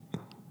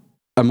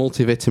A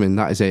multivitamin,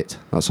 that is it.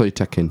 That's all you're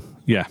taking.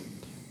 Yeah.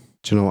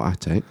 Do you know what I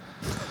take?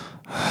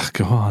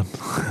 Go on.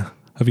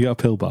 Have you got a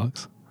pill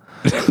box?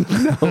 No,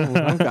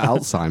 I've got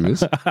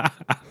Alzheimer's.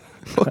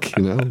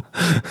 Fucking hell.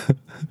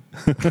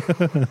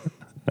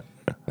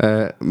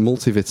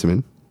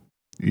 Multivitamin.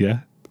 Yeah.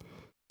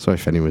 Sorry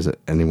if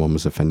anyone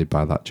was offended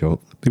by that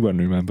joke. You won't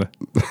remember.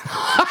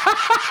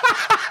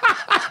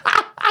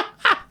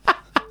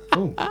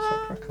 Oh,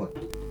 stop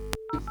crackling.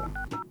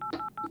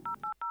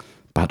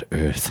 Bad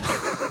Earth.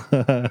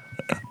 5,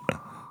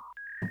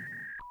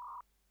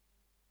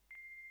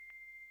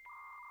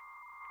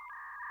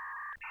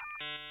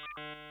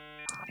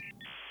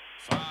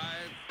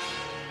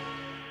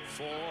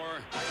 4,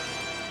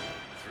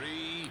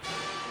 3,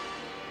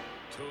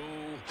 2,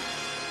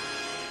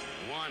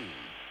 1.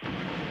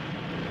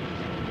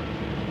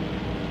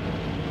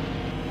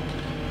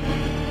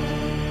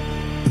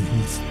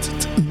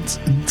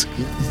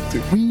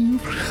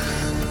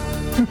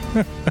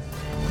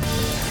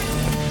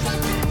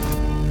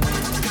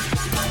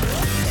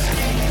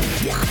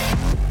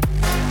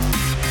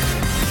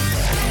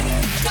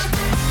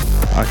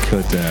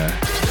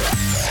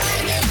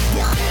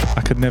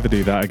 I could never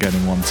do that again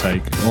in one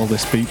take. All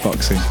this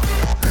beatboxing.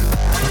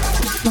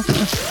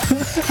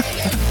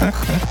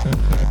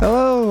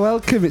 Hello,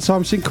 welcome. It's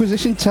Arms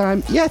Inquisition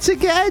time yet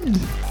again.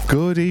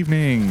 Good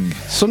evening.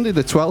 Sunday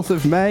the 12th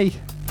of May.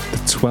 The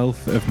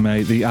 12th of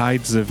May. The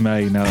Ides of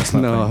May. No, it's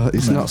not. No, May.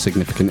 it's not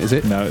significant, is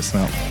it? No, it's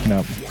not.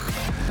 No.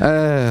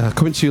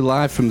 Coming to you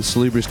live from the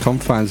salubrious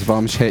confines of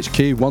Armish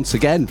HQ once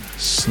again.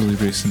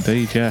 Salubrious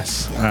indeed,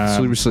 yes.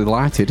 Salubriously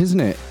lighted, isn't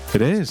it?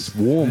 It is.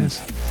 Warm.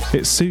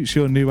 It suits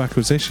your new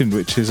acquisition,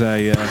 which is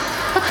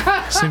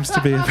seems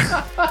to be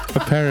a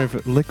pair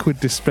of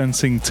liquid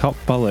dispensing top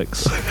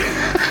bollocks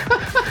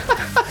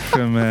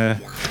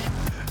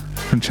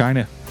from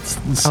China.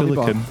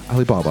 Silicon.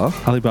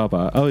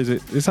 Alibaba. Oh,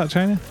 is that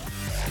China?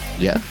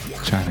 Yeah.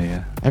 China,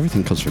 yeah.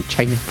 Everything comes from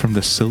China. From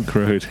the Silk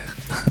Road.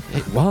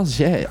 It was,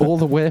 yeah. All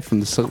the way from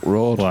the Silk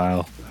Road.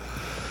 Wow.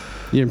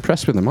 You're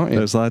impressed with them, aren't you?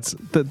 Those lads.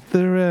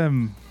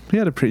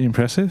 They're pretty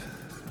impressive.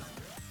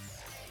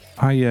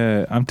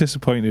 I'm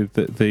disappointed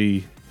that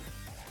the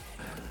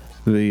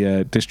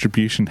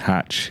distribution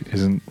hatch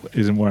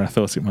isn't where I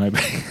thought it might be.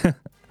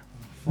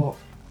 What?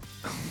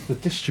 The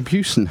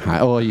distribution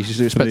hatch? Oh, you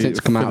expect it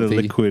to come out of the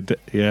liquid,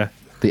 yeah.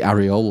 The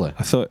areola.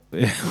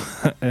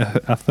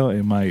 I thought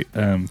it might.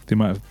 They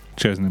might have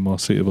chosen a more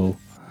suitable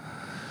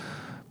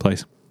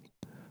place.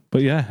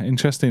 But yeah,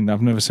 interesting.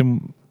 I've never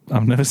seen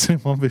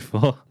one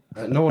before.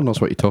 No one knows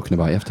what you're talking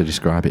about. You have to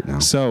describe it now.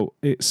 So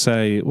it's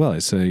a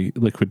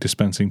liquid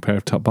dispensing pair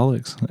of top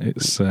bollocks.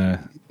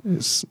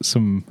 It's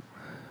some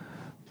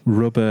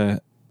rubber.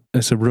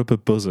 It's a rubber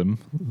bosom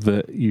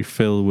that you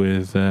fill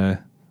with the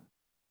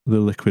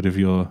liquid of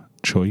your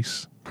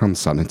choice. Hand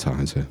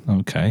sanitizer.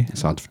 Okay.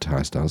 It's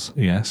advertised as.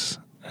 Yes.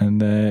 And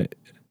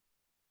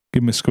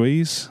give them a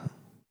squeeze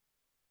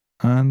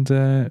and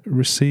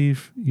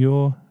receive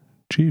your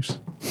juice.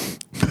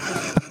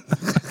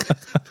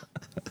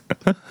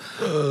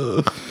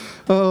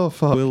 Oh,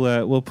 fuck.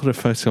 We'll put a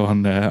photo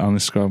on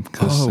Instagram.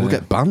 We'll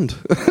get banned.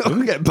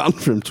 We'll get banned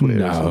from Twitter.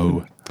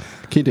 No.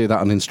 Can you do that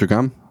on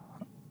Instagram?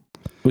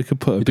 We could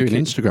put You're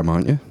doing Instagram,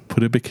 aren't you?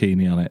 Put a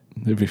bikini on it.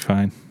 It'd be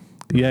fine.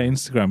 Yeah,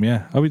 Instagram,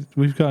 yeah.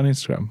 We've got an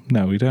Instagram.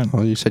 No, we don't.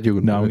 Oh, you said you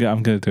were going to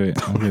I'm going to do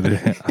it.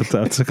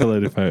 I took a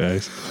load of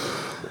photos.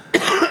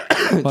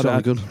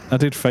 Good. I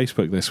did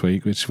Facebook this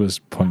week, which was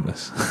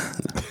pointless.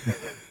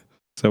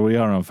 So we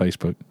are on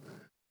Facebook.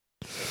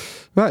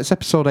 Right, it's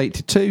episode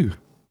 82.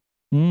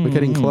 We're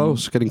getting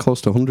close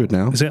to 100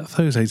 now. Is it? I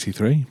thought it was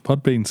 83.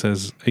 Podbean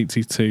says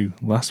 82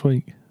 last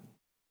week.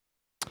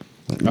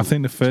 I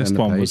think the first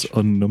one was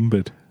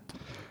unnumbered.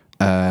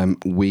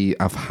 We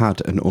have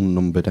had an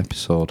unnumbered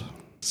episode.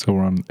 So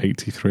we're on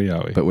 83,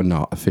 are we? But we're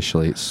not.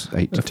 Officially, it's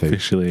 82.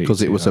 Officially 82,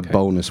 because it was a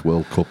bonus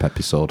World Cup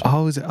episode.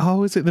 Oh, is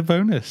it the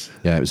bonus?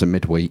 Yeah, it was a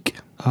midweek.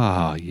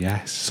 Ah,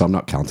 yes. So I'm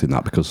not counting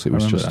that because it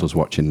was just us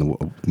watching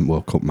the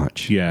World Cup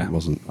match. Yeah. It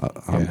wasn't.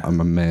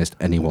 I'm amazed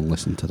anyone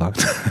listened to that.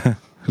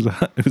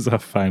 It was our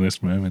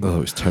finest moment. Oh,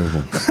 it was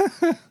terrible.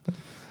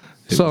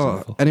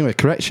 So, anyway,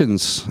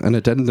 corrections and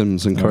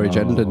addendums and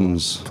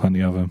corrigendums.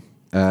 Plenty of them.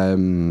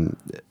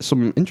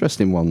 Some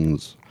interesting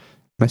ones.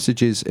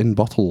 Messages in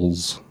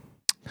bottles.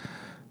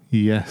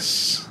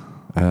 Yes.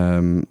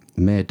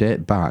 May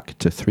date back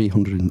to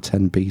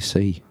 310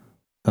 BC.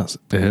 That's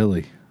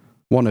early.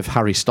 One of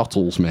Harry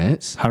Stottle's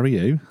mates. Harry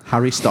who?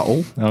 Harry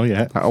Stottle. Oh,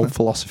 yeah. That old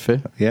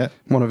philosopher. Yeah.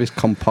 One of his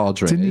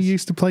compadres. Didn't he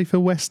used to play for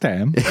West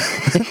Ham?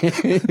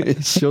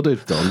 He should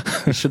have done.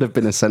 He should have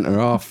been a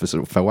centre-half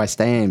for West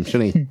Ham,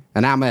 shouldn't he?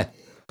 An hammer.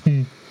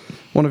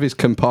 One of his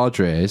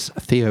compadres,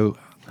 Theo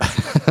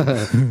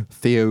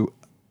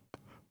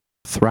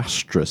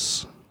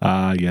Thrastras.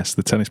 Ah, yes,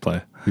 the tennis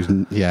player.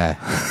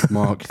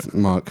 Mark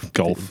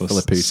Golf or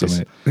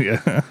Philippoussis.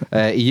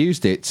 Yeah. He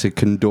used it to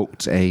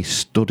conduct a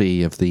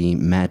study of the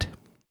Med.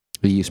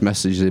 He used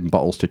messages in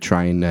bottles to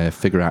try and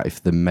figure out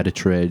if the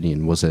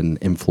Mediterranean was an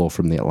inflow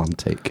from the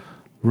Atlantic.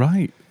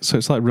 Right. So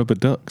it's like rubber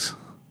ducks.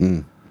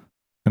 Mm.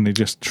 And they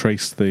just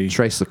trace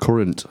the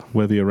current.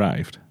 where they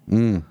arrived.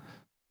 Mm.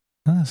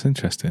 Oh, that's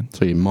interesting.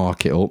 So you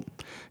mark it up.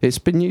 It's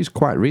been used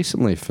quite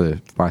recently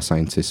by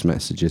scientists'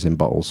 messages in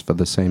bottles for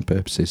the same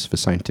purposes, for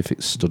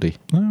scientific study.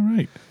 All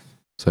right.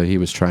 So he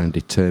was trying to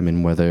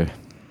determine whether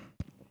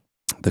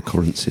the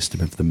current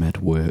system of the med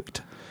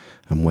worked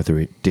and whether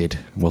it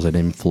was an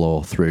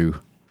inflow through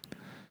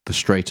the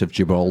Strait of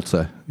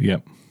Gibraltar,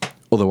 Yep.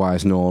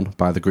 otherwise known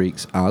by the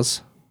Greeks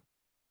as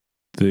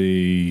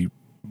The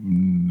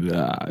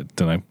I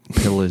don't know.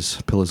 Pillars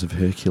of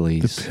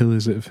Hercules. The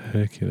Pillars of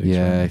Hercules.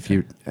 Yeah, right? if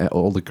you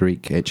all the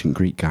ancient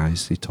Greek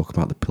guys, they talk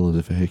about the Pillars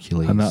of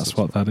Hercules, And that's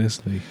what that is.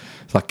 The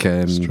it's like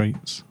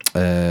straits.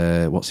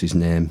 what's his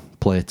name?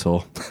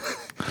 Plato,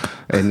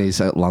 in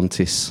his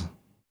Atlantis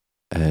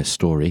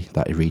story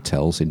that he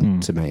retells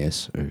in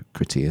Timaeus or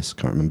Critias,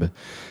 can't remember.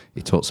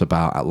 He talks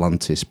about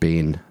Atlantis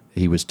being.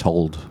 He was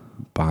told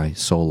by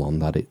Solon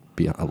that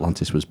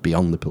Atlantis was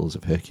beyond the Pillars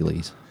of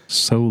Hercules.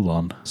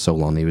 Solon.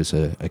 He was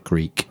a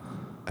Greek,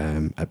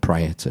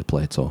 prior to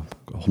Plato,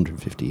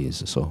 150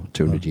 years or so,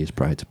 200 years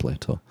prior to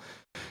Plato.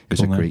 He was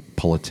a Greek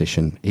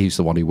politician. He's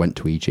the one who went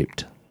to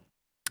Egypt,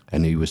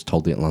 and he was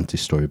told the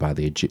Atlantis story by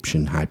the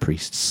Egyptian high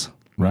priests.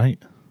 Right.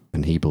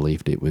 And he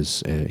believed it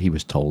was, he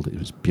was told it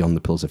was beyond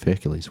the Pillars of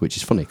Hercules, which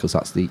is funny because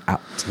that's the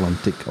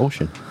Atlantic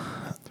Ocean.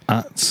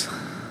 Yes.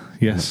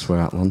 That's where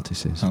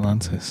Atlantis is.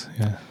 Atlantis,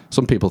 yeah.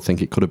 Some people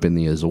think it could have been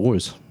the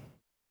Azores,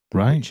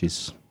 Right. which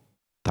is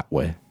that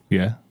way.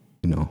 Yeah.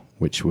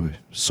 Which were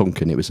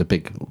sunken. It was a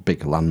big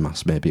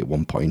landmass maybe at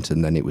one point,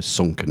 and then it was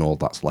sunk, and all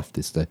that's left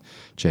is the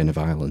chain of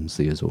islands,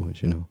 the Azores,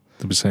 They'll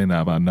be saying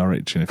that about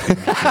Norwich in a few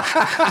years.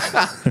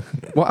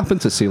 What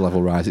happened to sea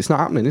level rise? It's not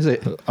happening, is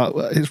it? I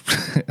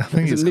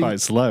think it's quite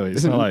slow.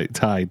 It's not like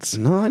tides.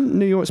 No,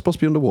 New York's supposed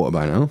to be underwater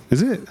by now.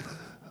 Is it?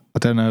 I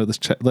don't know.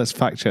 Let's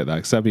fact check that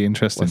because that'd be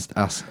interesting.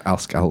 Let's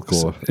ask Al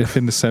Gore. If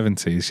in the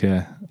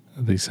 70s,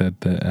 they said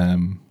that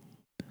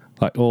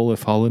like all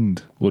of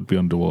Holland would be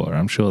underwater.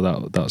 I'm sure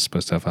that was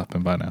supposed to have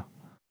happened by now.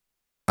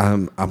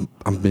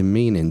 I've been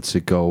meaning to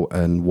go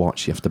and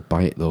watch. You have to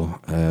buy it though.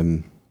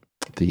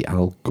 The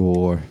Al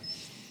Gore.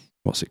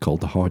 What's it called?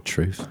 The Hard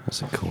Truth.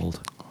 What's it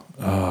called?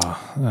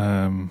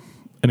 An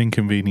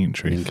Inconvenient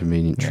Truth.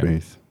 Inconvenient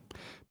Truth.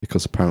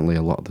 Because apparently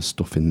a lot of the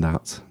stuff in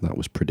that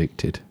was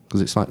predicted.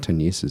 Because it's like 10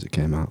 years since it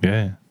came out.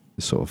 Yeah.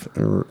 It's sort of,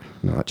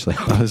 no, actually.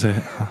 That was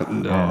it.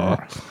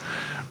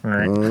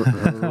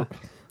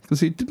 Because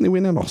didn't he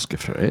win an Oscar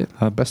for it?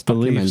 Best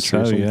Believe documentary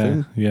so, or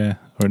something? yeah.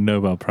 Or a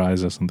Nobel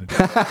Prize or something.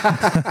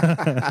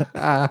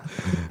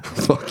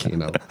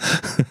 Fucking hell.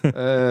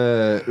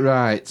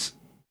 Right.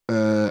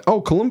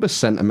 Columbus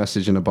sent a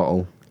message in a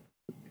bottle.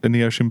 In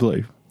the Ocean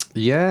Blue?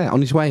 Yeah,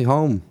 on his way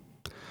home.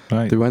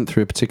 Right. They went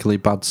through a particularly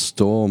bad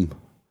storm.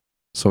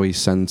 So he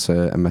sent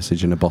a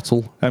message in a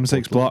bottle.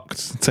 M6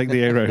 blocked. Take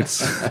the A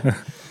roads.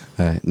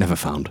 Never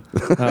found.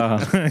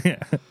 Yeah.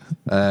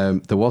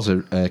 There was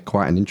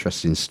quite an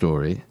interesting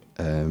story,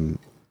 a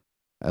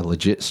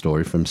legit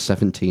story from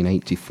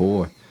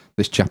 1784.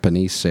 This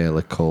Japanese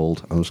sailor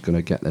called, I was going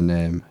to get the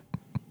name,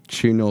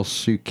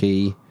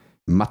 Chunosuke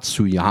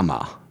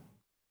Matsuyama.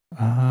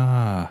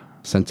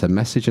 Sent a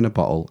message in a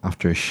bottle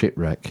after a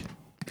shipwreck.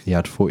 He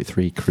had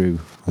 43 crew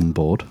on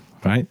board.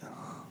 Right.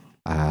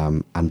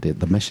 And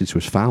the message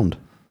was found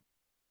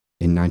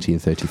in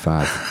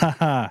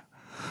 1935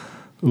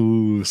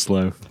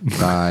 slow.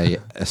 by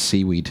a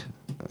seaweed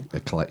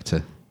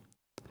collector.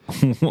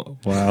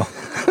 Wow.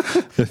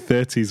 The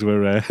 30s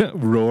were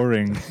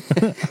roaring.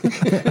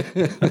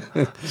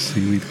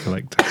 Seaweed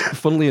collector.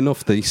 Funnily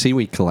enough, the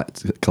seaweed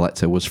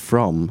collector was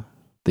from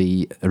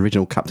the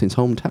original captain's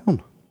hometown.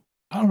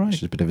 All right. Which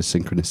is a bit of a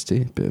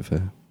synchronicity, a bit of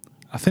a...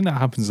 I think that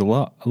happens a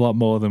lot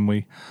more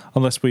than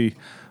unless we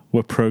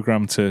were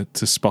programmed to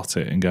spot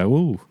it and go,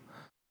 ooh,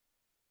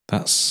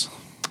 that's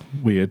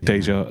weird.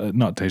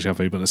 Not deja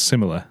vu, but a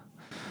similar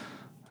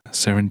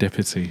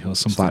serendipity or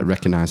something. It's like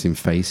recognising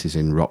faces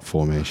in rock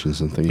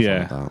formations and things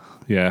like that.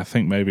 Yeah, I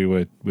think maybe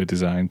we're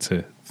designed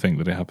to think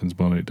that it happens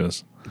more than it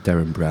does.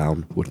 Darren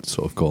Brown would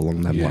sort of go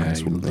along them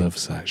lines, wouldn't he? He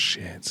loves that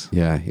shit.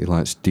 Yeah, he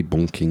likes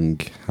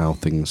debunking how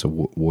things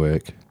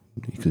work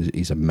because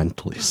he's a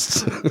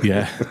mentalist.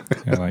 yeah,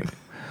 like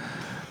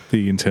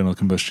the internal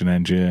combustion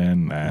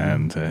engine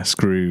and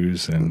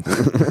screws and...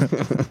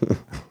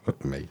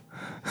 Me.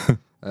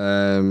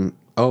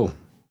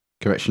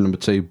 Correction number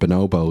 2,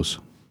 bonobos.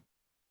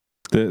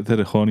 They're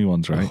the horny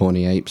ones, right?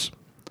 Horny apes.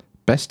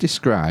 Best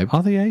described...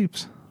 Are they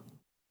apes?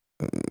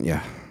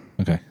 Yeah.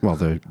 Okay. Well,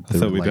 they're I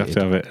thought we'd have to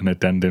have an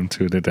addendum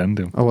to an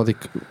addendum. Oh, are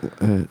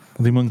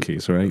they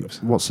monkeys or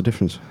apes? What's the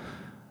difference?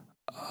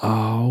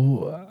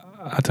 Oh,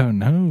 I don't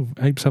know.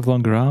 Apes have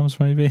longer arms,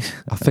 maybe?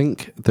 I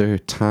think they're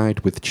tied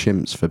with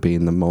chimps for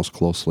being the most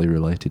closely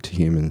related to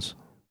humans.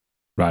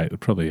 Right, they're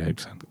probably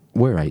apes then.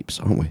 We're apes,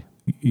 aren't we?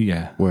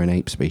 Yeah. We're an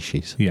ape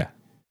species. Yeah.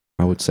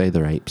 I would say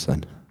they're apes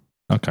then.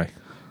 Okay.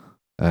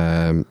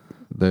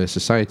 The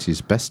society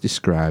is best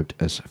described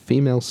as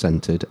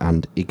female-centred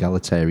and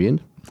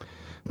egalitarian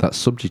that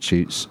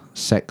substitutes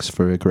sex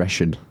for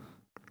aggression.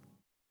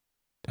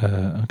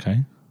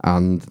 Okay.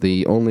 And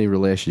the only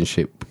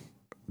relationship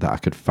that I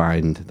could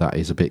find that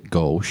is a bit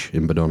gauche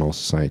in bonobo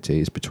society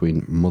is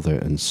between mother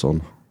and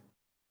son.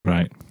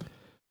 Right.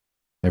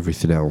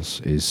 Everything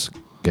else is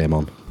game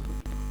on.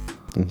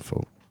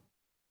 Full.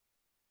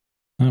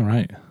 All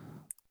right.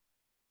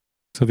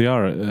 So they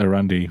are a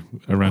Randy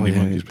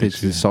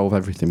Monkeys They solve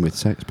everything with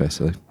sex,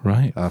 basically.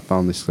 Right. I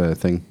found this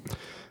thing.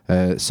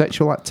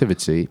 Sexual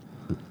activity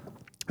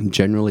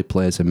generally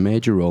plays a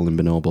major role in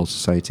bonobo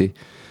society,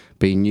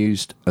 being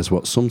used as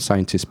what some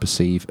scientists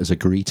perceive as a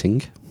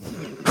greeting.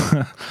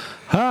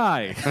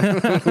 Hi!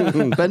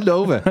 Bend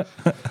over.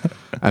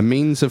 A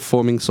means of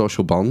forming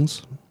social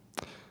bonds,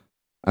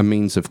 a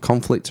means of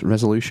conflict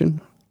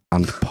resolution,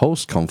 and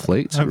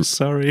post-conflict... I'm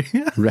sorry.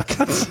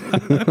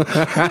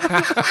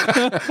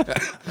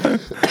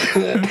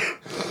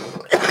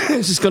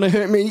 This is going to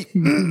hurt me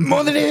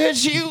more than it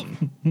hurts you.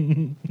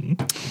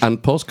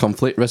 And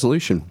post-conflict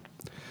resolution.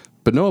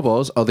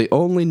 Bonobos are the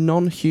only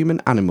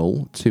non-human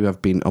animal to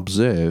have been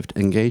observed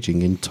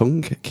engaging in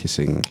tongue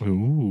kissing.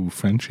 Ooh,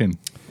 Frenching.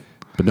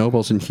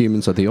 Bonobos and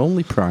humans are the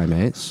only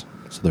primates,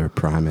 so they're a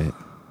primate.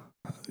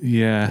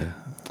 Yeah.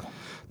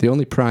 The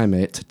only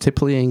primate to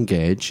typically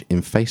engage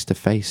in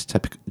face-to-face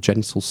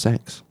genital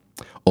sex,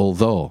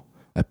 although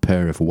a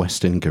pair of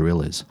Western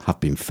gorillas have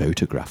been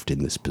photographed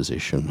in this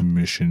position.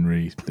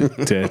 Missionary,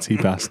 dirty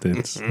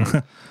bastards.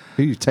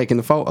 Who's taking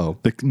the photo?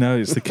 No,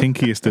 it's the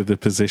kinkiest of the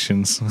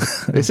positions.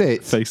 Is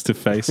it? Face to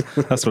face.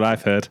 That's what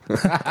I've heard.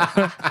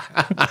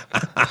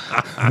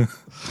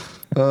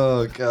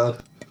 Oh,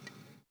 God.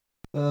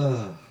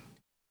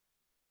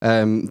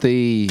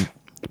 The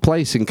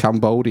place in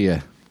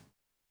Cambodia.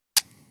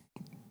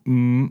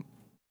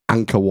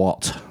 Angkor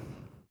Wat.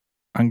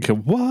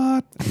 Angkor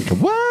what? Angkor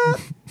what?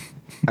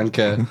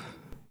 Angkor.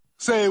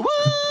 Say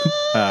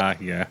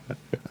what? Yeah.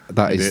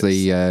 That is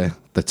the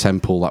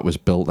temple that was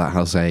built that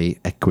has a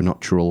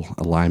equinoctial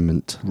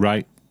alignment.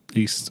 Right.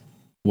 East,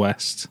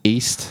 west.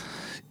 East.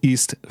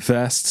 East,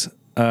 west.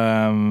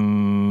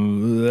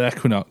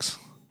 Equinox.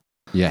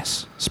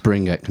 Yes.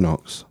 Spring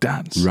equinox.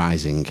 Dance.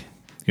 Rising.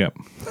 Yep.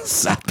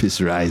 Sap is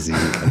rising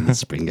on the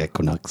spring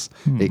equinox.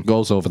 It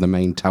goes over the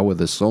main tower of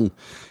the sun.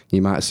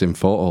 You might have seen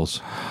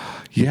photos.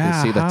 You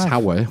can see the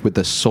tower with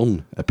the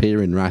sun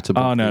appearing right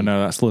above. Oh, no,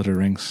 that's Lord of the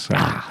Rings. Sorry.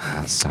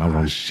 That's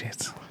Sauron. Oh,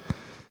 shit.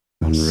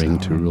 On ring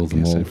to rule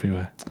them all.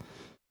 Everywhere.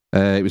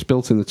 It was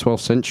built in the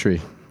 12th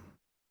century.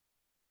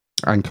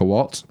 Angkor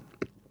Wat.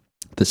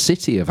 The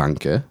city of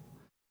Angkor,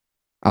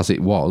 as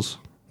it was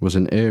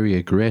an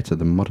area greater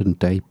than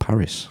modern-day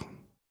Paris.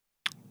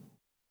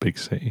 Big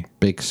city.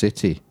 Big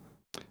city.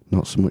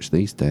 Not so much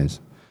these days.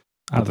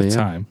 At the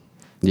time.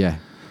 Yeah,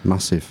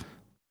 massive.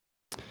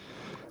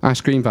 Ice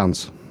cream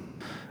vans.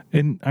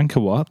 In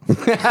Angkor Wat?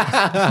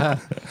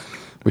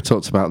 We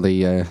talked about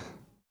the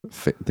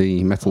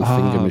metal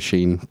finger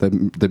machine,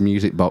 the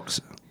music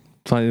box.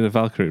 Rider of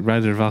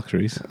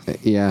Valkyries.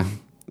 Yeah.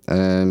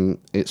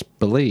 It's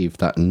believed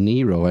that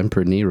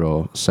Emperor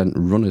Nero, sent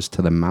runners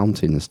to the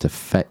mountains to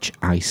fetch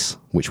ice,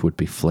 which would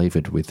be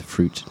flavoured with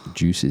fruit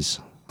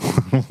juices.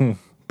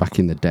 Back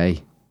in the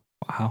day.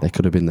 Wow. They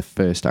could have been the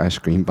first ice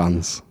cream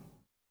vans.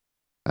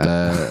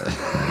 There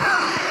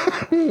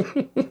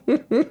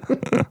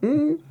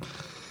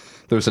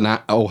was an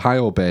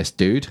Ohio-based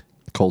dude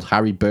called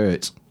Harry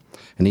Burt,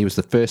 and he was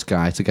the first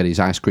guy to get his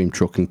ice cream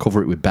truck and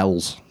cover it with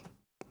bells.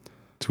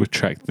 To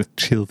attract the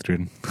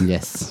children.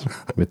 Yes,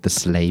 with the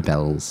sleigh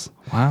bells.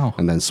 Wow.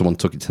 And then someone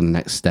took it to the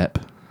next step.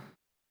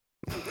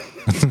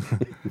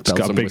 It's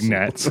got a big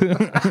net.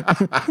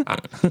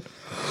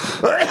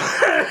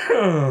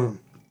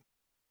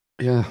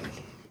 Yeah.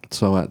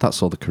 So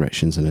that's all the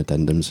corrections and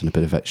addendums and a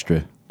bit of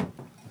extra,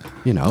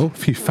 a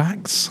few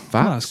facts. Facts.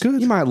 Oh, that's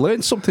good. You might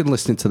learn something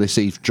listening to this,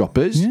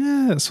 eavesdroppers.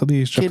 Yeah, that's what the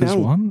eavesdroppers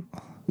want.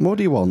 What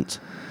do you want?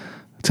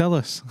 Tell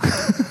us.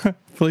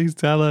 Please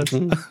tell us.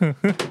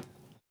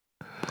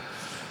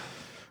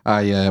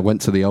 I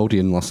went to the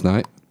Odeon last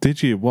night.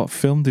 Did you? What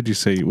film did you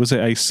see? Was it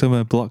a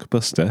summer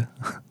blockbuster?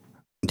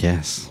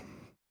 Yes.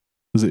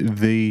 Was it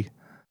the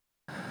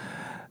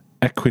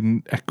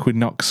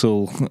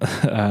equinoxal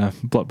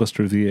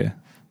blockbuster of the year?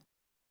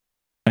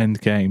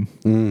 Endgame.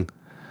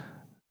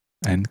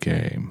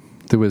 Endgame.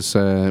 There was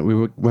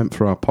went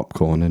for our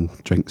popcorn and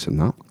drinks and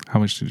that. How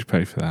much did you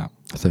pay for that?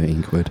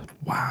 £13.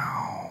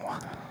 Wow.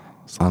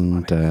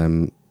 And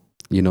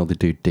they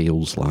do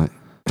deals like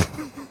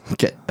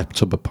get a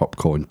tub of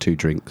popcorn, 2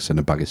 drinks, and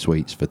a bag of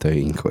sweets for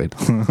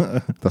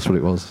 £13. That's what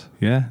it was.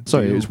 Yeah.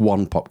 Sorry, it was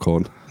 1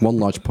 popcorn, 1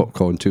 large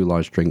popcorn, 2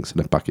 large drinks,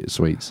 and a packet of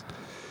sweets.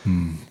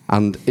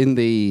 And in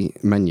the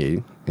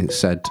menu, it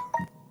said,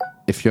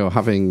 if you're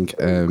having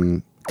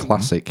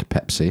classic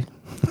Pepsi,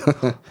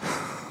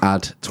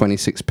 add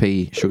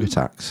 26p sugar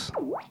tax.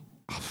 Oh,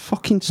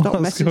 fucking stop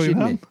messaging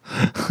me.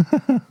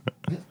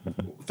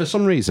 For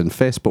some reason,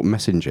 Facebook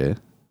Messenger.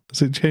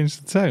 Does it change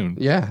the tone?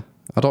 Yeah.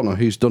 I don't know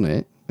who's done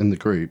it in the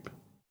group.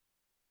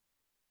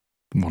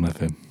 One of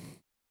them.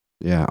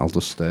 Yeah, I'll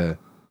just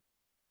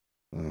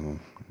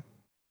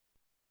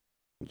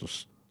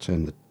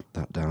turn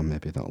that down.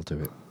 Maybe that'll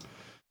do it.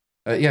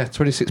 Yeah,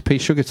 26p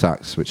sugar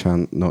tax, which I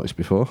hadn't noticed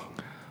before.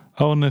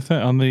 Oh, on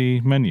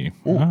the menu.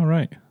 Ooh. Oh,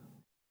 right.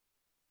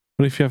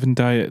 What if you're having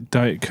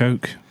Diet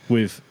Coke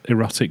with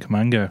erotic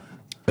mango?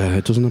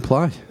 It doesn't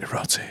apply.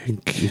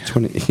 Erotic. You're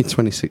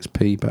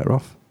 26p better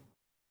off.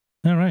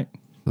 All right.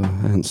 So I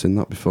hadn't seen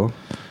that before.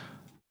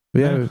 But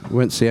yeah, we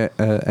went to see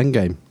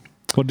Endgame.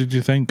 What did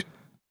you think?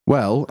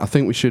 Well, I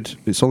think we should.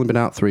 It's only been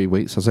out 3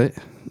 weeks, has it?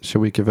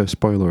 Shall we give a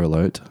spoiler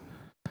alert?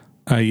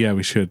 Yeah,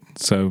 we should.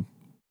 So,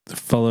 the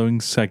following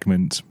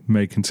segment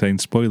may contain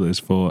spoilers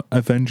for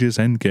Avengers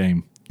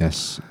Endgame.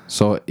 Yes.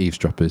 So,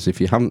 eavesdroppers,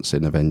 if you haven't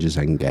seen Avengers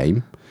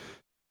Endgame,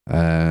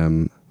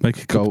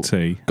 make a cup of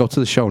tea. Go to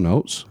the show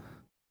notes.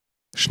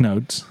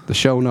 Schnotes. The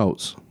show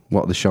notes.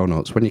 What are the show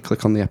notes? When you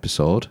click on the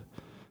episode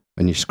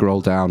and you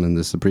scroll down and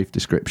there's a brief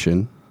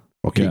description,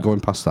 or keep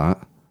going past that.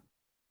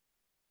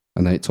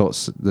 And then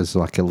there's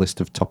like a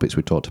list of topics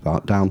we talked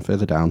about,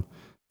 further down,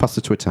 past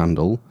the Twitter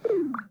handle,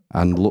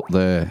 and look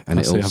there, and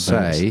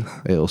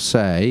it'll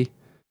say,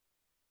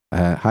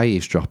 hi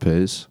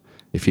eavesdroppers,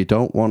 if you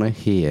don't want to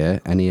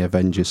hear any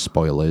Avengers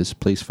spoilers,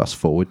 please fast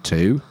forward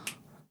to,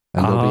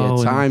 and there'll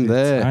be a time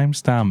there.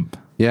 Timestamp.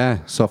 Yeah,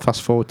 so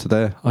fast forward to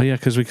there. Oh yeah,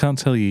 because we can't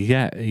tell you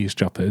yet,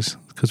 eavesdroppers,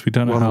 because we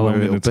don't know how long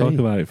we're going to talk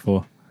about it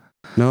for.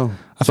 No.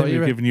 I think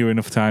we've given you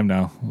enough time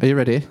now. Are you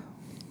ready?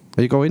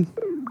 Are you going?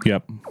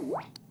 Yep.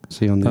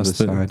 See you on the other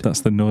side.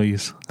 That's the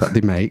noise that they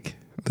make.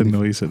 The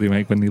noise that they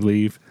make when they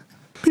leave.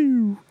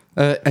 Pew.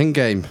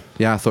 Endgame.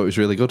 Yeah, I thought it was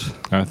really good.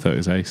 I thought it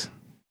was ace.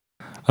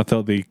 I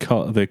thought the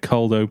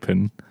cold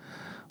open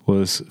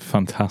was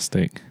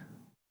fantastic.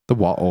 The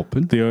what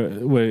open?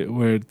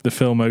 Where the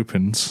film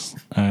opens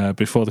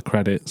before the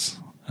credits,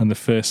 and the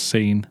first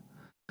scene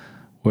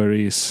where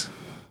he's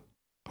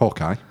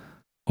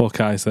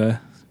Hawkeye's there.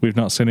 We've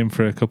not seen him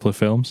for a couple of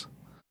films.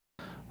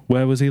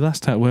 Where was he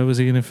last time? Where was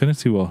he in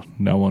Infinity War?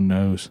 No one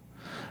knows.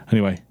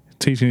 Anyway,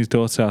 teaching his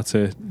daughter how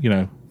to,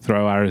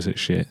 throw arrows at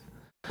shit.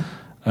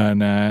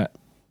 And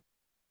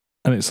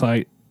it's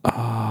like,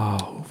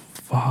 oh,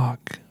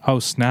 fuck. Oh,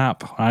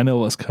 snap. I know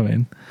what's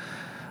coming.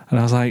 And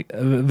I was like,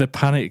 the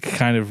panic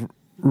kind of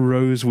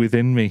rose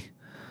within me.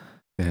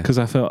 Because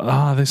I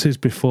thought, this is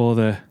before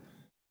the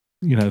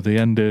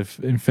end of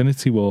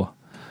Infinity War.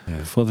 Yeah.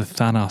 Before the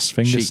Thanos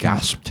finger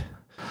snap.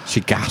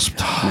 She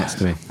gasped next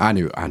to me. I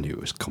knew it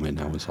was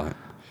coming. I was like,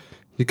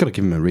 you've got to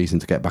give him a reason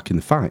to get back in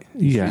the fight.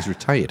 Yeah. He's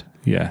retired.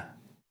 Yeah.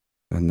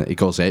 And he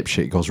goes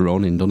apeshit, he goes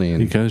Ronin, doesn't he?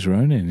 And he goes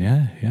Ronin,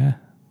 yeah.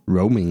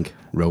 Roaming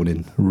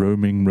Ronin.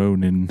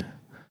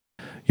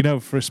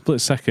 For a split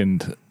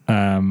second,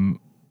 I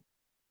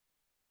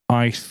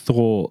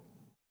thought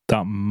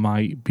that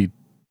might be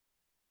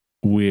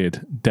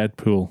weird.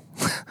 Deadpool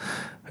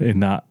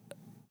in that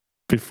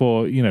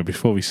before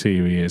we see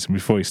who he is and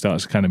before he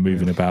starts kind of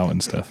moving about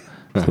and stuff.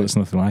 So it's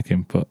nothing like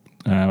him, but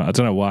I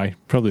don't know why.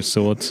 Probably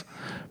swords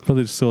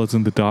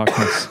in the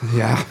darkness.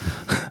 Yeah.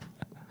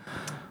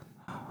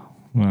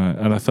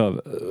 And I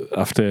thought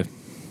after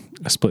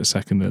a split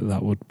second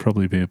that would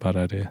probably be a bad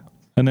idea.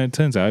 And then it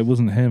turns out it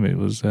wasn't him. It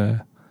was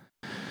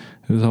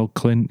old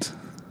Clint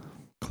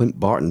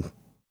Barton.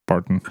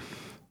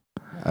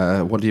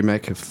 What do you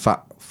make of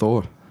Fat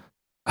Thor?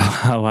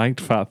 I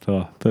liked Fat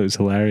Thor. That was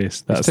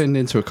hilarious. He's turned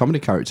into a comedy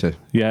character.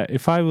 Yeah,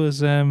 if I was...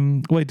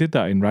 he did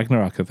that in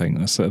Ragnarok, I think.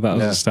 That was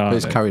the start. But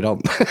he's carried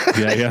on.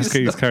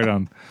 He's carried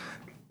on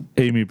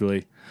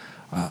amiably.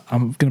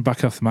 I'm going to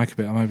back off the mic a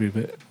bit. I might be a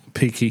bit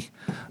peaky.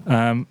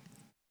 That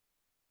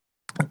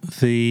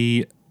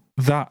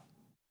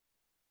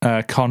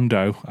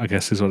condo, I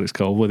guess is what it's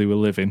called, where they were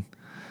living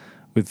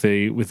with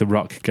the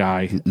rock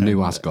guy.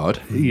 New Asgard.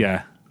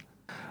 Yeah.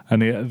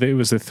 And it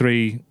was the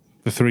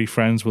three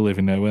friends were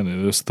living there, weren't there?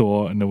 There was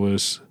Thor and there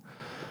was...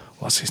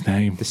 What's his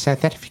name? The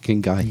South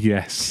African guy.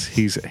 Yes,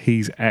 he's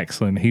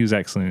excellent. He was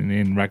excellent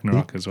in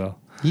Ragnarok as well.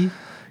 Yeah.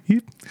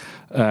 Yep.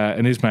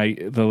 And his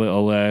mate, the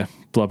little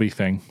blobby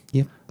thing.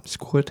 Yep.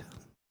 Squid.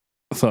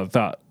 I thought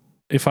that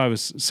if I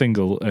was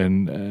single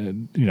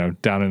and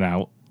down and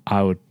out,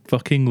 I would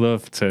fucking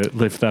love to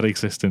live that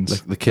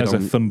existence the kid as a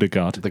thunder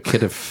god. The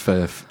kid on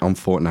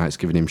Fortnite's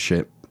giving him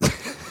shit.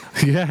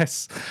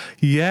 Yes,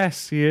 he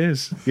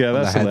is. Yeah,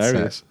 that's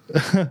hilarious.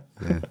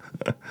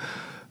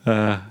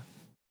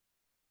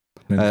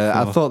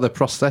 I thought the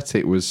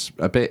prosthetic was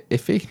a bit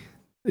iffy.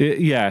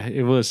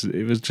 It was.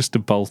 It was just a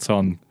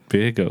bolt-on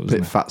beer gut, wasn't it?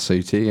 Bit fat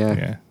suity, yeah.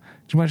 Do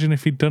you imagine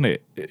if he'd done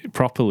it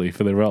properly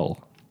for the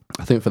role?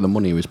 I think for the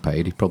money he was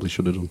paid, he probably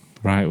should have done.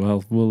 Right,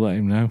 well, we'll let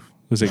him know.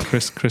 Was it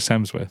Chris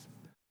Hemsworth?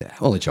 Yeah,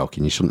 only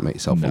joking. You shouldn't make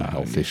yourself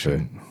unhealthy.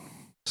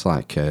 It's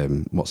like,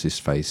 what's his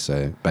face?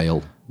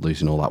 Bale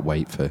losing all that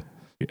weight for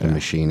the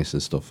machinists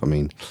and stuff. I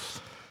mean,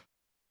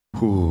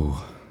 whew.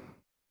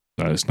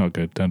 No, it's not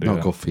good. Don't do that.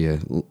 Not good for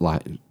you.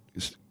 Like,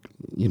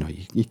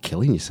 you're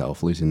killing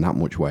yourself losing that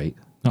much weight.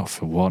 Not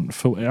for one.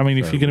 If you're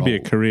going to be a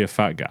career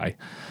fat guy,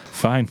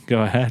 fine,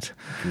 go ahead.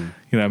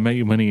 Make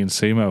your money in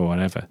sumo or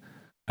whatever.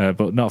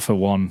 But not for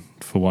one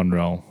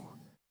role.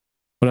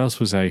 What else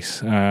was ace?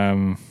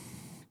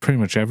 Pretty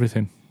much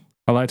everything.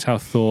 I liked how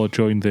Thor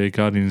joined the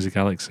Guardians of the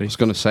Galaxy. I was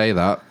going to say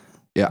that.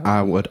 Yeah,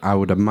 I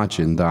would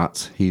imagine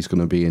that he's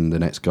going to be in the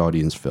next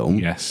Guardians film.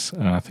 Yes,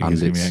 and I think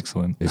it's going to be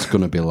excellent. It's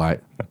going to be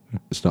like,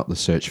 it's not the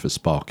search for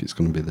Spock, it's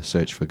going to be the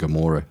search for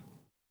Gamora.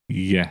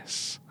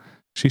 Yes.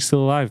 She's still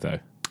alive, though?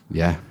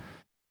 Yeah.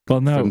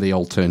 Well, no. From the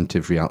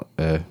alternative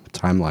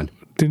timeline.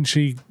 Didn't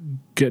she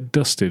get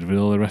dusted with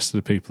all the rest of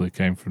the people who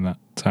came from that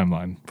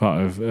timeline,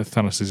 part of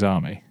Thanos'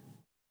 army?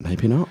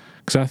 Maybe not.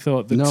 Because I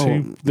thought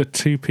the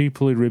two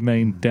people who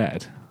remained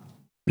dead,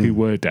 who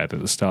were dead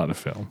at the start of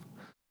the film,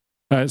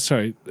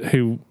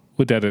 who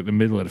were dead at the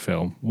middle of the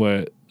film,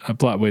 were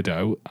Black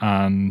Widow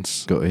and...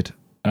 Gutted.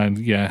 And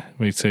yeah,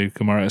 me too,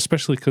 Gamora,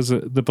 especially because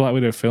the Black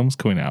Widow film's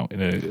coming out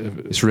in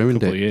it's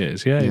ruined couple it. of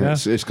years. Yeah.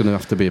 It's going to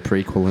have to be a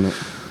prequel, isn't it?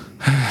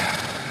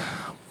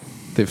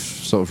 They've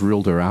sort of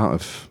ruled her out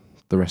of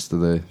the rest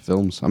of the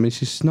films. I mean,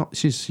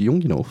 she's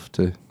young enough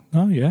to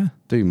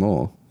do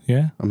more.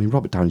 Yeah. I mean,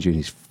 Robert Downey Jr.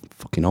 is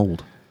fucking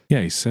old.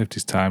 Yeah, he's served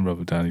his time,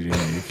 Robert Downey Jr.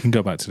 He can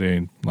go back to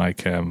doing,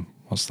 like,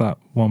 what's that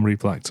one where he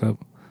blacked up?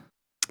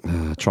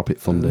 Tropic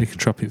Thunder. He could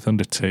Tropic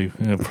Thunder 2.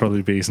 It'll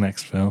probably be his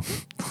next film.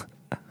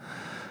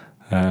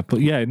 But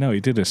yeah, no, he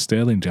did a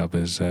sterling job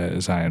as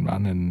Iron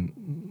Man,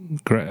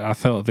 and great. I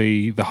thought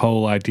the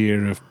whole idea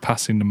of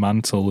passing the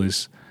mantle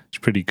is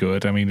pretty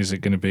good. I mean, is it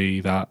going to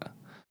be that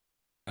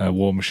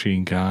War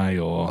Machine guy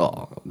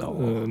or no,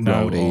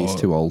 Rhodey? He's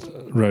too old.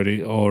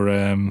 Rhodey or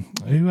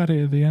who had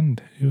it at the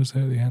end? Who was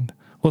there at the end?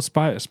 Well,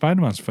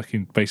 Spider-Man's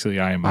fucking basically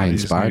Iron Man.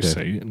 His new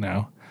suit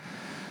now.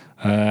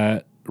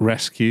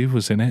 Rescue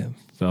was in it.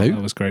 Thought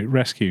that was great.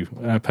 Rescue,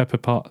 Pepper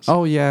Potts.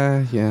 Oh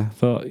yeah.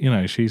 Thought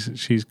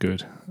she's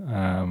good.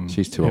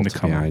 She's too old to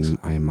be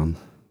Iron Man.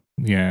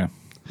 Yeah,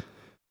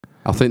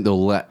 I think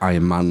they'll let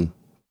Iron Man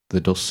the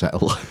dust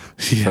settle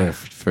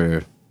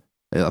for.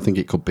 I think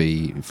it could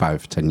be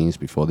 5-10 years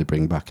before they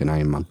bring back an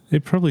Iron Man.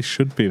 It probably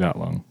should be that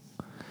long.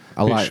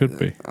 It should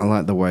be. I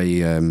like the way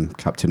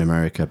Captain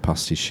America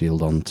passed his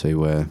shield on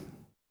to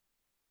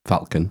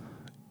Falcon.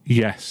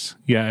 Yes,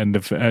 yeah, and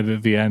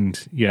at the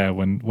end,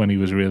 when he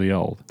was really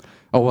old.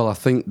 Oh well, I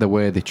think the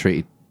way they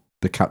treated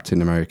the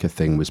Captain America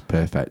thing was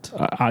perfect.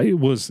 It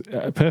was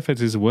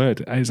perfect is a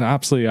word. It's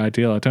absolutely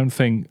ideal. I don't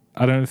think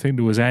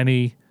there was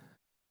any.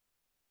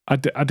 I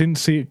didn't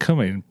see it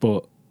coming,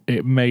 but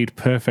it made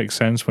perfect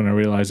sense when I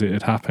realised it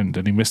had happened,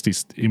 and he missed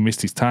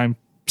his time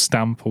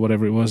stamp or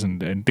whatever it was, and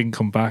didn't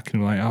come back,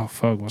 and like, oh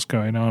fuck, what's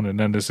going on? And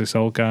then there's this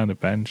old guy on the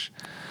bench.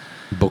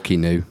 Bucky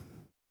knew.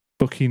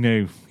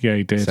 Yeah,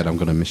 he did. He said, "I'm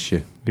going to miss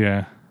you."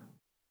 Yeah.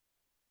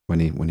 When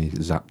he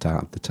zapped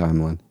out of the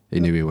timeline, he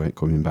knew he weren't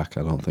coming back.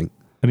 I don't think.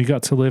 And he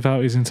got to live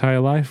out his entire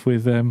life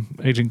with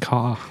Agent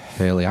Carter.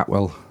 Haley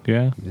Atwell.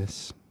 Yeah.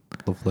 Yes.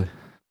 Lovely.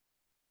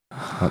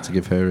 I'd like to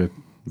give her a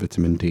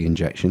vitamin D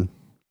injection.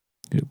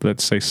 Yeah,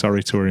 let's say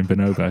sorry to her in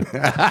Bonobo.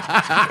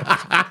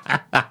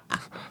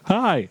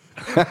 Hi.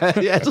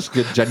 Yeah, just a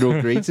good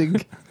general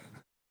greeting.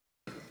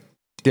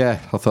 Yeah,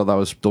 I thought that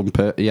was done.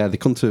 They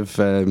couldn't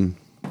have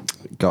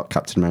got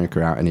Captain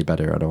America out any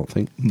better, I don't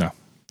think. No.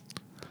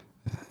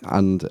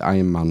 And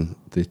Iron Man,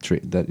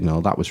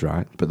 that was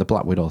right. But the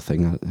Black Widow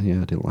thing, I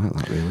didn't like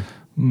that really.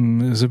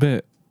 It was a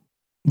bit.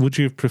 Would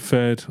you have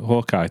preferred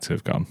Hawkeye to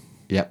have gone?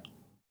 Yep.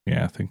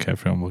 Yeah, I think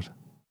everyone would.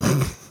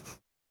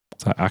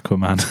 It's like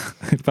Aquaman.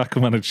 If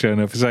Aquaman had shown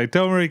up, he's like,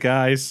 "Don't worry,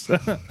 guys.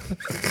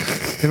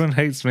 Everyone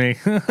hates me."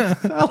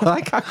 I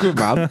like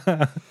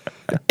Aquaman.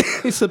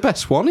 It's the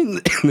best one in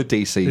the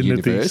DC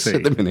universe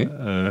at the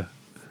minute.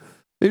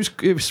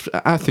 It was.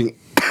 I think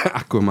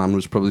Aquaman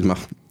was probably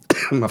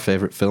my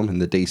favourite film in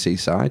the DC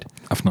side.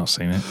 I've not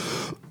seen it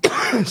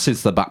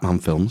since the Batman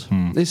films.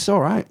 It's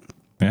all right.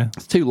 Yeah,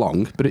 it's too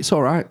long, but it's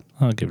all right.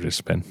 I'll give it a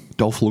spin.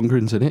 Dolph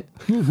Lundgren's in it.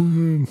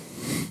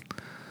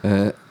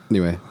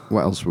 Anyway,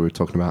 what else were we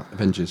talking about?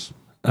 Avengers.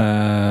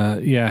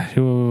 Yeah.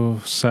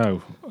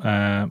 So,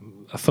 I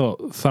thought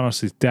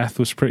Thanos' death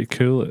was pretty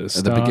cool at the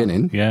start. At the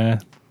beginning? Yeah.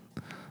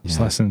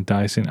 Slicing and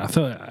dicing. I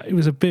thought it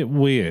was a bit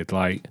weird,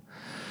 like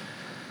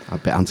a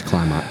bit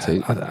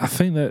anticlimactic. I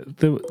think that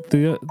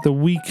the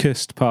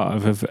weakest part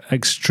of an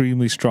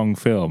extremely strong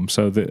film,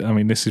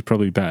 this is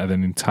probably better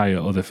than entire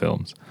other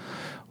films,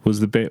 was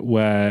the bit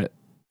where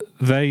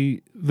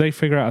they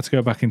figure out how to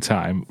go back in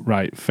time.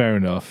 Right, fair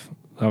enough.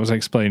 That was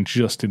explained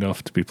just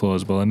enough to be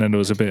plausible. And then there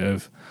was a bit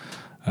of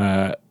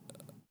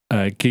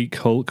Geek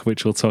Hulk,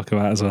 which we'll talk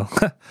about as well,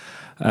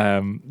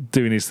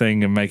 doing his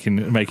thing and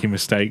making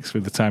mistakes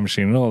with the time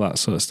machine and all that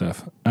sort of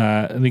stuff.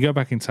 And they go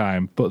back in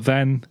time. But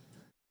then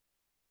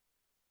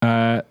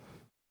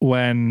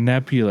when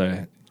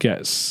Nebula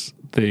gets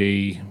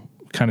the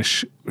kind of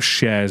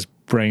shares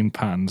brain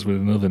patterns with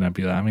another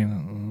Nebula, I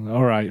mean,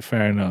 all right,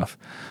 fair enough.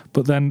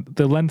 But then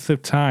the length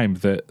of time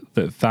that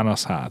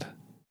Thanos had,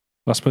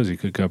 I suppose he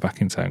could go back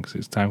in time because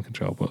it's time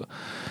control, but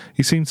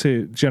he seemed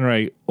to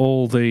generate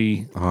all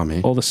the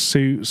army, all the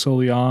suits, all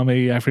the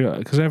army,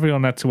 because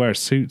everyone had to wear a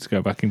suit to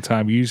go back in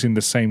time using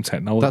the same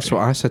technology. That's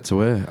what I said to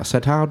her. I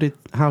said, how did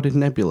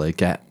Nebula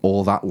get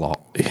all that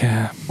lot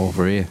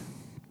over here?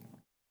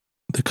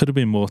 There could have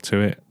been more to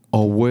it.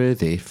 Or were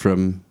they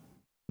from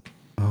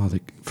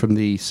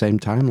the same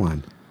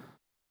timeline?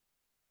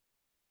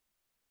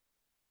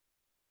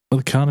 Well,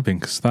 it can't have been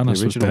because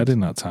Thanos was dead in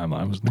that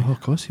timeline, wasn't he? Oh, of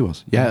course he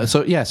was. Yeah,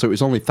 so it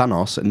was only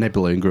Thanos and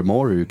Nebula and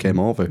Gamora who came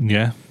over.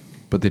 Yeah.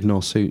 But they'd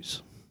no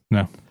suits.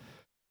 No.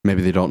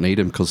 Maybe they don't need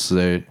them because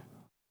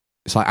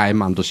it's like Iron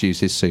Man just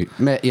used his suit.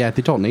 Yeah,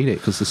 they don't need it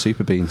because they're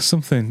super beings.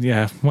 Something,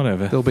 yeah,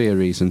 whatever. There'll be a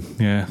reason.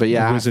 Yeah. But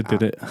yeah. The Wizard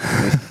did it.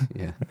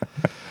 Yeah.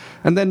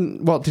 And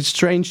then, what, did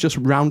Strange just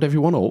round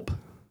everyone up?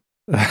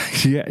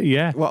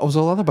 Yeah. What was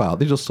all that about?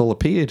 They just all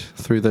appeared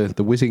through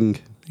the whizzing.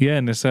 Yeah,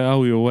 and they say, "Oh,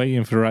 we were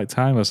waiting for the right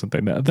time" or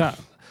something.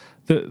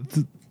 The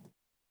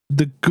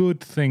good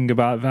thing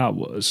about that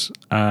was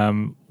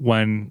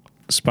when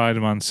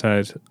Spider-Man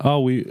said,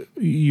 "Oh,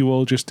 you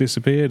all just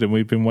disappeared, and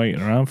we've been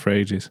waiting around for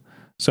ages."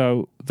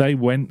 So they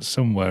went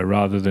somewhere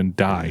rather than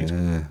died,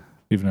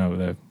 even though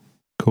their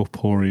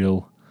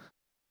corporeal,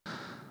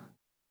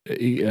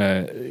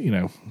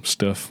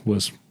 stuff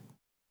was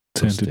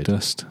turned to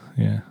dust.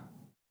 Yeah.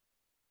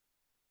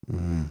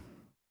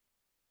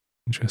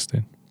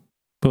 Interesting.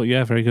 But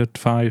yeah, very good.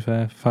 5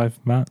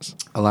 Mats.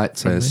 I liked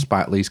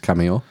Spike Lee's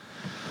cameo.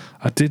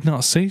 I did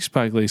not see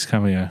Spike Lee's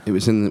cameo. It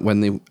was when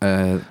the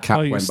cat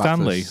went back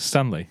Stanley.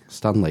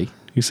 Stanley.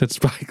 You said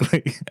Spike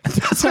Lee.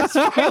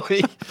 Spike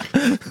Lee.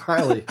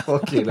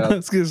 Fucking hell. I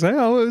was going to say, it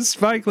was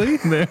Spike Lee.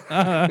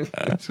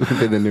 It's going to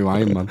be the new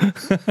Iron Man.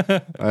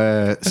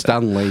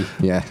 Stanley,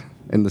 yeah,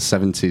 in the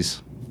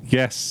 70s.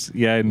 Yes,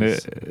 yeah,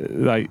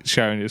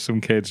 shouting at some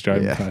kids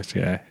driving past,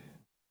 yeah.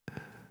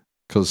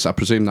 Because I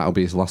presume that'll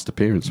be his last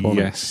appearance, won't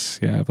it? Yes,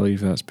 yeah, I believe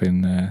that's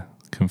been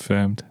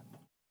confirmed.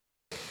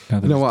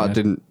 You know what? I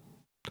didn't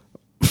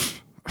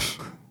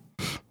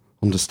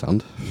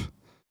understand.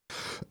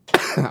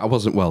 I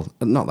wasn't, well,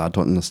 not that I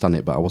don't understand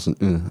it, but I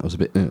wasn't, I was a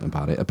bit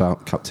about it,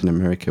 about Captain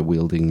America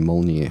wielding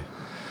Mjolnir.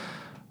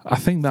 I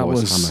think that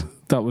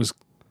was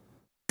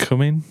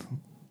coming.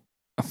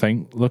 I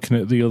think, looking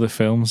at the other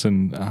films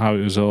and how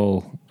it was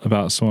all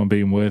about someone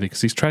being worthy,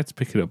 because he's tried to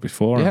pick it up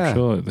before, I'm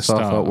sure, at the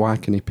start. I thought, why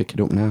can he pick it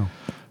up now?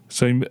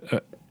 So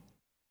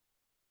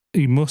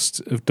he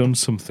must have done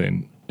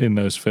something in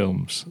those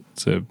films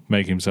to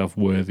make himself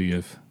worthy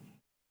of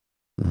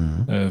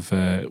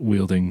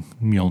wielding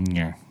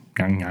Mjolnir.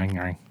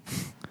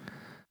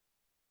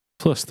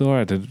 Plus, Thor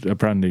had a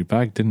brand new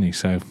bag, didn't he?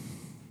 So,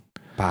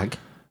 bag?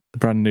 A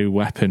brand new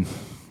weapon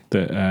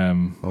that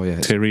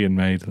Tyrion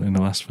made in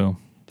the last film.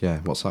 Yeah,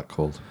 what's that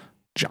called?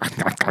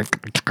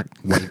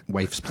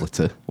 Wave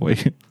splitter.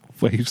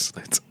 Wave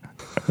slit.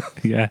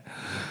 Yeah.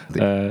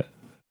 I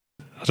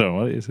don't know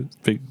what it is. It's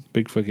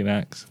big fucking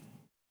axe.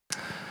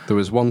 There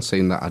was one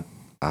scene that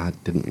I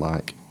didn't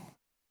like.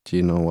 Do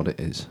you know what it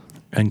is?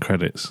 End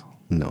credits.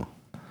 No.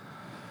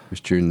 It was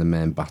during the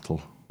main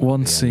battle.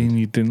 One scene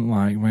you didn't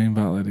like, main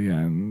battle at the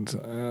end.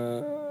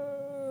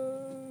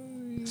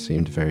 It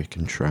seemed very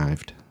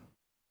contrived.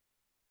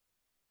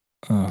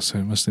 Oh, so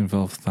it must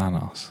involve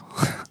Thanos.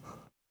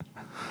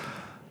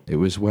 It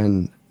was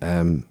when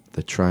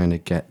they're trying to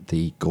get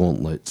the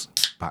gauntlets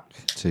back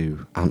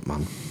to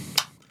Ant-Man.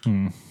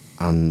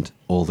 And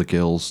all the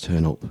girls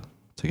turn up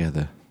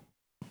together.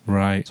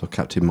 Right. So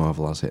Captain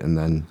Marvel has it, and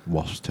then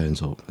Wasp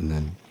turns up, and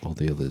then all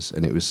the others.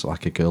 And it was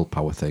like a girl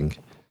power thing.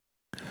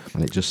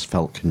 And it just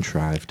felt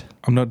contrived.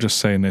 I'm not just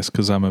saying this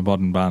because I'm a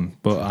modern man,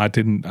 but I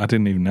didn't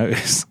even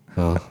notice.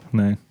 Oh.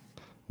 No. I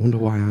wonder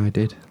why I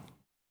did.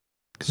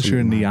 Because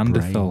you're a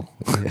Neanderthal.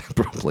 Yeah,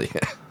 probably,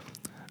 yeah.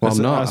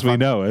 Well, as we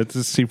know, it's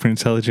a super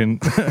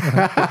intelligent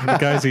the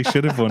guys he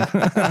should have won.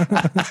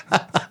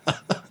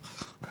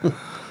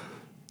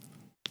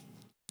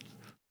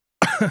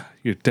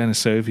 You're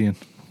Denisovian.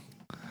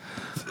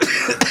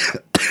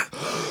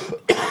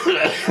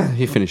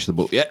 You finished the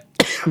book yet?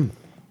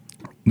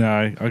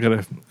 No, I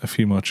got a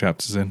few more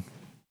chapters in.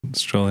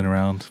 Strolling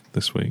around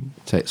this week.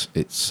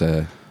 It's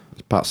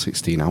about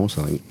 16 hours,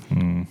 I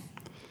think.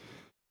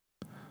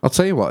 I'll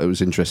tell you what it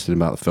was interesting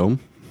about the film.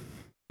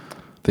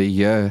 They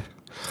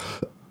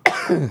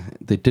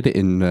did it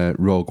in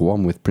Rogue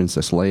One with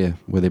Princess Leia,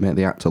 where they made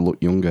the actor look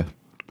younger.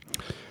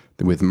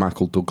 With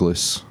Michael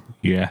Douglas.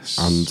 Yes.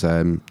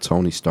 And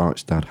Tony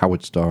Stark's dad,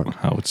 Howard Stark.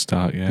 Howard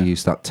Stark, yeah. He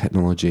used that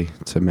technology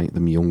to make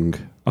them young.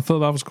 I thought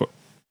that was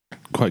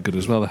quite good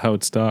as well, the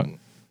Howard Stark.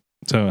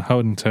 So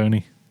Howard and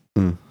Tony.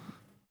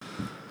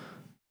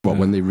 What,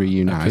 when they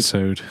reunite?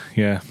 Episode,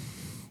 yeah.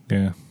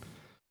 It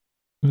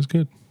was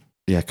good.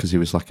 Yeah, because he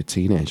was like a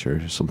teenager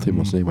or something,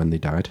 wasn't he, when they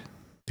died?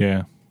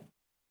 Yeah.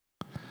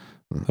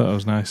 That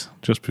was nice.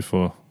 Just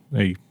before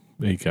he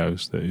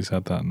goes, that he's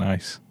had that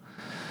nice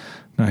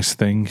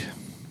thing.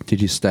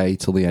 Did you stay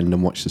till the end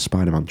and watch the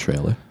Spider-Man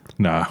trailer?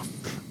 No.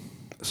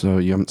 So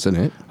you haven't seen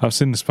it? I've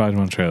seen the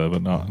Spider-Man trailer,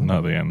 but not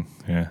the end.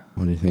 Yeah.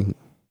 What do you think?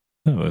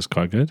 Oh, that's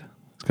quite good.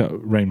 It's got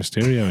Rey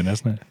Mysterio in,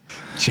 hasn't it?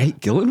 Jake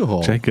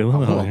Gyllenhaal.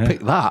 I won't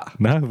pick that.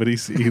 No, but he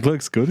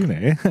looks good in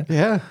it.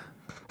 Yeah.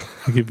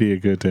 He could be a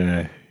good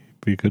baddie.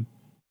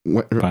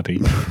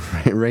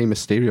 Rey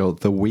Mysterio,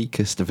 the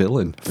weakest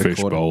villain.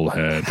 Fishbowl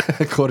head.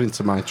 According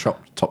to my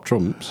top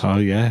trumps. Oh,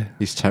 yeah.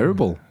 He's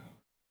terrible.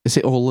 Is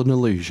it all an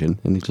illusion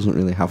and he doesn't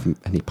really have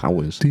any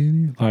powers?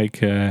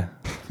 Like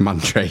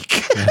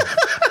Mandrake.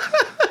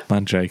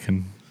 Mandrake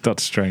and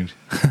Doctor Strange.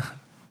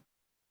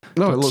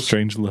 No, it looks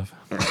Strange Love.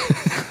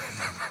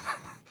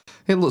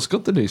 It looks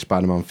good, the new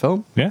Spider-Man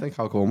film. Yeah. I think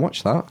I'll go and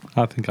watch that.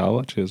 I think I'll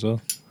watch it as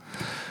well.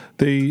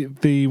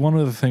 The one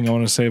other thing I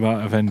want to say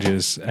about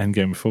Avengers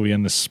Endgame before we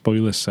end the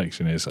spoilers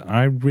section is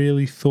I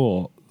really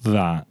thought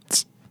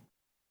that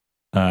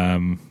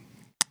like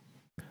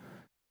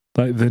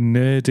the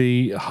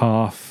nerdy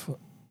half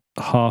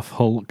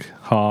Hulk,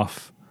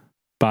 half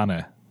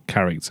Banner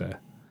character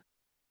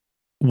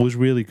was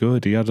really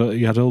good. He had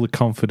all the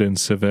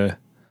confidence of a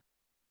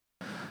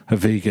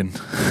vegan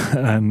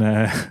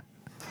and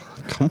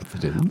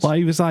Confidence. well,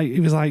 he was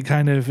like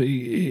kind of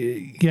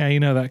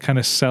that kind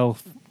of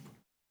self.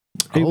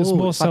 It was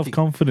more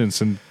self-confidence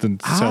than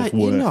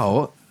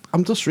self-worth.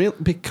 I'm just real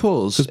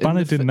because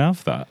Banner didn't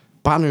have that.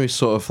 Banner is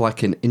sort of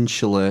like an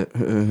insular,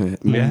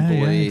 mumbly.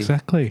 Yeah,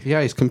 exactly.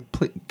 Yeah, his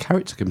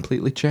character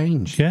completely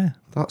changed. Yeah,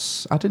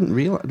 I didn't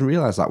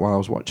realize that while I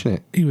was watching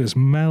it. he was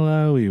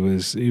mellow. He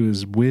was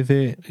with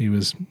it. He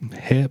was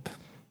hip.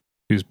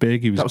 He was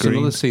big. He was. That was green.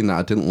 another scene that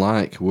I didn't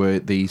like, where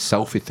the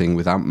selfie thing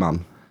with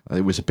Ant-Man.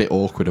 It was a bit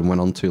awkward and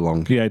went on too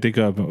long. Yeah, it did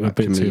go a bit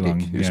comedic. too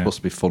long. It was supposed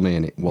to be funny,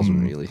 and it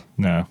wasn't really.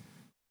 No.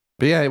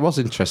 But yeah, it was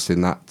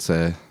interesting that.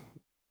 Do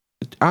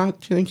you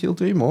think he'll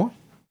do more?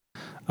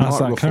 As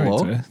Mark that Ruffalo?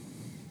 character.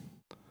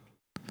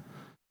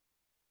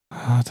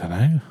 I don't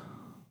know.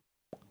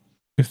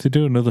 If they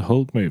do another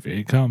Hulk movie,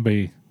 it can't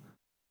be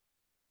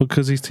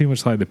because he's too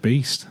much like the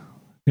Beast.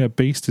 Yeah,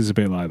 Beast is a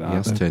bit like that. He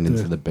has turned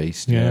into the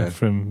Beast. Yeah, Yeah.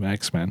 from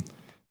X-Men.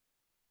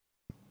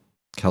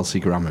 Kelsey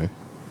Grammer,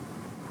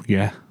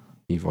 Yeah,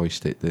 he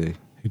voiced it.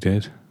 he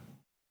did.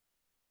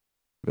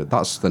 But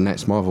that's the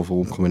next Marvel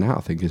film coming out,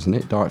 I think, isn't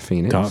it? Dark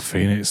Phoenix. Dark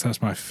Phoenix.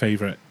 That's my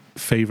favourite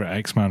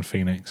X-Man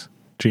Phoenix.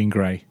 Jean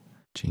Grey.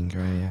 Jean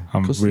Grey, yeah.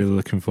 I'm really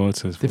looking forward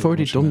to this. They've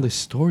already done this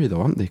story, though,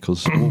 haven't they?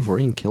 Because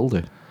Wolverine killed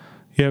her.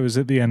 Yeah, it was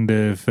at the end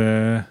of...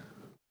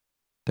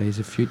 Days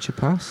of Future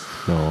Past?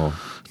 No.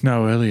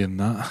 No, earlier than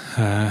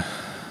that.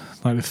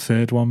 Like the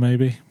third one,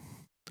 maybe.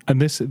 And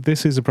this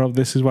is a problem.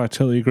 This is why I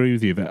totally agree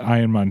with you that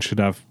Iron Man should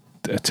have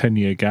a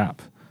 10-year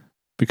gap.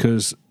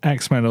 Because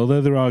X-Men, although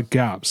there are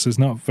gaps, there's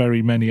not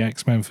very many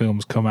X-Men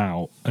films come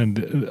out.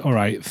 And, all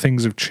right,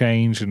 things have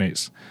changed, and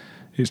it's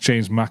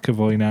James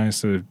McAvoy now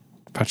instead of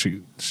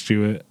Patrick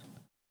Stewart.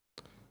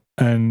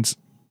 And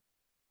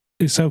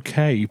it's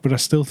okay, but I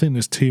still think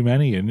there's too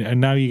many. And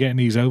now you're getting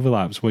these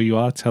overlaps where you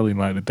are telling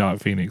like the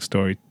Dark Phoenix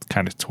story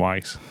kind of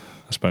twice,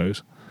 I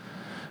suppose.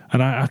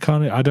 And I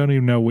don't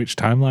even know which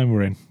timeline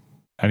we're in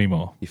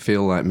anymore. You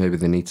feel like maybe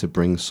they need to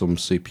bring some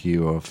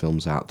superhero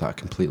films out that are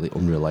completely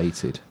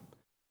unrelated.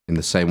 In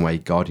the same way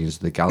Guardians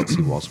of the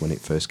Galaxy was when it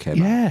first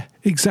came out. Yeah,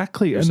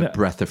 exactly. It was a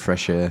breath of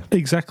fresh air.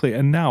 Exactly.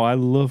 And now I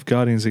love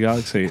Guardians of the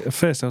Galaxy. At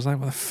first I was like,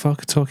 what the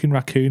fuck, a talking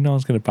raccoon? No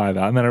one's going to buy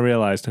that. And then I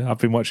realised I've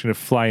been watching a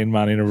flying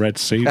man in a red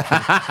suit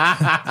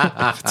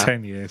for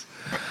 10 years.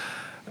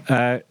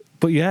 But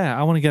yeah,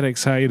 I want to get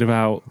excited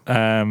about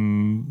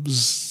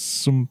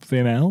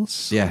something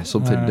else. Yeah,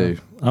 something new.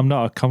 I'm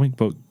not a comic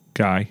book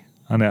guy.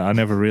 I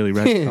never really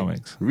read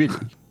comics. Really?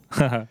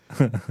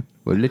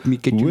 Well, let me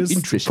get you Worst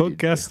interested.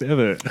 podcast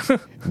ever.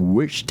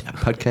 Worst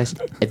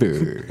podcast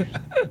ever.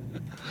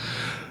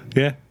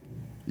 Yeah.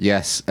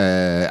 Yes,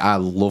 I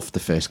love the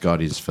first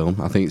Guardians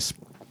film. I think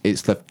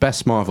it's the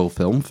best Marvel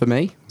film for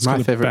me. It's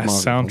my favourite Marvel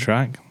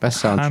soundtrack. Film.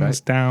 Best soundtrack.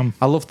 Hands down.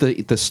 I love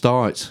the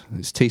start.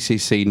 It's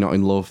TCC not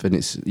in love, and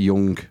it's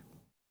young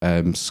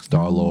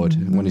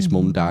Star-Lord when his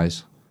mum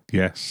dies.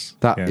 Yes.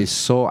 That is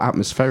so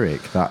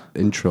atmospheric, that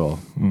intro.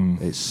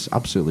 It's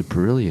absolutely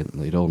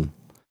brilliantly done.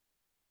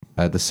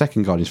 The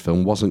second Guardians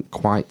film wasn't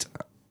quite...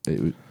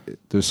 there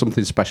was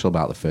something special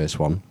about the first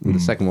one. And the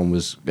second one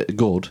was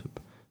good,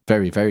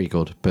 very, very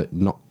good, but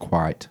not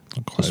quite.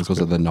 Just because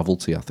of the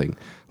novelty, I think.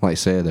 Like I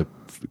say,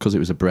 because it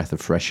was a breath of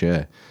fresh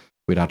air,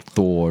 we'd had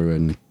Thor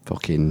and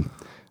fucking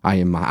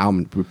Iron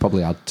Man. We'd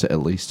probably had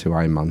at least 2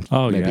 Iron Man.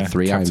 Maybe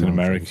 3 Captain Iron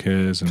Man.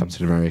 Americas.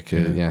 Captain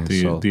America, yeah.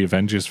 The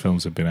Avengers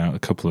films have been out, a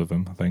couple of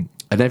them, I think.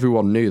 And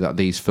everyone knew that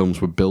these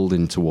films were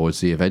building towards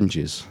the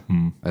Avengers.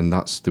 And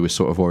they were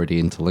sort of already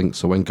interlinked.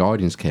 So when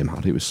Guardians came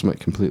out, it was something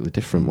completely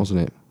different,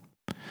 wasn't it?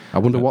 I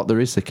wonder what there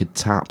is they could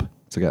tap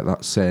to get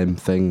that same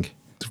thing.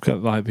 They've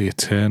got like the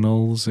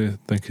Eternals, I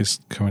think, is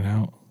coming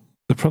out.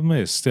 The problem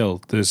is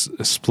still there's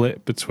a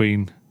split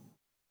between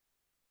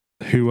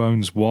who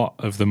owns what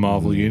of the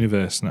Marvel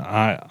universe. And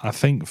I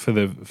think for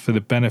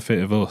the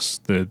benefit of us,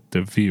 the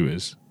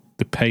viewers,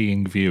 the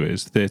paying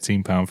viewers,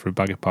 £13 for a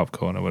bag of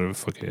popcorn or whatever the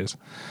fuck it is,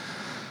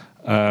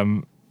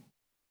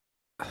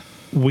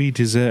 we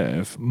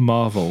deserve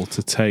Marvel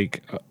to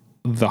take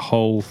the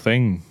whole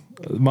thing.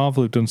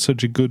 Marvel have done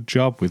such a good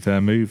job with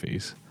their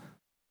movies.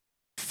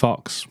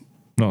 Fox,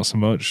 not so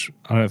much.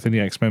 I don't think the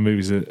X-Men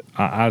movies are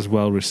as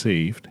well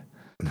received.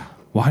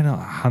 Why not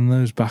hand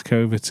those back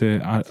over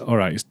to... all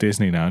right, it's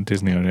Disney now.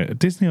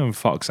 Disney own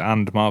Fox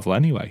and Marvel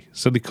anyway.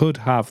 So they could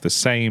have the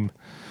same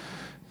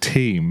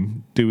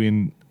team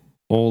doing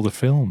all the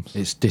films.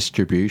 It's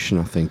distribution,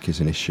 I think, is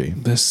an issue.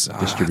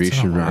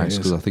 Distribution rights,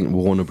 because I think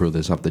Warner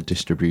Brothers have the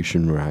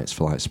distribution rights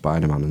for like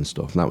Spider-Man and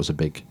stuff, and that was a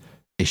big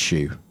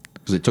issue.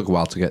 Because it took a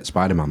while to get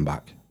Spider-Man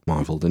back,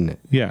 Marvel, didn't it?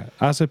 Yeah,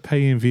 as a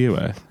paying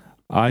viewer,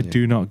 I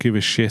do not give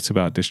a shit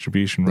about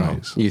distribution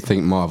rights. You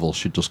think Marvel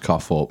should just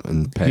cough up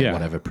and pay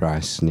whatever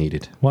price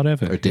needed?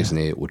 Whatever. Or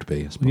Disney it would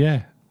be, I suppose.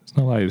 Yeah, it's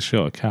not like it's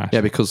short of cash.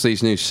 Yeah, because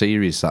these new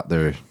series that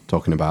they're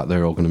talking about,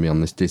 they're all going to be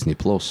on this Disney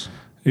Plus.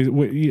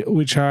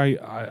 Which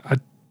I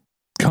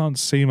can't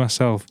see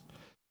myself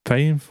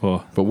paying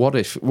for. But what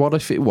if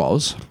it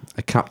was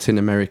a Captain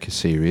America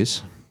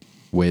series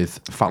with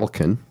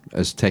Falcon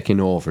as taking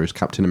over as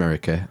Captain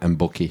America and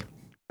Bucky,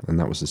 and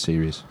that was the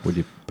series? Would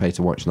you pay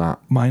to watch that?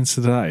 My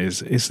answer to that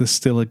is there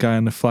still a guy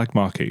on the flag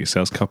market who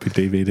sells copied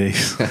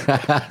DVDs?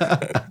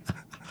 I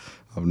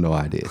have no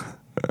idea.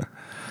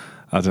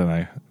 I don't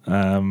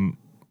know.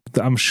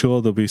 I'm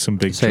sure there'll be some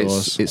big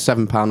draws. It's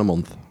 £7 a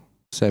month,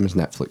 same as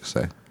Netflix,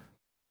 say.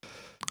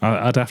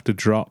 I'd have to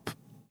drop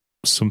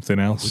something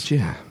else. Would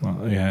you?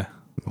 Well, yeah.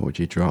 What would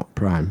you drop?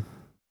 Prime?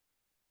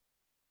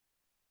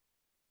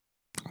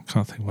 I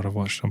can't think what I've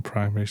watched on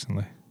Prime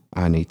recently.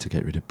 I need to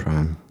get rid of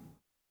Prime.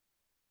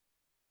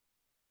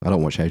 I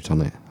don't watch out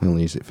on it. I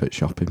only use it for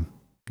shopping.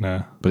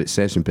 No. But it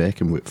saves me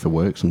bacon for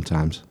work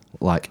sometimes.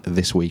 Like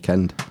this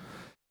weekend.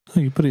 Oh,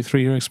 you put it through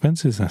your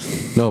expenses then.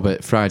 No,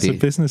 but Friday... It's a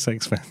business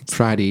expense.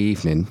 Friday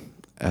evening.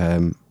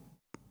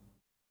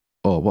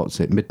 What was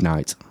it?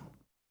 Midnight.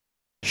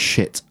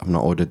 Shit, I've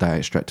not ordered that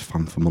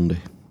Extractor-Fan for Monday.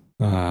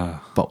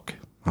 Fuck.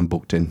 I'm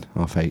booked in,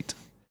 8:30.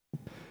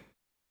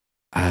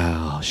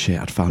 Oh, shit,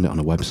 I'd found it on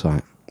a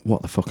website.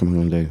 What the fuck am I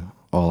going to do?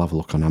 Oh, I'll have a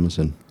look on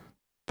Amazon.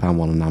 Found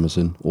one on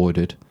Amazon,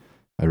 ordered,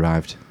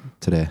 arrived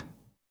today.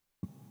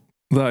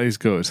 That is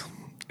good.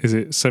 Is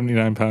it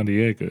 £79 a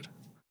year good?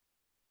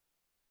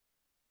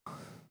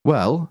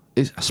 Well,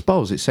 I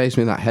suppose it saves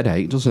me that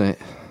headache, doesn't it?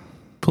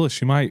 Plus,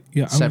 you might...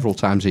 Yeah, Several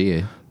times a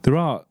year. There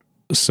are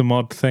some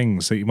odd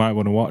things that you might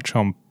want to watch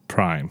on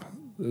Prime.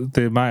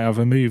 They might have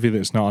a movie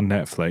that's not on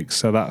Netflix,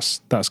 so that's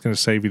going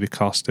to save you the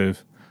cost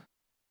of...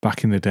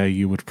 Back in the day,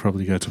 you would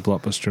probably go to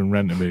Blockbuster and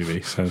rent a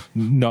movie, so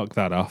knock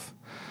that off.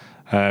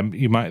 There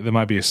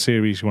might be a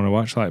series you want to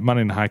watch, like Man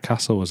in the High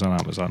Castle was on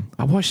Amazon.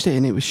 I watched it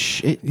and it was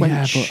shit.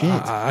 Shit.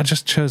 I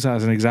just chose that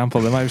as an example.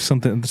 There might be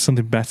something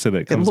better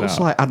that comes out. It looks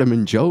like Adam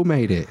and Joe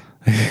made it.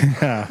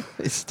 Yeah,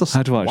 it's just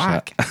I'd watch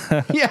whack.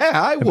 that. Yeah,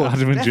 I would.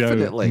 Adam and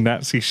definitely. Joe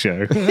Nazi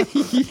show.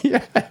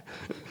 Yeah,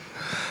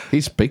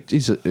 he's big.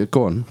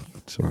 Go on.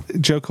 Sorry.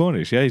 Joe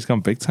Cornish. Yeah, he's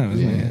gone big time,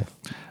 hasn't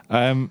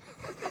he?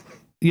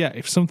 Yeah,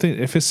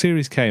 if a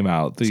series came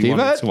out that you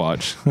wanted to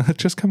watch,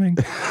 just coming,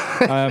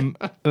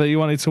 that you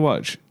wanted to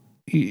watch,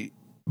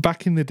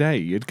 back in the day,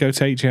 you'd go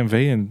to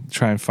HMV and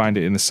try and find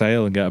it in the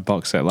sale and get a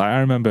box set. Like I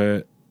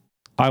remember,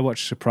 I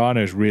watched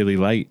Sopranos really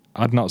late.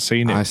 I'd not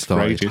seen it for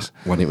ages.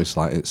 When it was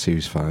like at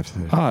Series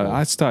 5.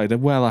 I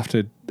started well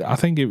after. I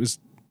think it was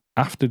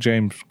after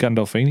James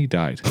Gandolfini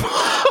died.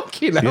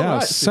 Fucking hell, yeah, it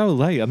was so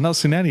late. I'd not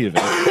seen any of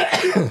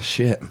it.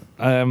 Shit.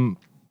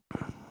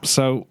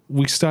 So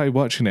we started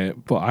watching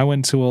it, but I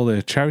went to all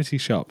the charity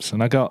shops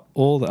and I've got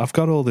all the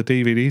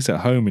DVDs at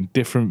home in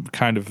different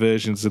kind of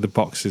versions of the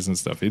boxes and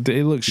stuff. It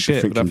looks shit.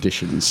 Different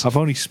conditions. I've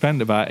only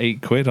spent about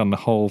 £8 on the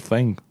whole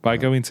thing by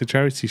going to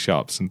charity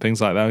shops and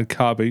things like that and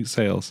car boot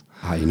sales.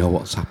 You know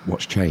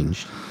what's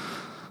changed?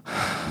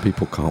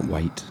 People can't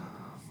wait.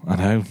 I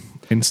know.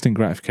 Instant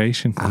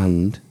gratification.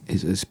 And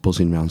it's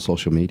buzzing around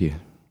social media.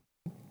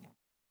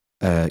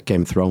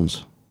 Game of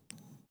Thrones.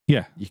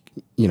 Yeah.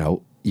 You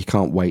know, you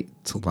can't wait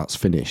till that's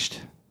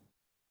finished.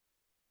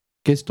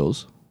 Giz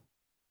does.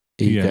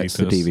 He gets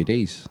the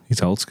DVDs.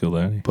 He's old school, though,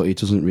 isn't he? But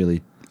he's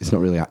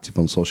not really active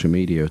on social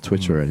media or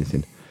Twitter or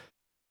anything.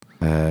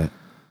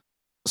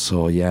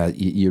 So, yeah,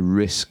 you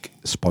risk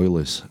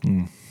spoilers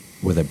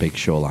with a big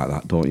show like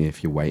that, don't you,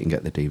 if you wait and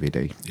get the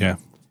DVD? Yeah.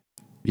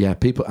 Yeah,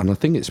 people, and I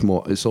think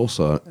it's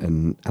also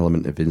an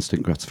element of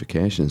instant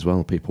gratification as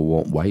well. People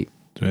won't wait.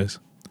 It is.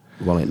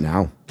 They want it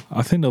now.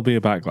 I think there'll be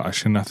a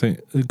backlash, and I think,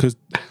 because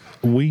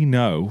we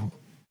know,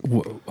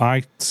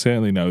 I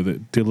certainly know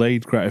that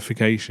delayed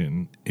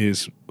gratification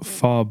is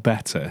far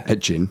better.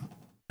 Edging,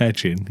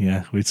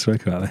 yeah, we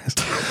spoke about this.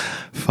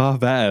 Far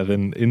better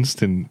than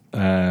instant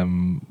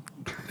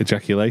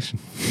ejaculation,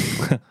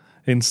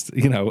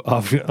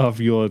 of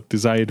your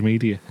desired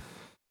media.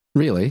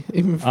 Really?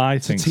 Even I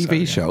think TV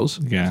so, shows?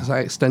 Yeah. Does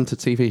that extend to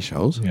TV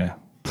shows? Yeah.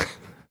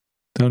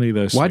 Don't need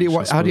those. How do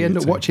you end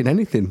up watching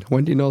anything?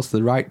 When do you know it's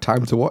the right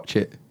time to watch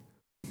it?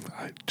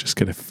 I just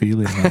get a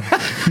feeling.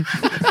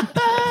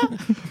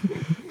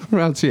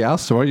 Around to your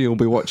house tomorrow, you'll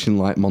be watching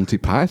like Monty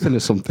Python or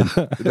something.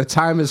 The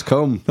time has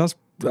come.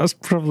 That's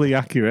probably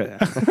accurate.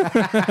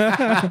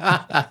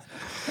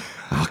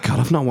 Oh God,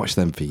 I've not watched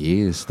them for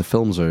years. The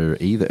films are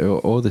either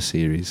or the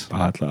series.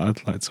 I'd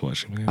like to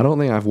watch them. Yeah. I don't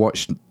think I've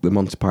watched the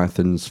Monty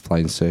Python's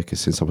Flying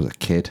Circus since I was a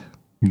kid.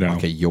 No,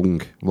 like a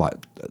young, like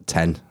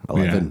 10,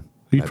 11.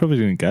 Yeah. You probably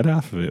didn't get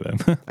half of it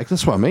then.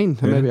 That's what I mean.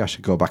 Yeah. Maybe I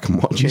should go back and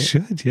watch it. You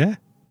should, yeah.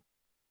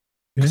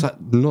 Because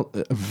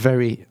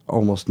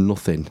almost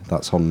nothing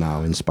that's on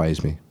now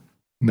inspires me.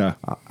 No.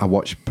 I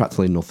watch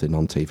practically nothing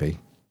on TV.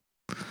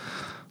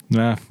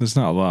 Nah, there's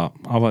not a lot.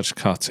 I watch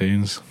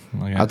cartoons.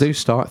 I do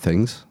start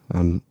things,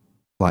 and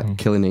like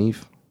Killing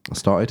Eve. I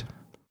started.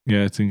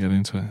 Yeah, I didn't get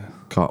into it.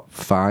 Got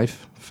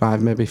five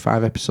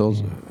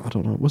episodes. I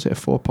don't know. Was it a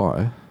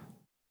 4-parter?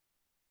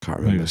 Can't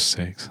remember. Maybe it was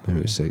 6. Maybe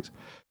it was 6.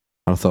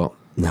 And I thought,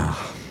 nah,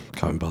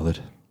 can't be bothered.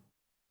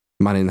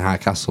 Man in the High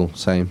Castle,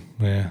 same.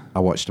 Yeah. I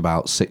watched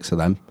about 6 of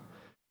them.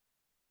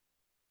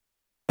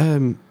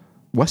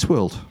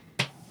 Westworld.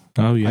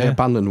 Oh, yeah. I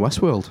abandoned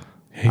Westworld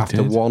after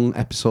did. 1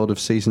 episode of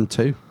season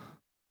 2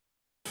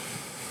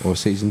 or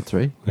season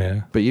 3.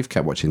 Yeah. But you've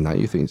kept watching that.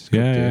 You think it's a good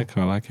Yeah, deal. I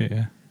quite like it,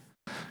 yeah.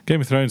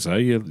 Game of Thrones, though,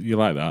 you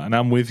like that. And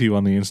I'm with you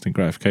on the instant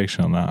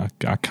gratification on that.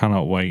 I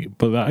cannot wait.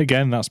 But that,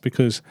 again, that's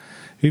because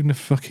even the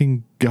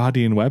fucking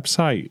Guardian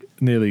website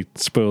nearly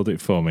spoiled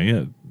it for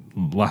me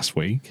last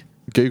week.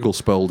 Google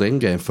spoiled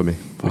Endgame for me.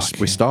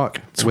 We start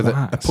with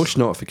a push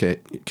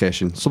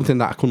notification, something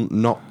that I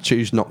couldn't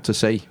choose not to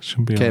see.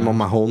 Came on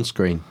my home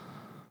screen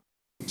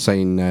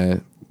saying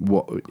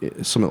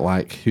something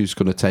like, who's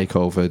going to take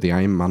over the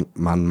Iron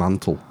Man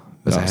mantle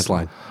as a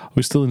headline.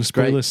 We're still in the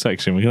spoilers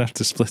section. We're going to have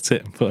to split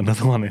it and put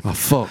another one in. Oh,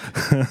 fuck.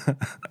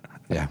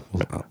 Yeah.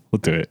 We'll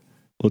do it.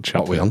 We'll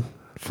chat. What are we on?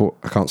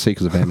 I can't see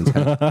because of Eamon's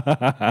head.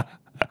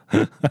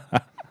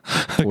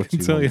 I can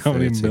tell you how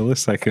many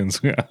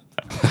milliseconds.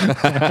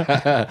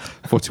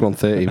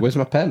 41:30. Where's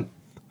my pen?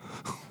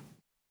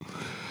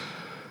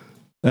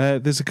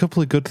 There's a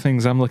couple of good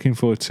things I'm looking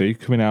forward to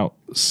coming out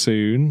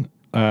soon.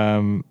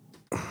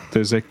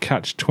 There's a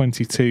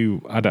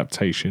Catch-22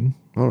 adaptation.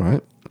 All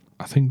right.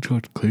 I think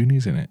George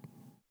Clooney's in it.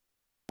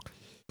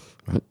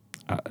 Right.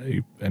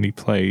 And he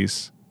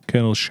plays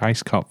Colonel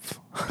Scheiskopf.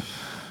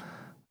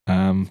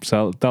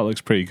 So that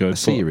looks pretty good. A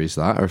series,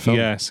 that, or a film?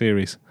 Yeah,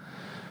 series.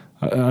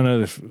 I know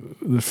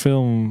the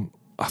film.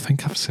 I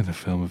think I've seen a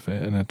film of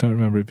it, and I don't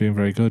remember it being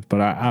very good. But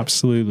I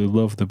absolutely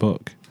love the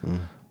book.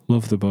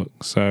 Love the book.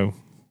 So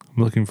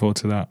I'm looking forward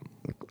to that.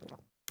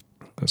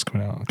 That's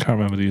coming out. I can't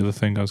remember the other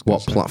thing I was going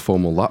to say. What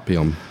platform will that be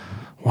on?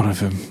 One of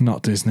them,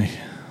 not Disney.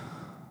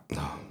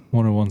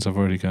 One of the ones I've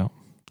already got.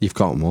 You've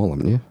got them all,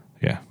 haven't you?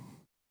 Yeah.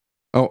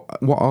 Oh,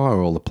 what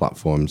are all the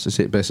platforms? Is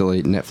it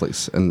basically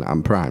Netflix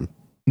and Prime?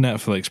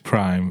 Netflix,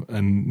 Prime,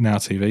 and Now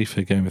TV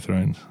for Game of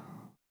Thrones.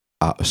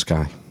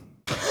 Sky.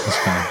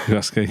 Sky. You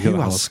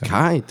Who has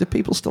Sky? Do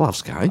people still have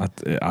Sky?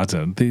 I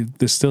don't.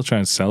 They're still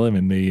trying to sell them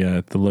in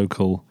the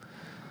local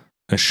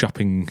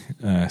shopping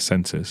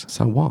centres.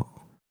 So what?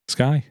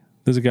 Sky.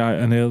 There's a guy,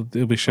 and he'll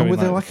be showing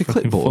with like a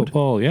clipboard?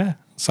 Football. Yeah.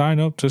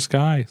 Sign up to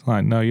Sky.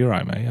 Like, no, you're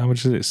right, mate. How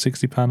much is it?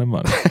 £60 a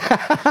month?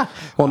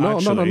 Well, no,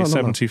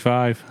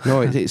 $75.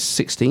 No, it's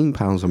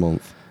 £16 a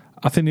month.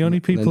 I think the only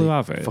people who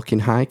have it,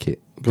 fucking hike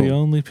it.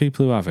 Only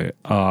people who have it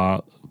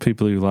are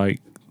people who like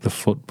the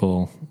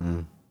football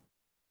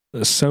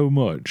so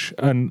much.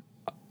 And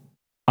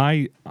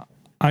I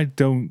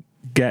don't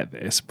get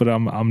this, but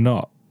I'm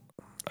not.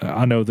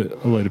 I know that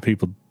a load of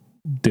people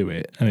do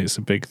it, and it's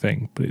a big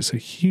thing, but it's a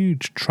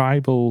huge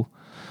tribal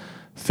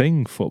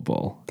thing,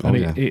 football, and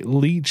it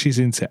leaches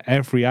into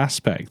every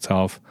aspect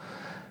of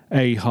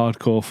a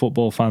hardcore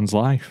football fan's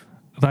life.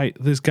 Like,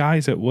 there's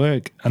guys at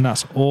work, and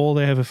that's all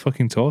they ever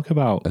fucking talk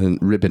about. And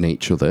ribbing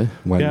each other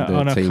when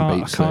the team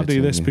beats. I can't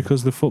do this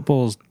because the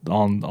football's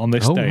on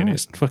this day, and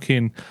it's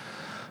fucking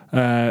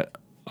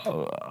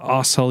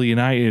Arsenal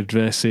United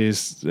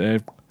versus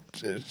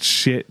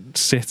shit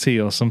City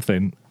or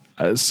something.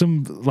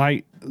 Some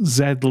like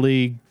Z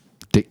League,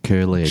 Dick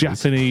Curley,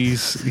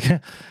 Japanese,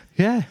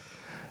 yeah,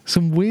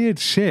 some weird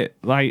shit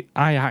like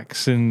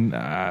Ajax and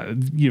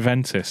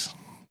Juventus.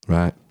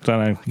 Right,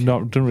 don't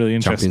know. Doesn't really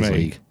interest Champions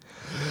me. League.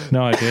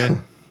 No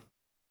idea.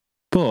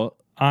 But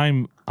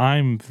I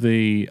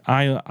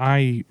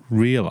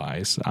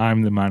realise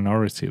I'm the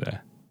minority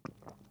there,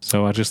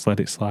 so I just let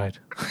it slide.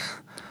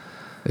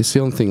 It's the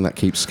only thing that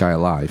keeps Sky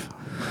alive.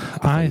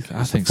 I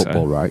think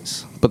football so.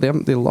 rights, but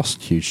they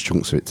lost huge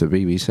chunks of it to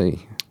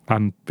BBC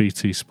and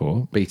BT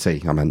Sport.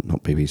 BT, I meant,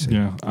 not BBC.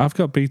 Yeah, I've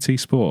got BT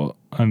Sport,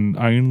 and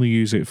I only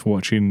use it for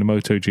watching the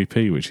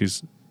MotoGP, which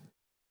is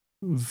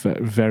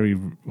very.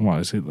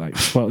 What is it like?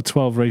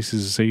 12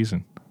 races a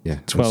season. Yeah,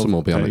 12 some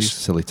will be on at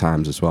silly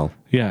times as well.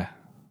 Yeah.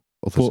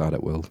 Other side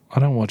it will. I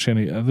don't watch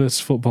any. There's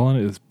football in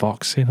it. There's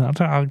boxing. I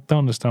don't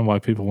understand why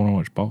people want to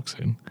watch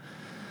boxing.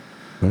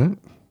 Right.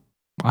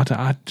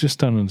 I just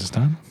don't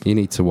understand. You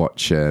need to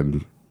watch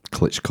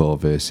Klitschko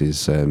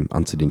versus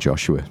Anthony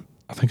Joshua.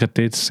 I think I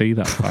did see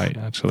that fight,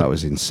 actually. That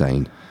was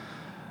insane.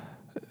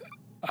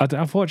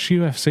 I've watched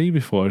UFC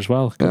before as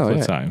well a couple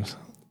of times.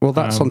 Well,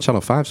 that's on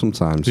Channel 5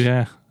 sometimes.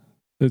 Yeah.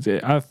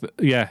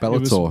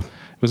 Bellator.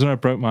 It was when I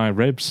broke my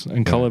ribs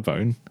and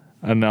collarbone,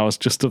 and I was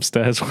just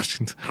upstairs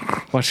watching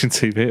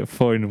TV at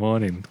 4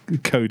 a.m,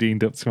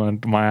 codeined up to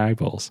my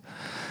eyeballs.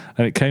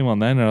 And it came on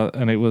then,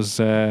 and it was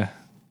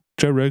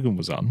Joe Rogan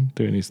was on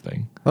doing his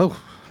thing.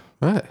 Oh,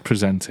 right.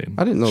 Presenting.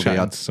 I didn't know they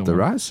had the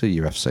rights to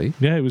UFC.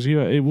 Yeah, it was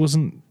It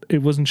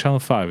wasn't Channel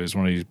 5. It was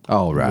one of these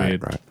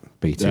weird, right.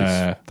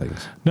 BT's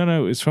things.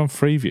 No, it's from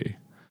Freeview.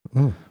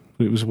 Oh.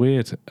 But it was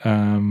weird.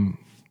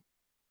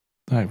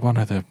 Like one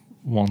of the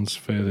ones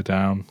further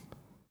down.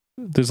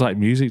 There's like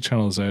music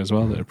channels there as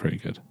well that are pretty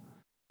good.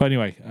 But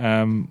anyway,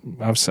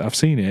 I've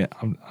seen it.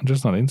 I'm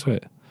just not into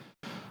it.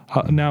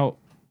 Now,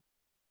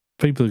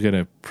 people are going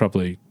to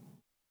probably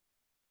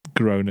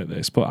groan at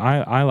this, but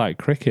I like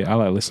cricket. I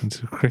like listening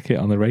to cricket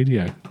on the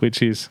radio,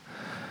 which is,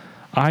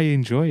 I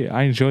enjoy it.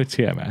 I enjoy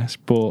TMS,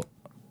 but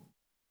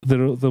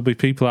there'll be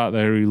people out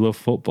there who love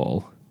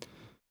football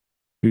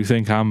who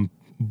think I'm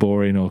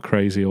boring or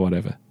crazy or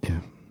whatever.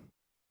 Yeah.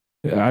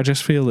 I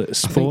just feel that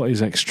sport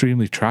is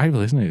extremely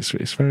tribal, isn't it?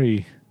 It's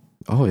very...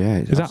 Oh, yeah.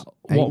 Is that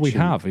what we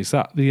have? Is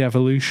that the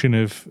evolution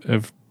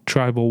of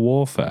tribal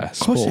warfare? Of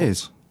course it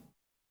is.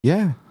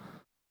 Yeah.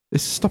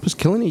 It's to stop us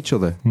killing each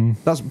other.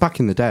 That's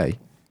back in the day.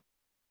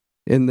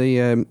 In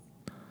the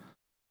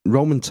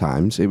Roman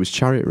times, it was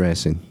chariot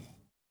racing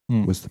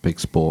was the big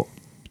sport.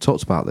 We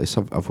talked about this,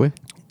 have we?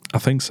 I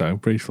think so,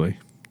 briefly.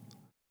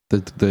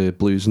 The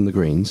blues and the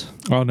greens.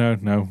 Oh, no,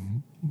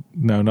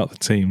 not the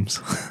teams.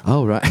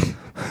 Oh, right.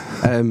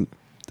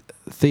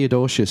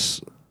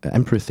 Theodosius,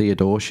 Emperor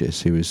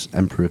Theodosius, who was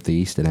emperor of the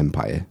Eastern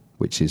Empire,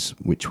 which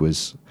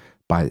was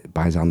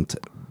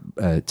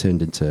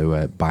turned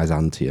into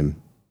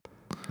Byzantium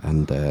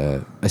and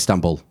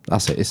Istanbul.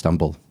 That's it,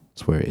 Istanbul.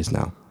 That's where it is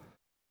now.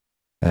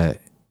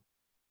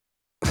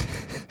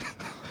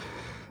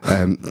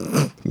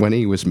 When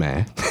he was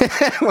mayor,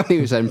 when he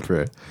was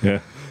emperor,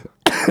 yeah.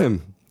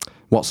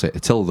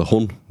 Attila the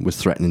Hun was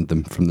threatening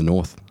them from the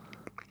north,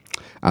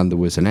 and there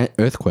was an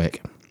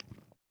earthquake,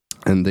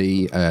 and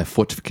the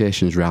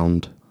fortifications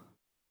round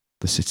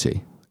the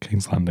city.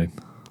 King's Landing.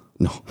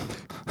 No.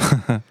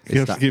 You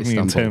have to give me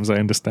in terms I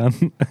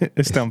understand.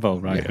 Istanbul,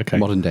 right? Yeah, okay.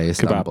 Modern day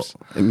Istanbul.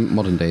 Kebabs. In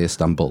modern day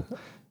Istanbul,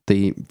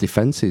 the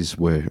defences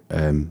were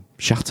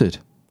shattered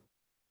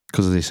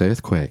because of this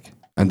earthquake,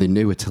 and they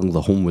knew Attila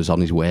the Hun was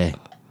on his way.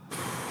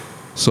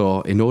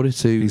 So, in order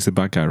to... He's the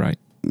bad guy, right?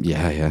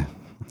 Yeah.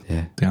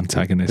 The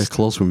antagonist. Their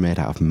clothes were made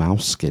out of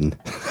mouse skin.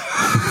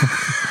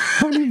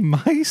 How many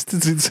mice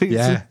does it take?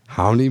 Yeah,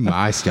 how many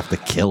mice do you have to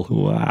kill?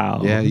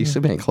 Wow. Yeah, they used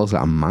to make clothes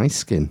out of mice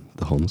skin,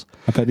 the Huns.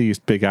 I bet they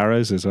used big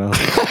arrows as well.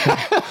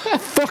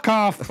 Fuck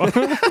off!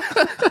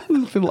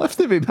 Nothing left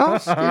of him,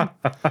 mouse skin.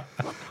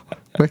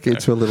 Make it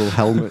into a little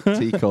helmet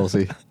tea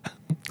cosy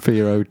for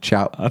your old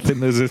chap. I think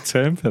there's a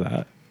term for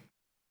that.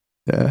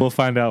 Yeah. We'll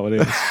find out what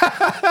it is.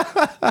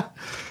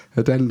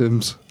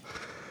 Addendums.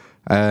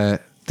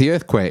 The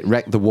earthquake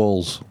wrecked the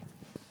walls.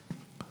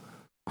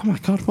 Oh my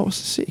God, what was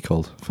the city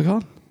called?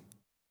 Forgotten.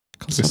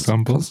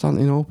 Istanbul?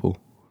 Constantinople.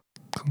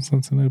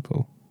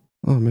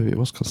 Oh, maybe it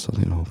was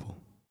Constantinople.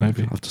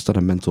 Maybe. I've just had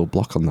a mental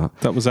block on that.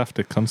 That was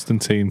after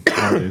Constantine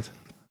married.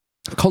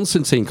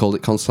 Constantine called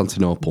it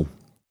Constantinople.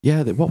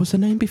 Yeah, what was the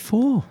name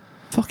before?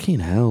 Fucking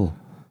hell.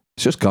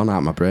 It's just gone out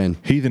of my brain.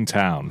 Heathen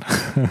town.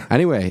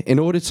 Anyway, in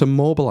order to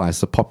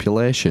mobilise the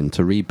population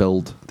to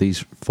rebuild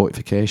these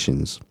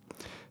fortifications,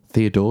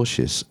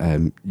 Theodosius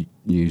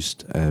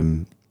used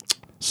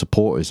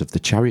supporters of the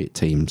chariot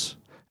teams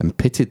and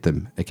pitted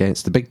them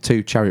against the big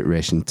two chariot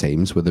racing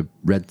teams were the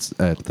Reds,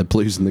 the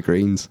Blues and the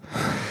Greens.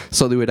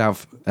 So they would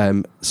have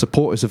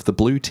supporters of the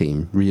blue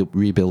team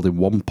rebuilding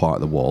one part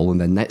of the wall, and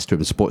then next to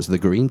them supporters of the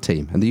green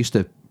team, and they used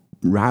to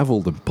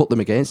rival them, put them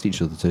against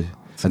each other,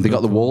 and they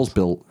got the walls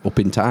built up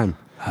in time.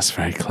 That's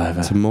very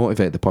clever. To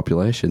motivate the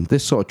population.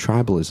 This sort of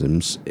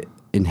tribalism's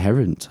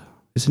inherent,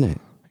 isn't it?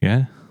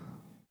 Yeah.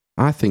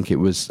 I think it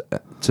was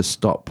to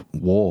stop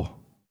war.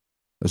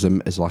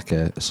 As like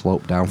a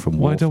slope down from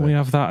warfare. Why don't we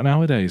have that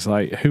nowadays?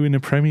 Like, who in the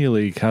Premier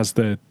League has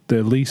the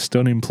least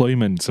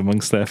unemployment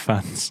amongst their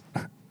fans?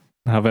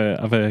 have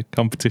a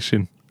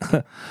competition.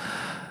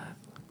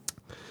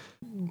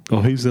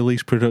 Or who's the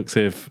least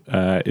productive?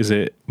 Is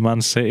it Man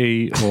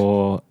City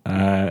or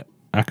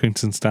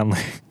Accrington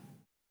Stanley?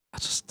 I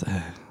just don't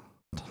know.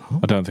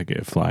 I don't think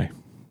it'd fly.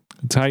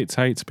 Tight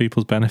to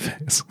people's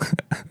benefits.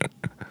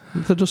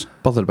 They're just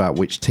bothered about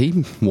which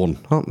team won,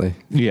 aren't they?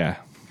 Yeah.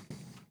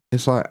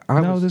 It's like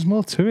there's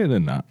more to it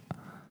than that.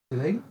 You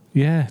think?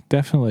 Yeah,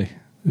 definitely.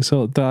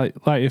 So,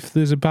 like, if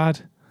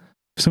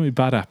something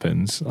bad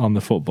happens on the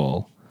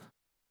football,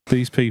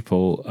 these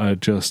people are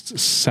just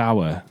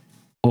sour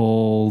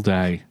all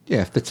day.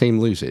 Yeah, if the team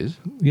loses.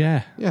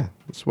 Yeah. Yeah,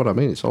 that's what I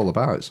mean. It's all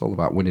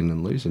about winning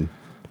and losing.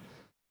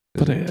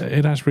 But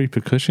it has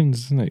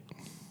repercussions, doesn't it?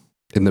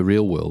 In the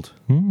real world.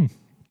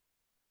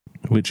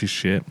 Which is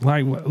shit.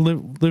 Like,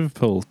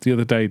 Liverpool the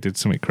other day did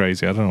something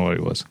crazy. I don't know what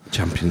it was.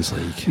 Champions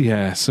League.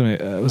 Yeah,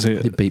 something. Was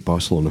it? They beat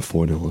Barcelona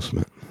 4-0 or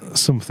something.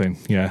 Something,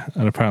 yeah.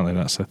 And apparently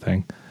that's a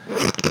thing.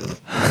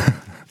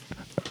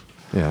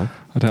 Yeah.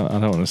 I don't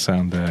want to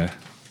sound... I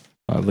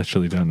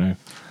literally don't know.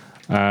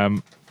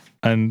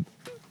 And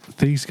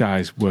these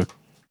guys were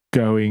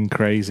going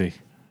crazy.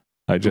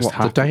 Like, just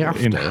the day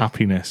after? in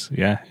happiness.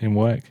 Yeah, in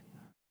work.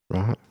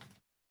 Right.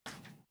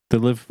 The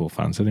Liverpool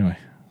fans, anyway.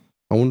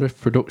 I wonder if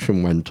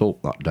production went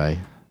up that day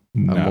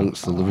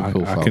amongst the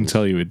Liverpool fans. I can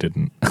tell you it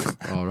didn't.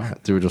 All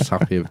right. They were just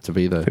happy to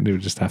be there. I think they were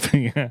just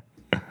happy, yeah.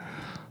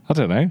 I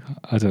don't know.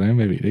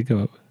 Maybe it did go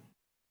up.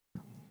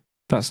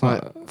 That's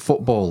like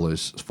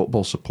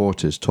football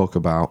supporters talk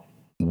about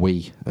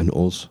we and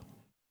us.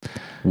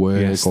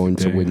 We're going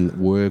to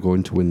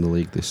win the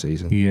league this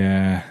season.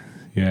 Yeah.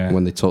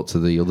 When they talk to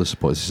the other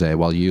supporters, they say,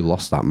 "Well, you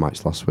lost that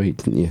match last week,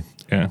 didn't you?"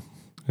 Yeah.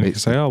 And you can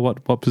say, "Oh,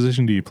 what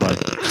position do you play?"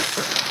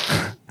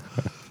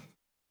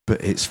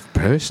 But it's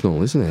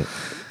personal, isn't it?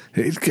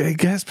 It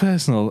gets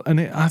personal,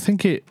 and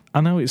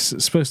I know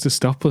it's supposed to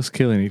stop us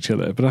killing each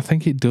other, but I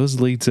think it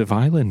does lead to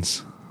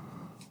violence.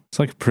 It's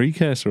like a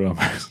precursor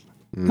almost.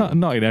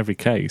 Not in every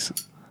case.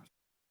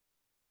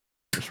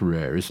 It's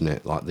rare, isn't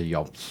it? Like the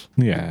yobs.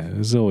 Yeah,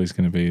 there's always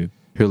going to be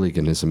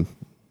hooliganism.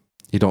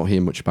 You don't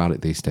hear much about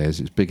it these days.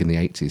 It's big in the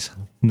 80s.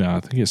 No, I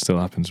think it still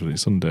happens, but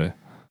it's under.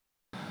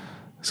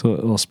 So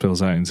it all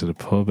spills out into the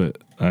pub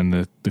and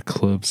the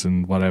clubs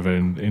and whatever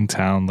in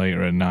town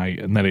later at night,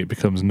 and then it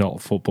becomes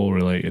not football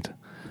related.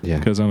 Yeah,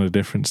 it goes on a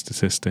different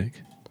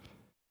statistic.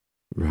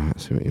 Right, I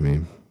see what you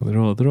mean. They're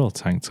all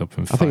tanked up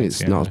and. I think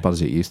it's not as bad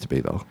as it used to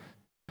be, though.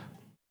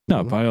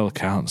 No, by all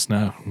accounts,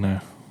 no,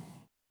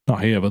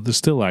 not here. But there's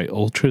still like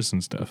ultras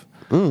and stuff.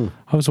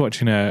 I was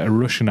watching a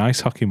Russian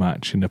ice hockey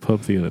match in the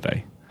pub the other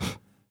day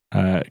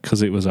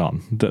because it was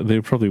on. They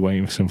were probably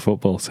waiting for some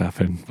football to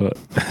happen, but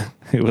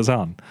it was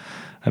on.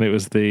 And it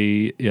was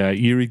the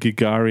Yuri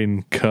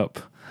Gagarin Cup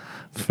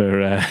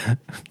for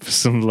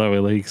some lower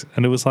leagues,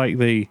 and it was like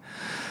the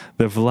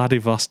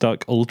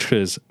Vladivostok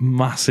Ultras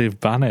massive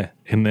banner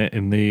in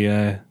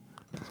the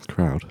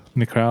crowd.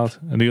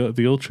 And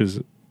the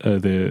Ultras are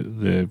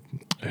the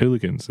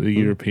hooligans, the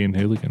European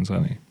hooligans,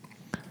 aren't they?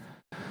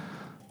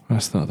 I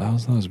just thought that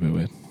was a bit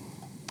weird.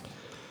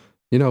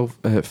 You know,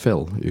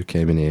 Phil, who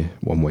came in here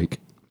one week.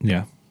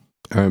 Yeah,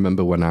 I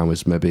remember when I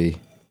was maybe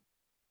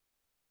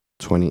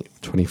 20,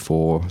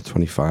 24,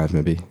 25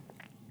 maybe.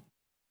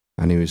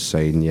 And he was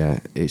saying,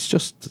 it's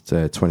just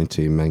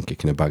 22 men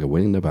kicking a bag of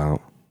wind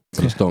about.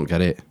 I just don't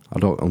get it. I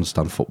don't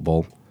understand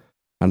football.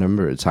 And I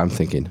remember at the time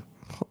thinking,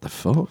 what the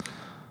fuck?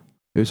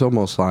 It was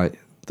almost like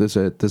there's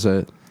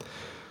a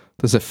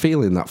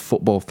feeling that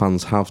football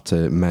fans have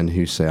to men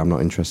who say, I'm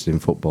not interested in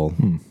football.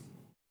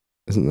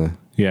 Isn't there?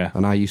 Yeah.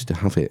 And I used to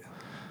have it.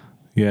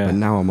 Yeah. But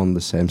now I'm on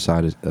the same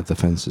side of the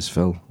fence as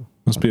Phil.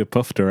 Must be a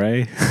pufter,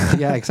 eh?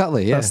 Yeah,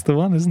 exactly. Yeah, that's the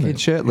one, isn't it? Kid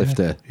shirt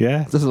lifter.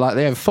 Yeah. This is like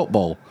they have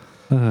football.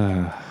 But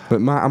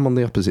I'm on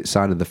the opposite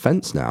side of the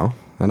fence now,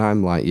 and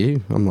I'm like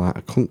you. I'm like,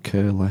 I couldn't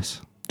care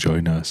less.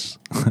 Join us.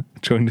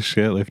 Join the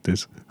shirt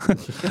lifters.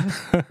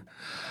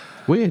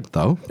 Weird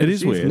though. It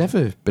is weird. You've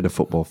never been a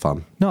football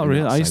fan. Not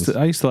really. I used to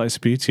like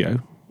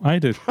Sputio. I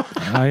used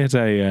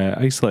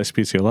to like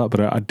Sputio a lot,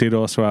 but I did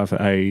also have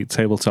a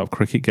tabletop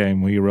cricket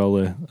game where you roll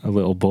a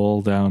little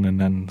ball down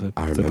and then the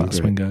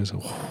batsman goes.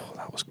 Oh,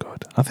 that was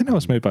good. I think that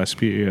was made by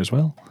Sputio as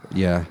well.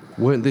 Yeah,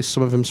 weren't there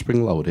some of them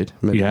spring loaded?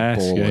 Maybe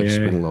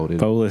spring loaded.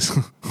 Bowlers.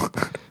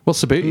 Well,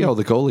 Sabutio,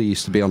 the goalie,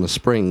 used to be on a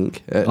spring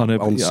on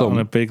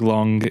a big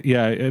long,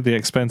 the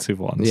expensive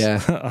ones.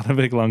 Yeah, on a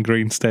big long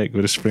green stick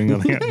with a spring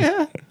on it.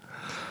 Yeah,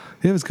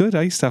 it was good.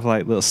 I used to have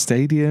like little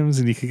stadiums,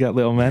 and you could get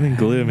little men and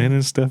glue them in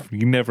and stuff.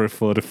 You never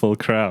afford a full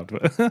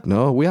crowd.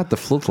 No, we had the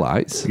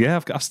floodlights.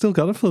 Yeah, I've still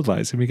got the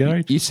floodlights in my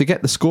garage. You used to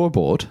get the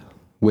scoreboard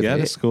with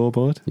it. The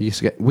scoreboard.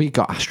 We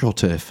got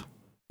AstroTurf.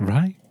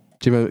 Right.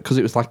 Do you remember? Because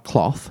it was like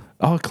cloth.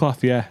 Oh,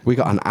 cloth, yeah. We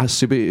got an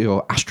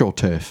Sabutio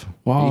AstroTurf.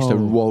 Wow. It used to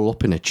roll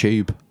up in a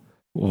tube.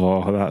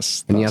 Oh,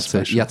 that's and you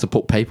had to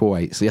put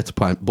paperweights. So you had to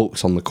put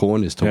books on the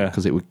corners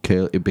because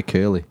it'd be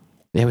curly.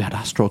 Yeah, we had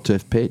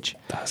AstroTurf pitch.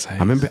 That's I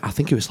remember. I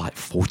think it was like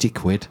 40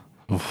 quid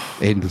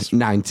in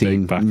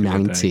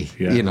 1990.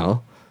 You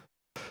know.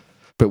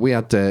 But we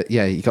had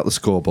you got the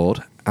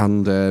scoreboard,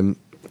 and do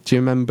you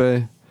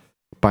remember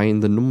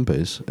buying the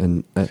numbers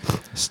and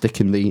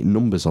sticking the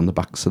numbers on the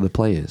backs of the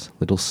players?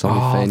 Little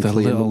cellophane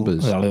clear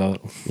numbers.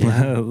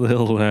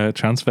 Little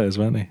transfers,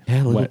 weren't they?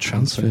 Yeah, little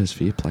transfers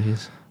for your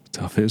players.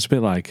 Tough. It was a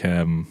bit like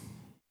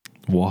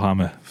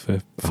Warhammer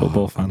for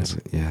football fans.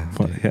 Yeah.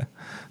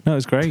 No, it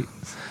was great.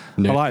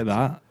 I like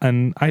that.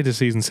 And I had a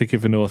season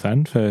ticket for North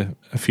End for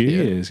a few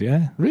years,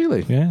 yeah.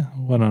 Really? Yeah.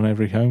 Went on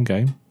every home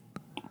game.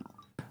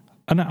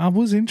 And I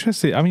was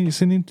interested. I mean, it's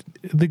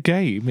the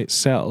game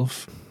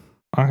itself,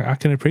 I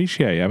can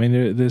appreciate. I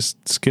mean, there's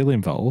skill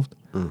involved.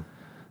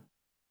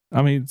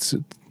 I mean,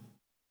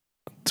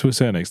 to a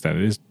certain extent,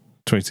 it is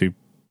 22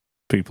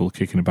 people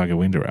kicking a bag of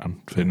wind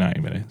around for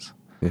 90 minutes.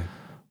 Yeah.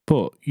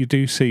 But you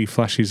do see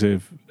flashes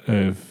of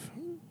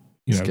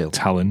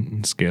talent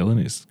and skill, and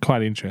it's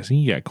quite interesting.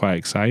 You get quite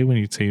excited when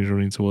your team's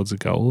running towards a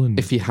goal. And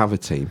if you have a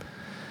team.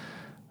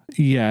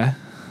 Yeah.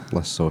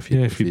 Less so if you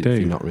do. If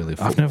you're not really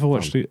I've never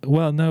watched it.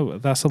 Well, no,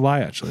 that's a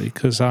lie, actually,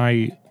 because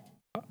I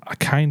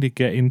kind of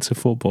get into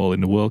football in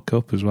the World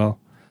Cup as well.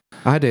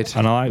 I did.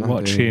 And I like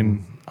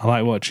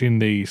watching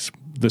the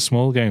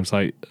small games,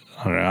 like,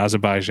 I don't know,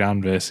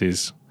 Azerbaijan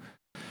versus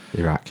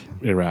Iraq,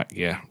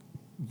 yeah.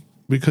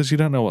 Because you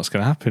don't know what's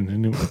going to happen.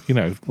 And,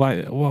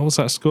 like, what was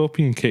that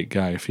scorpion kick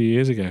guy a few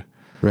years ago?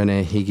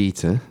 Rene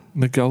Higuita.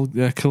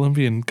 The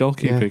Colombian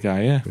goalkeeper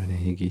guy, yeah. Rene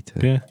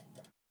Higuita. Yeah.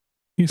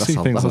 You see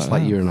things like that.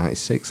 Like Euro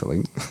 96, I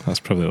think. That's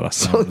probably the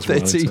last time.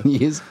 13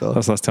 years ago.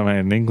 That's the last time I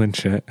had an England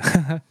shirt.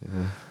 Yeah.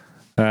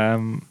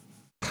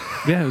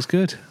 It was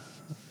good.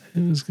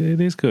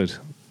 It is good.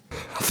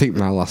 I think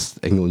my last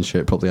England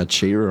shirt probably had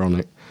Shearer on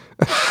it.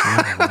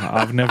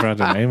 I've never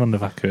had a name on the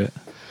back of it.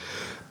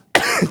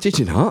 Did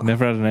you not?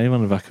 Never had a name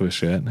on the back of a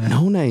shirt. No,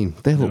 No name.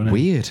 They look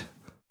weird.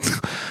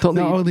 Not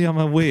only am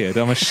I weird,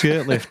 I'm a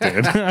shirt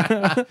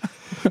lifter.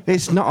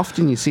 It's not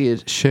often you see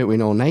a shirt with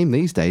no name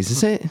these days,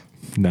 is it?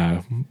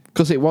 No.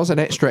 Because it was an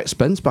extra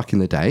expense back in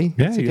the day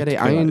to get it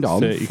ironed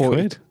on. 30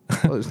 quid.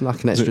 Well, it's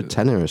like an extra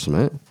tenner or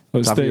something. It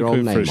was to have 30 your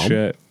own quid for a name on.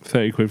 shirt.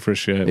 30 quid for a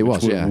shirt. It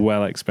which was, yeah.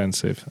 well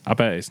expensive. I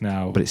bet it's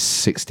now. But it's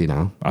 60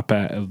 now. I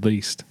bet at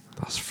least.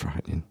 That's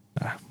frightening.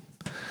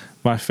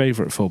 My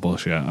favourite football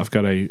shirt, I've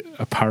got a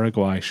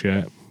Paraguay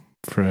shirt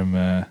from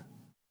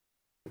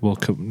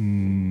World Cup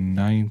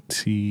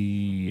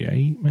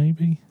 98,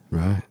 maybe?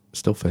 Right.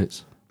 Still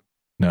fits.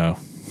 No.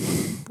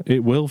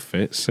 It will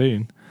fit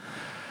soon.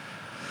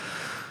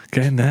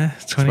 Getting there.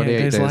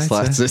 28 days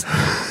later.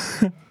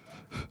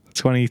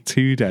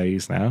 22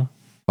 days now.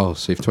 Oh,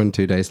 so you've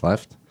 22 days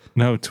left?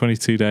 No,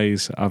 22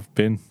 days I've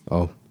been.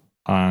 Oh.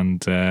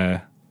 And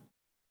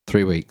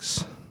 3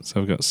 weeks.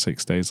 so I've got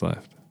 6 days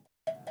left.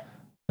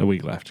 A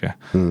week left, yeah.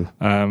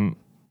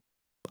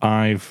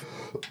 I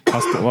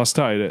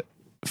started at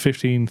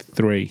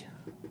 15.3.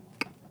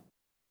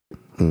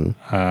 And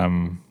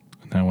then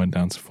I went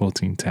down to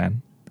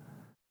 14.10.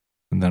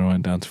 And then I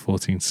went down to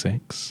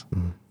 14.6.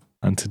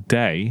 And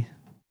today,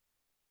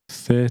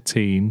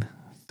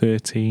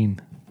 13.13.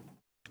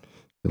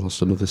 You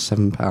lost another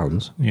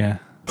 £7. Yeah.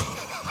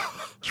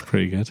 It's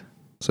pretty good.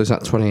 So is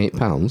that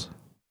 £28?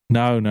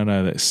 No.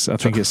 I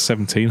think it's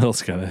 17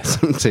 altogether.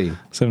 17?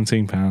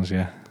 £17,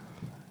 yeah.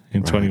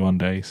 In 21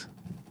 days.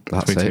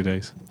 That's 22 it.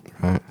 days.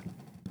 Right.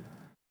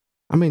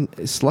 I mean,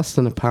 it's less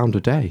than £1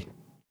 a day.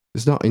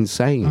 It's not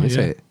insane, is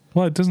it?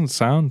 Well, it doesn't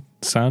sound.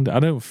 I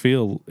don't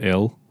feel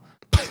ill.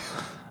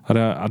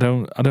 I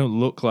don't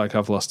look like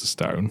I've lost a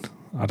stone.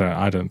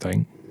 I don't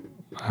think.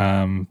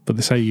 But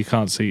they say you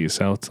can't see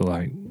yourself till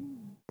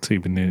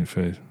you've been doing it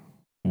for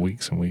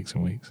weeks and weeks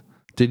and weeks.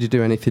 Did you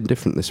do anything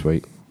different this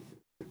week?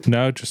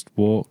 No, just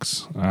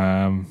walks.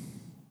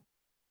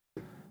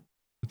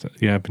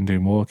 Yeah, I've been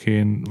doing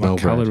walking. No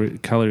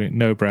calorie,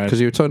 no bread.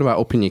 Because you were talking about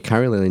upping your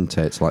calorie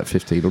intake to like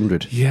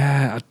 1,500.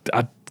 Yeah,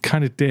 I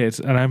kind of did.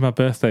 And I had my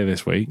birthday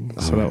this week.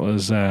 So that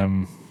was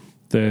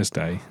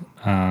Thursday.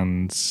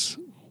 And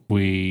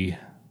we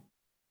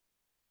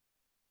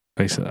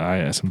basically,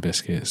 I ate some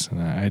biscuits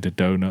and I ate a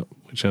donut,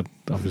 which I'd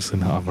obviously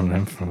not had on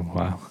them for a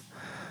while.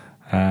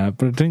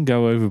 But I didn't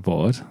go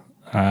overboard.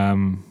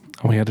 And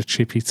we had a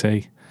chippy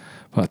tea.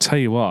 But I tell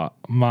you what,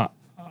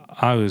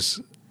 I was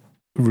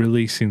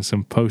releasing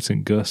some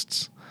potent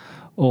gusts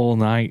all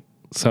night.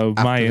 So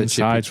After my the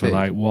insides chippy were tea?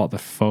 like, what the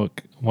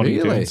fuck? What are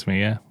you doing to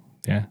me?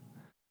 Yeah.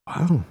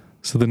 Wow.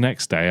 So the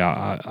next day,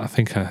 I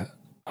think I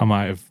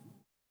might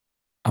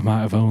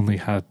have only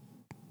had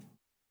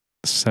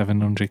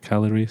 700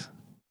 calories.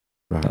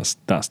 Right.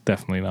 That's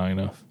definitely not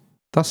enough.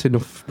 That's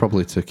enough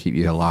probably to keep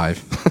you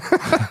alive.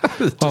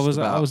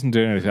 I wasn't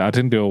doing anything. I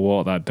didn't do a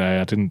walk that day.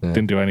 I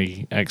didn't do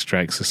any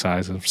extra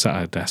exercise. I'm sat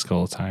at a desk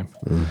all the time.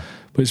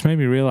 But it's made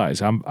me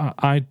realise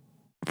I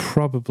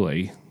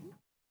probably,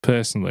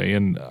 personally,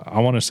 and I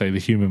want to say the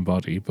human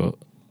body, but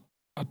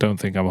I don't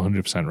think I'm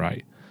 100%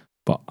 right.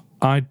 But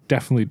I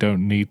definitely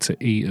don't need to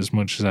eat as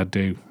much as I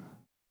do.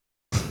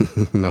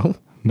 No?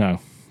 No.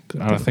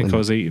 And I think I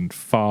was eating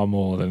far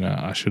more than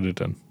I should have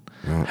done.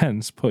 Right.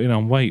 Hence putting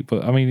on weight.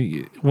 But I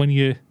mean,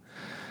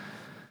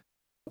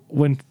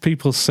 when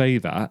people say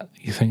that,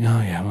 you think,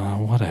 oh yeah,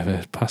 well,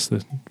 whatever, pass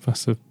the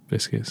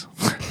biscuits.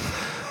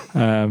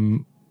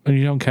 And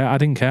you don't care. I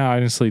didn't care. I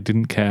honestly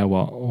didn't care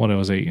what I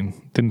was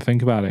eating. Didn't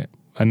think about it.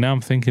 And now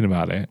I'm thinking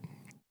about it.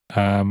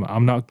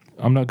 I'm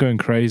not going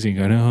crazy and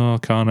going, oh, I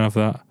can't have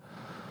that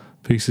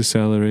piece of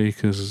celery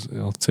because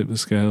it'll tip the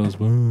scales.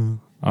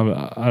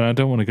 I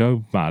don't want to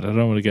go mad. I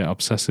don't want to get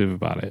obsessive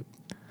about it.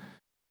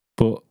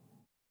 But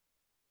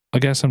I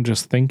guess I'm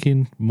just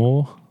thinking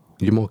more.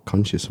 You're more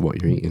conscious of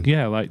what you're eating.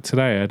 Yeah, like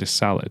today I had a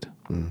salad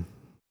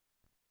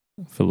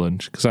for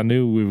lunch because I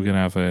knew we were going to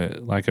have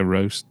a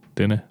roast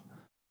dinner.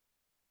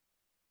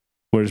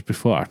 Whereas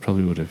before I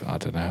probably would have,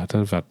 I'd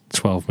have had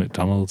 12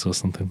 McDonald's or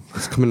something.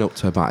 It's coming up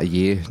to about a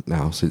year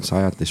now since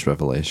I had this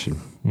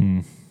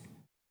revelation.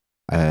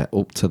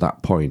 Up to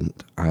that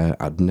point,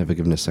 I'd never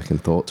given a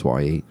second thought to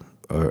what I eat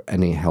or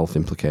any health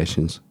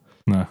implications.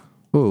 No.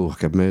 Oh, I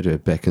could murder a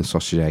bacon,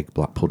 sausage, egg,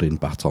 black pudding,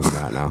 baton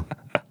right now.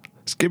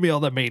 Just give me all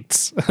the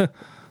meats.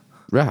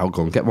 Right, I'll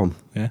go and get one.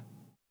 Yeah.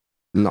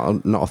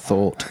 Not a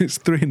thought. It's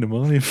 3 a.m.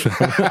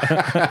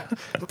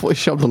 Put a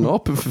shovel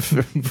open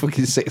for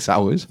fucking 6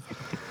 hours.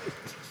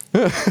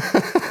 You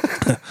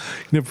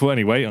never put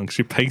any weight on because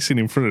you're pacing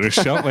in front of the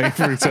shop waiting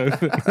for it to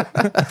open.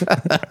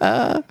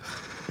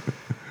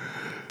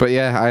 But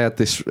yeah, I had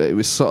this, it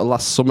was sort of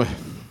last summer,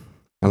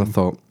 and I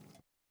thought,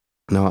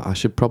 no, I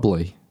should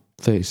probably,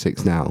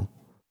 36 now,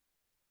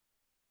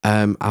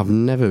 I've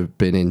never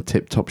been in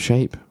tip-top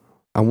shape.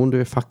 I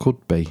wonder if I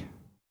could be,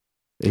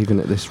 even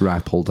at this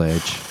ripe old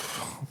age.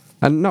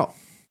 And not,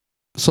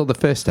 so the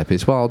first step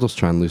is, well, I'll just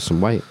try and lose some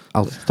weight.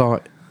 I'll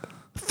start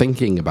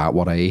thinking about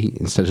what I eat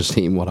instead of just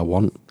eating what I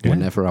want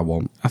whenever I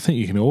want. I think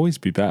you can always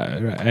be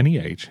better at any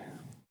age.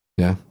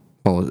 Yeah.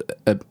 Well,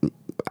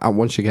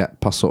 once you get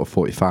past sort of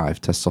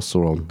 45,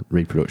 testosterone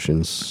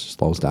reproduction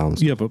slows down.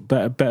 Yeah, but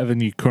better than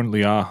you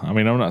currently are. I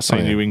mean, I'm not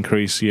saying you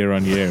increase year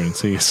on year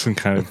until you're some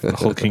kind of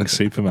hulking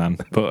Superman,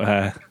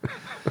 but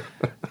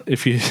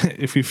if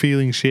you're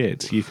feeling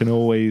shit, you can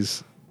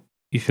always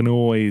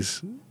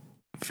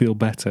feel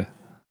better.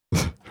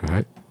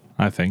 Right.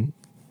 I think.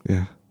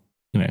 Yeah.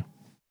 You know,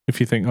 if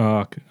you think,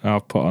 oh,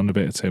 I'll put on a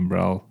bit of timber,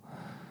 I'll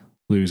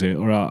lose it,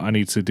 or I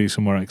need to do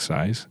some more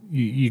exercise,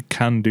 you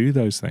can do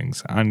those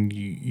things and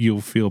you'll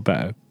feel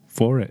better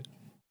for it.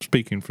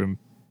 Speaking from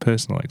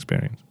personal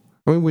experience.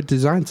 I mean, we're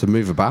designed to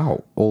move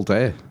about all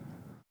day.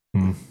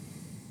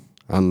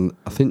 And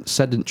I think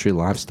sedentary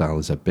lifestyle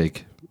is a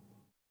big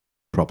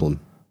problem.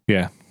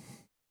 Yeah.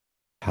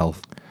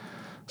 Health.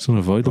 It's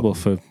unavoidable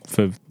for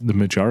the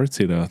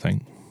majority, though, I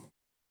think.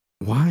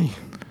 Why?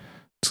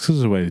 It's because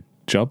of the way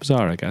jobs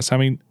are, I guess. I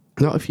mean...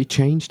 Not if you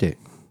changed it.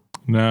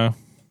 No.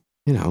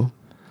 You know,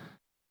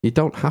 you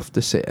don't have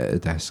to sit at a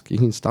desk. You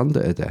can stand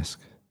at a desk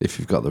if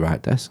you've got the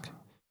right desk.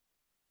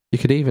 You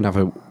could even have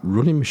a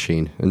running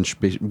machine and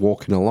be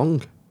walking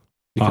along.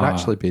 You could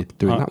actually be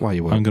doing that while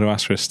you work. I'm going to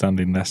ask for a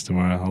standing desk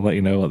tomorrow. I'll let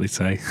you know what they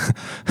say.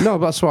 No,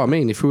 that's what I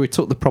mean. If we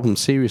took the problem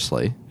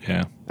seriously,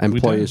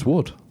 employers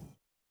would.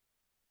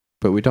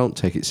 But we don't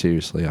take it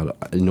seriously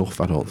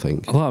enough, I don't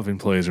think. A lot of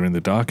employers are in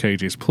the dark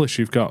ages. Plus,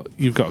 you've got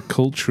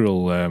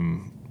cultural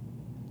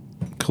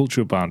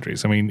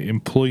boundaries. I mean,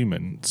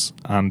 employment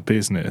and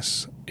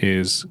business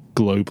is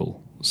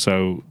global.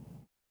 So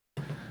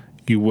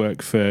you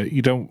work for...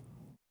 You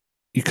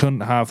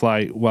couldn't have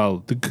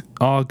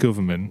our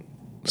government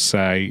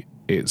say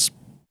it's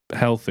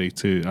healthy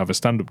to have a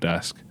stand-up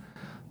desk,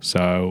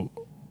 so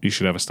you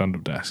should have a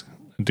stand-up desk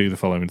and do the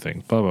following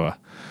things, blah, blah, blah.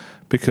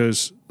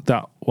 Because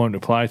that won't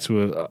apply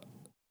to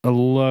a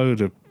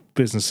load of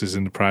businesses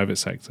in the private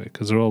sector,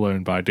 because they're all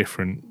owned by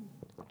different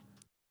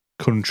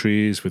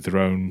countries with their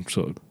own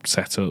sort of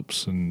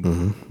setups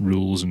and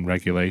rules and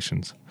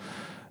regulations.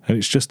 And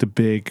it's just a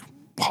big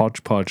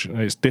hodgepodge, and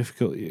it's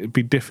difficult. It'd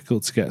be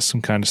difficult to get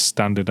some kind of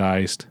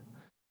standardized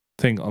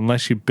thing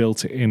unless you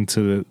built it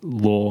into the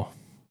law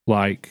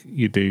like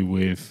you do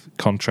with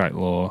contract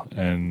law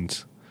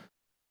and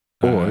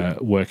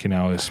working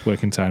hours,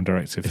 working time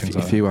directive, things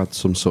like that. If you had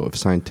some sort of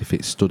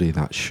scientific study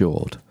that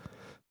showed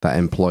that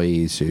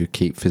employees who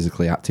keep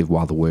physically active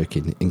while they're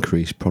working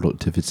increase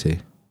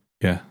productivity,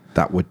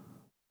 that would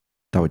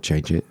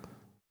change it.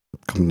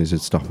 Companies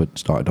would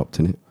start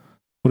adopting it.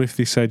 What if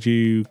they said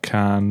we're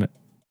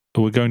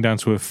going down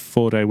to a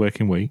 4-day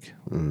working week,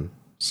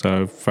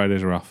 so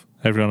Fridays are off.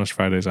 Everyone has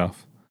Fridays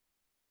off.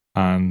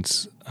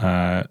 And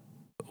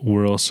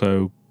we're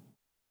also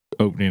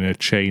opening a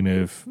chain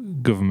of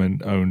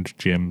government-owned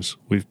gyms.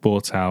 We've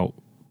bought out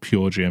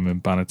Pure Gym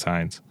and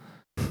Bannatynes.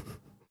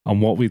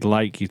 And what we'd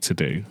like you to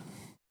do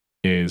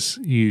is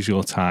use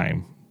your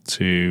time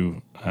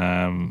to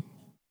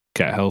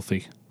get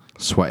healthy.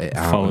 Sweat it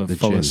out at the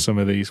follow gym. Some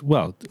of these.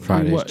 Well,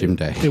 Friday's gym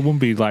day. It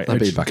wouldn't be like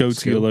go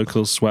to your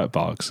local sweat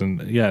box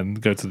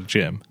and go to the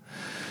gym.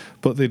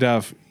 But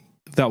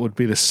that would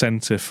be the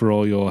centre for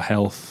all your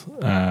health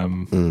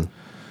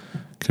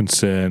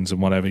concerns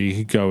and whatever. You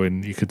could go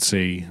and you could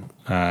see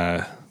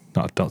not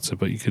a doctor,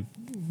 but you could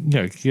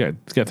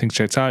get things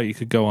checked out. You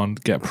could go on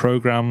get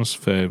programs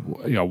for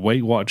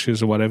Weight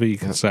Watchers or whatever. You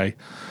could say,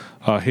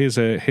 oh, here's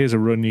a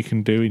run you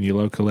can do in your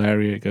local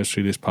area. It goes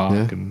through this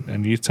park,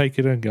 and you take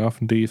it and go off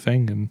and do your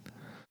thing. And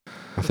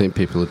I think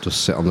people would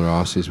just sit on their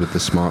arses with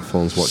their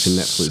smartphones watching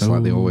Netflix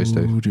like they always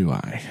do.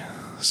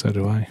 So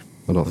do I.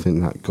 I don't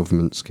think that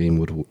government scheme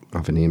would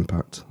have any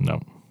impact.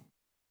 No.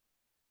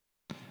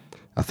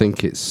 I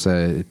think it's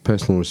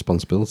personal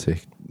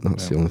responsibility.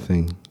 That's the only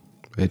thing.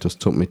 It just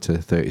took me to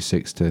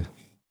 36 to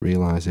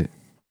realise it.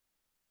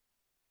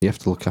 You have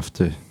to look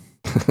after...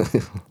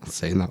 I'm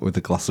saying that with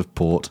a glass of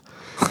port.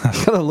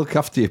 You gotta look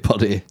after your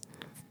body.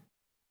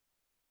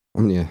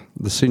 I mean,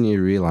 the sooner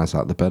you realise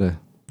that, the better.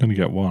 Only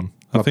get one.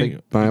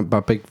 My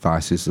big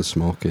vice is the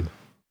smoking.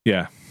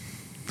 Yeah.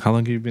 How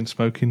long have you been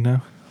smoking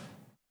now?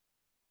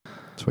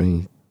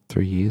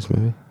 23 years,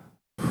 maybe.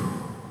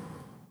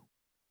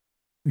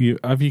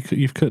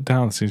 You've cut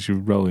down since you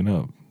were rolling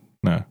up?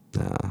 No.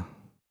 Nah.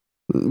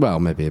 Well,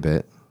 maybe a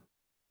bit.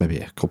 Maybe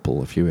a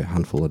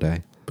handful a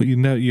day. But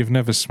you've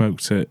never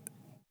smoked at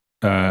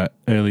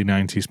early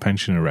 90s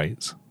pensioner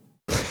rates?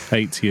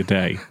 80 a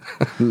day?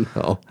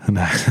 No.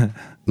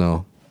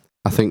 No.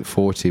 I think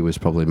 40 was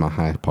probably my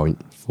high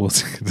point.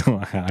 40 was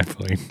my high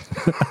point.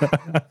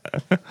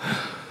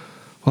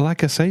 Well,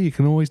 like I say, you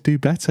can always do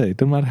better. It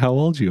doesn't matter how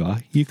old you are.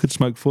 You could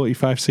smoke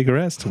 45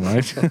 cigarettes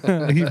tonight.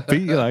 You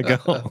beat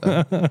that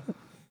goal.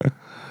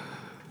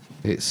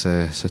 It's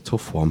a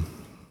tough one.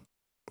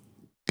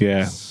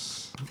 Yeah.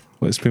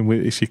 Well,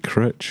 it's your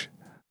crutch.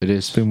 It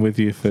is. It's been with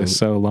you for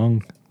so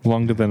long.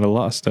 Longer than a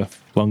lot of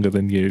stuff. Longer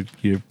than your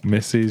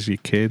missus, your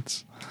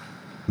kids,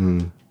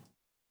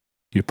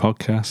 your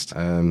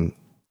podcast.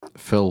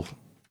 Phil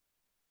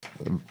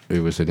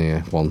who was in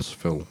here once,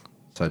 Phil,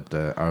 said,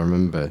 I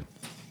remember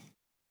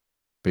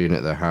being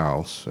at their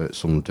house at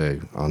some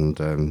do,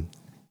 and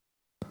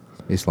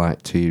his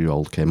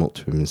 2-year-old came up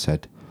to him and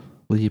said,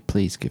 "Will you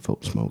please give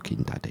up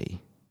smoking,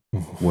 Daddy?"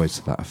 Words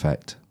to that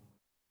effect.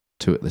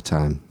 2 at the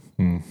time.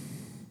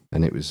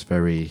 And it was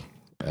very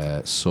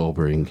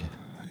sobering.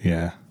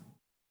 Yeah.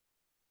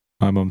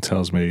 My mum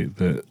tells me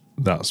that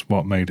that's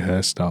what made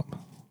her stop.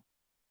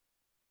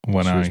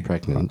 When she was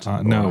pregnant.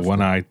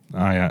 When I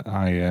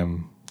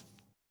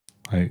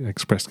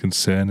expressed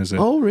concern as a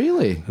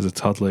really? As a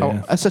toddler. Oh,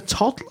 yeah. As a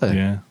toddler?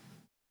 Yeah.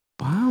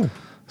 Wow.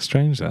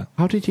 Strange that.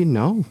 How did you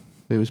know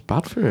it was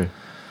bad for her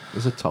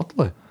as a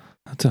toddler?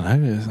 I don't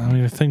know. I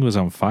mean, the thing was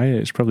on fire.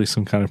 It's probably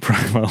some kind of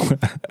primal.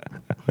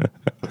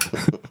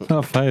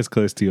 That fire's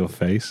close to your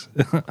face.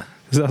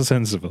 Is that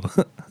sensible?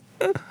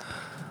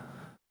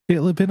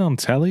 It'll have been on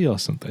telly or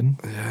something.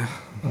 Yeah.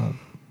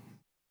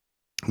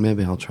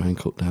 Maybe I'll try and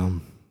cut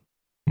down.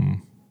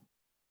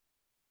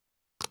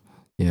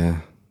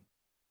 Yeah.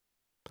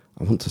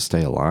 I want to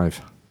stay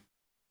alive.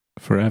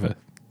 Forever.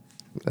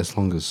 As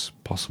long as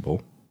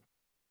possible.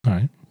 All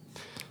right.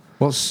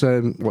 What's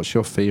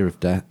your fear of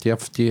death? Do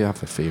you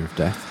have a fear of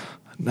death?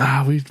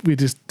 Nah, we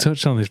just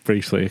touched on this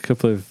briefly a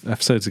couple of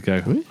episodes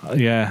ago.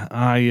 Really? Yeah,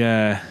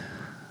 I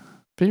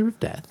fear of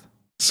death.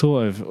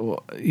 Sort of.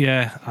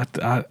 Yeah,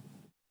 I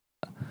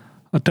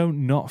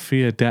don't not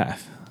fear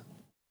death.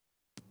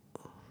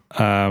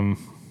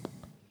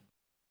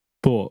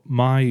 But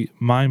my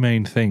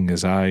main thing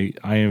is I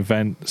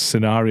invent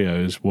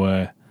scenarios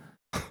where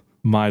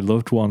my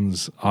loved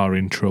ones are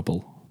in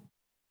trouble.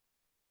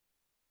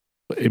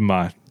 In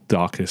my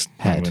darkest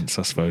moments,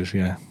 I suppose,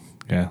 yeah.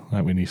 Yeah,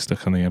 like when you're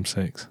stuck on the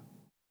M6.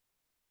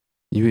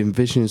 You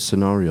envision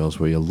scenarios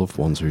where your loved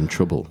ones are in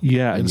trouble.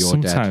 Yeah, and you're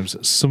sometimes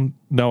dead.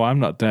 No, I'm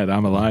not dead,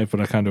 I'm alive, but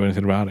I can't do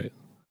anything about it.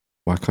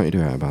 Why can't you do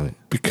anything about it?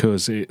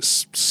 Because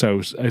it's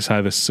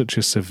either such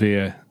a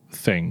severe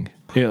thing.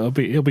 It'll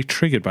be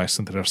triggered by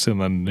something I've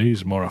seen on the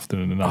news more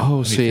often than not.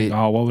 Oh, see.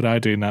 What would I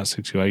do in that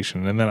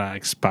situation? And then that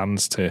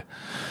expands to...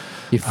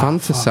 You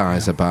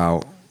fantasize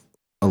about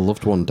a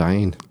loved one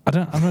dying.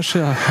 I'm not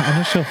sure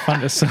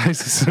fantasize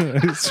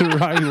is the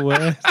right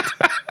word.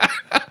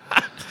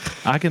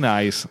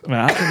 Agonize. I mean,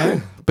 I don't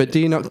know. But do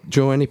you not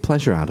draw any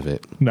pleasure out of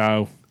it?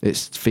 No.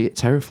 It's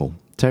terrifying.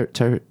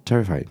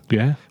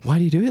 Yeah. Why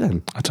do you do it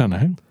then? I don't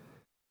know.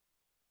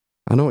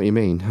 I know what you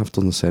mean. I've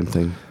done the same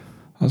thing.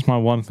 That's my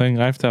one thing.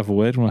 I have to have a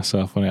word with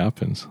myself when it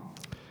happens.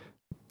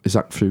 Is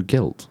that through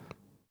guilt?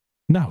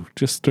 No,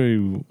 just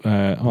through,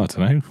 I don't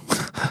know.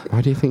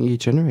 Why do you think you're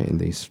generating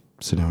these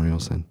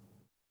scenarios then?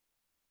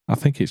 I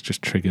think it's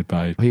just triggered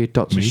by... Are you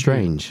Doctor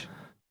Strange?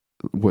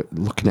 We're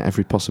looking at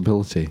every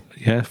possibility.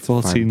 Yeah,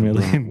 14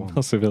 million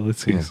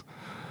possibilities.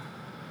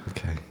 Yeah.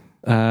 Okay.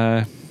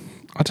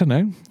 I don't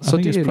know. So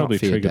I think it's probably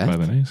triggered by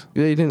the news.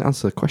 Yeah, you didn't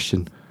answer the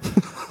question.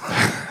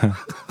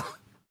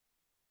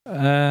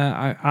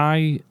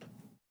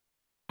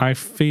 I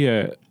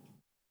fear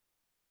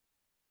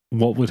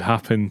what would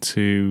happen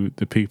to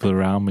the people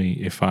around me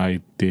if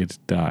I did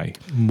die,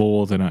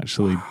 more than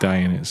actually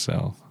dying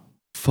itself.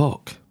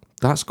 Fuck.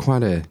 That's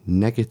quite a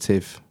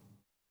negative...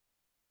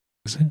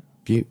 Is it?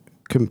 View.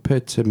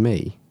 Compared to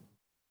me,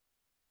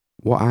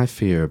 what I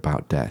fear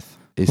about death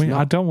is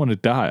I don't want to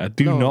die. I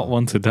do not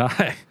want to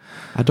die.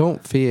 I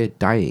don't fear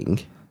dying.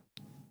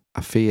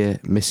 I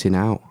fear missing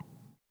out.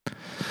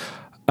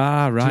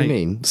 Ah, right. Do you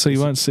mean? So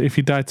you won't see, if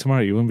you died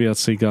tomorrow, you wouldn't be able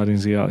to see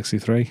Guardians of the Galaxy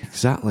 3?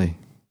 Exactly.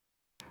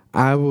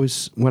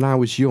 When I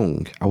was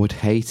young, I would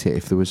hate it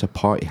if there was a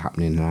party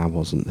happening and I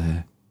wasn't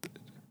there.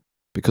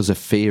 Because of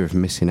fear of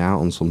missing out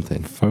on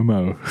something.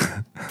 FOMO.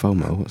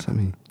 FOMO, what's that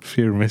mean?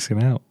 Fear of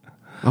missing out.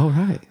 Oh,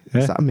 right.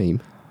 Yeah. Is that a meme?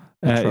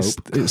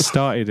 It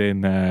started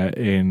in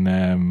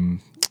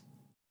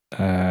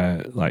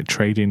like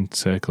trading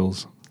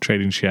circles,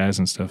 trading shares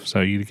and stuff. So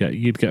you'd get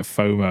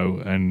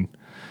FOMO, and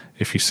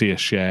if you see a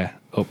share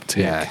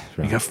uptick,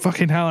 you go,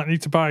 fucking hell, I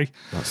need to buy.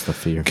 That's the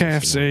fear of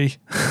KFC.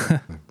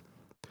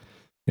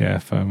 Yeah,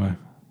 FOMO.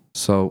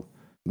 So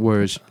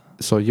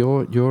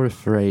you're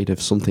afraid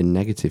of something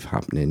negative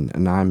happening,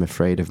 and I'm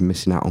afraid of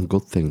missing out on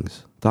good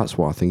things. That's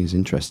what I think is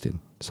interesting.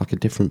 It's like a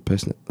different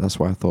person. That's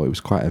why I thought it was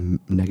quite a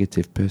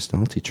negative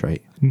personality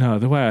trait. No,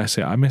 the way I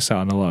see it, I miss out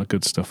on a lot of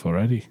good stuff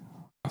already,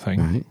 I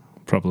think. Right.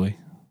 Probably.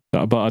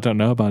 But I don't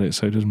know about it,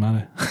 so it doesn't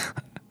matter.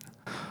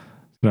 You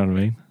know what I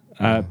mean?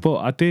 But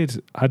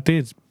I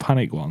did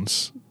panic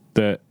once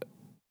that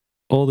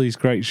all these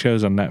great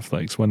shows on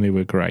Netflix, when they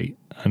were great,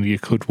 and you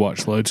could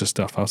watch loads of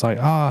stuff, I was like,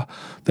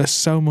 there's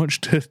so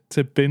much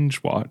to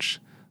binge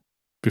watch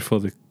before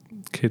the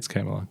kids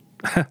came along.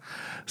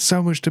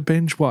 So much to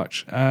binge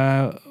watch. What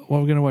are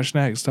we going to watch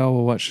next? Oh,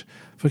 we'll watch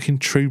fucking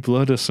True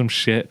Blood or some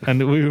shit.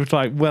 And we were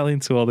like well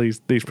into all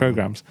these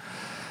programs.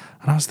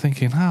 And I was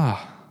thinking, I'm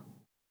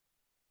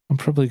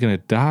probably going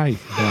to die.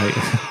 Like,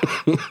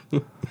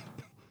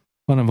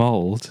 when I'm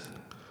old,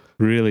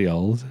 really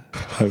old,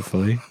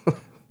 hopefully.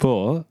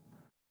 But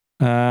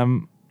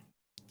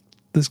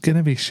there's going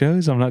to be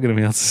shows I'm not going to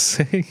be able to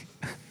see.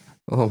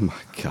 Oh my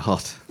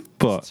God.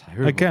 But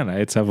terrible. again, I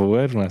had to have a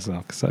word with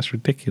myself because that's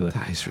ridiculous.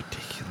 That is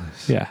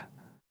ridiculous. Yeah.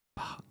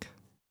 Fuck.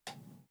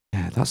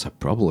 Yeah, that's a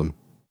problem.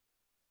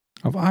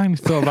 I've only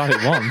thought about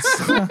it once.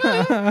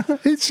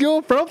 It's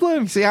your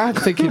problem. See, I'm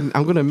thinking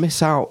I'm going to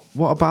miss out.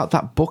 What about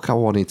that book I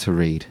wanted to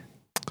read?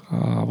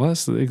 Oh, well,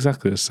 that's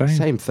exactly the same.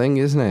 Same thing,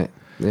 isn't it?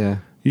 Yeah.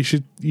 You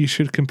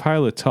should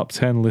compile a top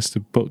 10 list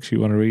of books you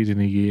want to read in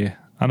a year.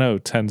 I know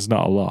 10's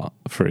not a lot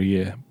for a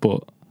year,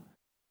 but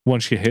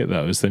once you hit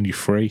those, then you're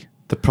free.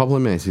 The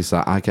problem is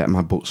that I get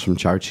my books from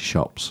charity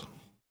shops.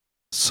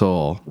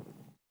 So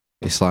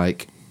it's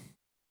like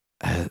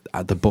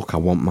the book I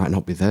want might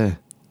not be there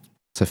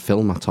to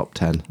fill my top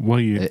 10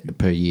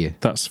 per year.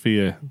 That's for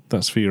your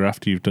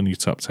after you've done your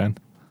top 10.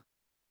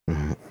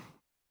 Right.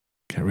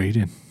 Get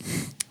reading.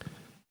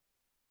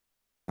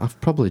 I've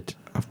probably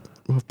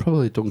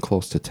done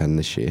close to 10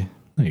 this year.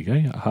 There you go.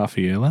 You got half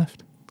a year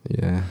left.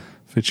 Yeah.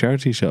 For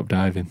charity shop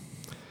diving.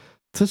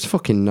 There's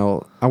fucking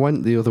no... I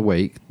went the other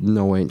week,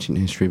 no ancient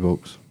history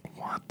books.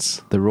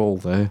 What? They're all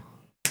there.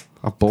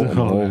 I bought them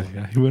all.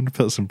 Yeah. You wouldn't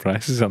put some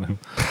prices on them.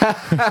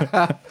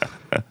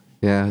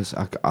 Yeah,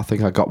 I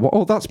think I got...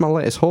 Oh, that's my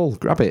latest haul.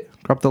 Grab it.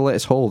 Grab the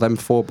latest haul. Them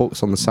 4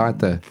 books on the side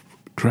there.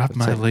 Grab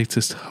my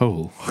latest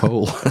haul.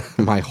 Haul.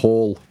 My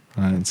haul.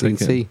 Right,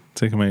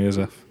 taking my ears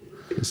off.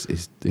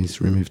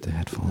 He's removed the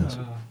headphones.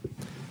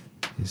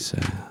 He's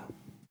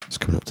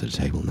coming up to the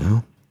table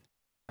now.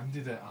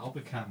 Handed at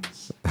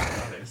Albicans.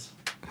 That is.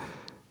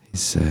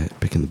 He's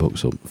picking the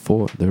books up.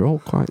 4. They're all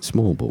quite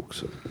small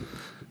books.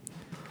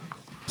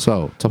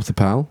 So, top of the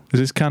pile. Is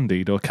this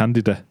Candide or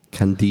Candida?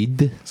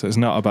 Candide. So it's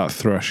not about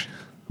thrush.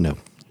 No.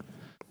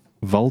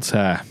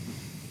 Voltaire.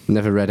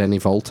 Never read any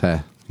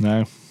Voltaire.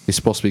 No. He's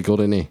supposed to be good,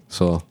 isn't he?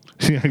 So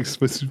yeah,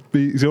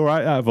 he's all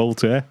right at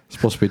Voltaire. He's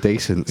supposed to be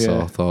decent, so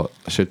Yeah. I thought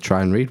I should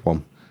try and read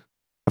one.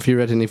 Have you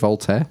read any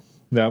Voltaire?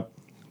 No.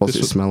 What's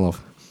it smell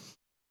of?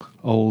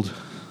 Old.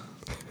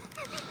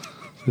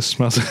 This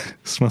smells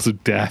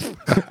of death.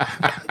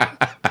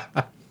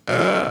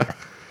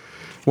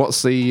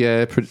 What's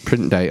the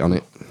print date on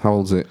it? How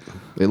old is it?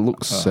 It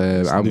looks,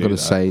 I'm going to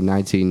say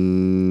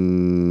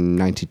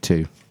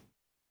 1992. Do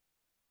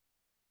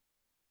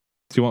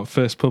you want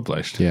first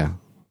published? Yeah.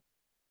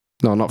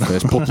 No, not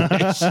first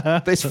published.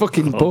 This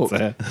fucking book.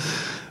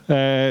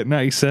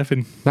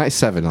 97.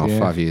 97, or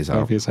 5 years out.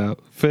 5 years out.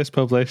 First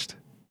published.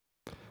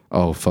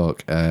 Oh,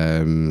 fuck.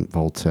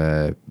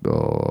 Voltaire,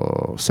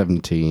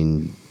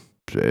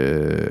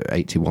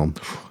 1781.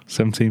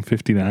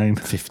 1759.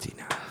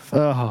 59.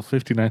 Oh,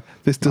 59.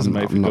 This doesn't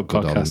make for good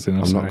podcasting.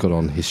 I'm not good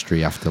on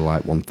history after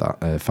like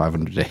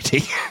 500 AD.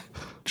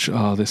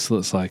 Oh, this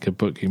looks like a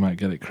book you might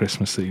get at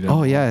Christmas that you don't.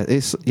 Oh, yeah.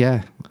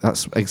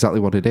 That's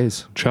exactly what it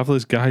is.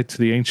 Traveller's Guide to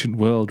the Ancient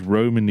World,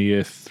 Rome in the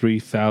year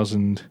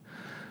 300,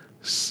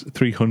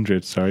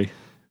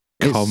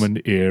 Common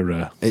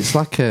Era. It's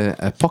like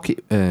a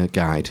pocket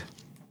guide,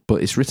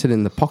 but it's written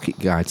in the pocket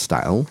guide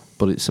style,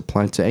 but it's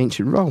applied to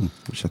ancient Rome,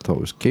 which I thought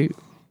was cute.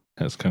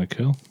 That's kind of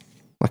cool.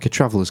 Like a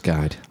traveller's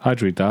guide.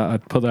 I'd read that.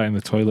 I'd put that in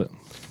the toilet.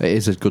 It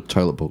is a good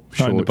toilet book.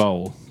 Not in the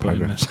bowl.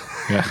 Progress.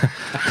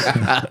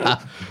 Yeah.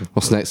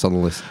 What's next on the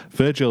list?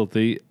 Virgil,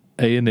 the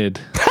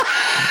Aeneid.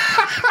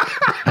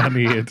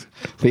 Aeneid.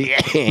 The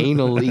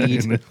anal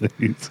lead.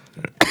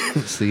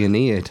 It's the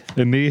Aeneid.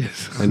 Aeneid.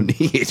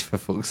 Aeneid, for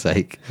fuck's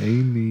sake.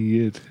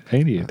 Aeneid.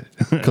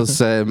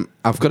 Because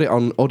I've got it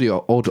on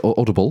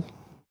Audible.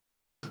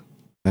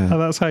 Oh,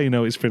 that's how you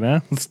know it's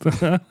pronounced.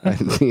 The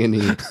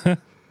Aeneid.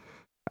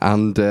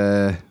 And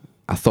I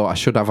thought I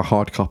should have a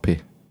hard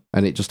copy,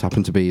 and it just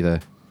happened to be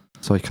there.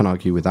 So you can't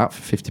argue with that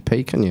for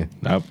 50p, can you?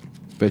 Nope.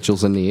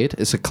 Virgil's Aeneid.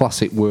 It's a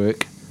classic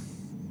work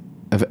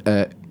of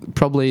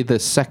probably the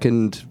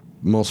second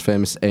most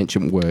famous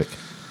ancient work.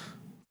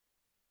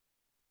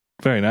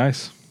 Very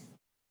nice.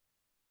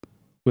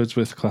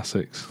 Wordsworth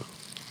Classics.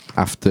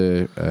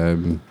 After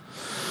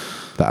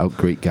that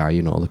Greek guy,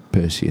 the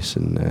Perseus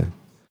and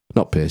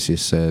not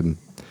Perseus,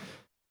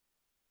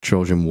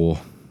 Trojan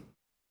War.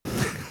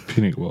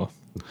 Punic War.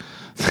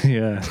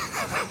 Yeah.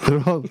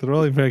 They're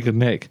all in very good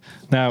nick.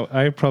 Now,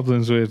 I have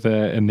problems with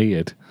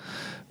Aeneid.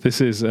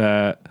 This is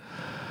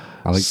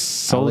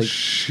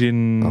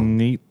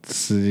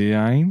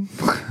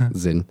Solzhenitsyn.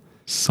 Zin.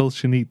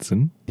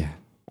 Solzhenitsyn. Yeah.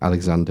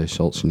 Alexander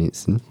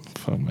Solzhenitsyn.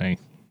 For me.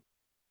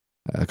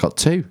 I got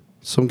 2.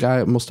 Some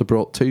guy must have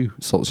brought 2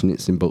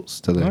 Solzhenitsyn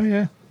books to the... Oh,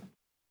 yeah.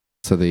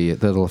 To the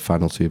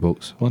final 2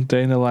 books. One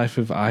Day in the Life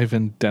of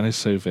Ivan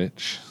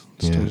Denisovich.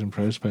 Stories and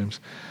prose poems.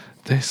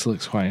 This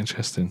looks quite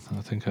interesting.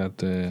 I think I'd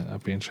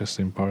be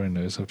interested in borrowing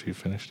those after you've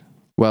finished.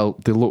 Well,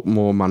 they look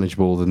more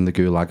manageable than the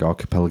Gulag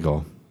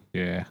Archipelago.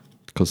 Yeah.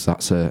 Because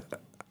that's a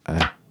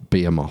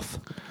behemoth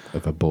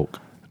of a book.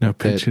 No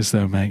pictures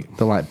though, mate.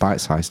 They're like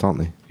bite-sized, aren't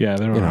they? Yeah,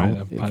 they're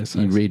alright.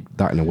 You read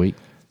that in a week.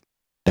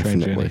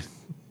 Definitely.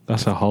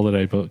 That's a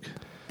holiday book.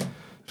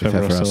 If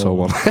ever I saw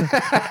one.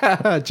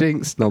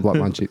 Jinx. No Black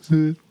Magic.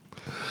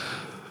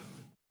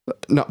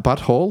 Not bad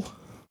haul.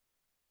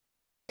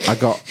 I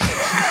got...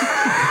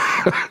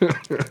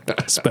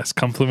 That's the best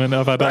compliment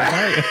I've had all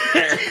night.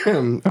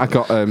 I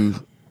got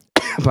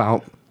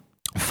about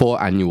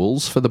 4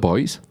 annuals for the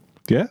boys.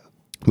 Yeah.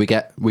 We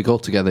go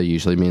together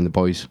usually, me and the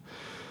boys,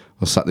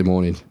 on Saturday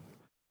morning.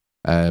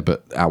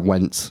 But I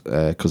went,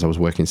 because I was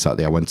working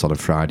Saturday, I went on a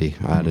Friday.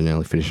 I had an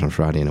early finish on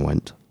Friday and I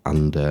went.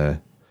 And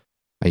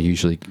I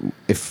usually,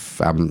 if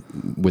I'm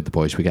with the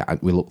boys,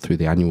 we look through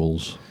the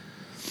annuals.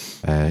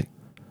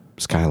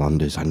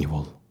 Skylanders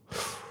annual.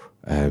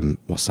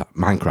 What's that?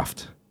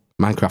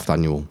 Minecraft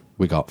annual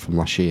we got from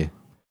last year.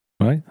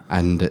 Right.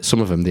 And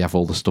some of them, they have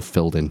all the stuff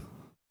filled in.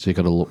 So you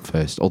got to look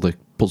first. All the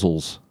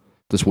puzzles.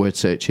 There's word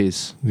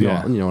searches.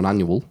 Yeah. You know, an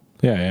annual.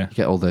 Yeah. You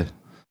get all the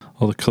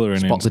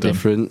colouring in. Spot the done.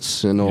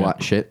 difference and all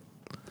that shit.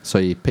 So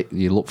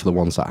you look for the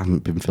ones that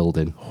haven't been filled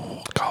in.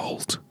 Oh,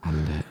 gold.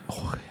 And,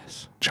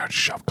 yes. Charity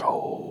shop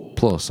gold.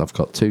 Plus, I've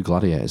got 2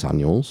 Gladiators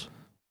annuals.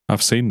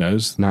 I've seen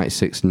those.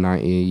 96 and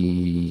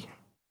 93.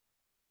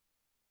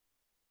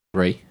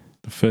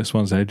 The first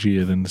one's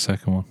edgier than the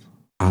second one.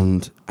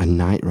 And a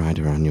Knight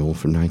Rider annual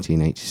from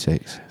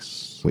 1986.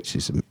 Yes. Which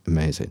is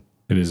amazing.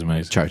 It is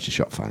amazing. Charity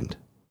shop find.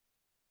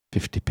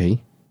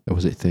 50p? Or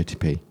was it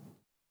 30p?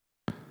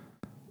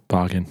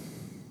 Bargain.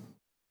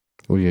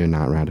 Were you a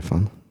Knight Rider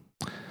fan?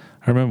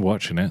 I remember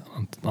watching it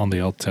on the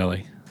old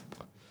telly.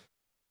 I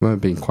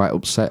remember being quite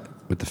upset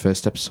with the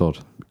first episode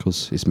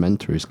because his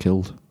mentor is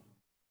killed.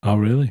 Oh,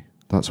 really?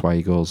 That's why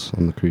he goes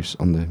on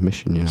the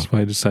mission, you know. That's why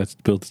he decided to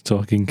build a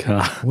talking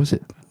car. Was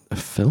it a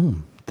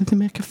film? Did they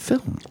make a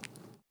film?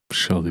 I'm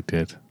sure they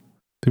did.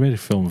 They made a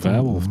film of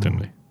Airwolf, didn't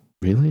they?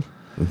 Really?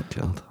 Oh,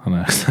 God. I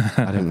know.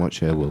 I didn't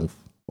watch Airwolf.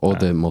 Or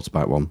the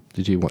motorbike one.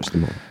 Did you watch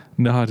them all?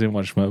 No, I didn't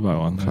watch the motorbike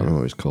one. I can't remember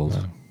what it's called.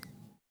 No.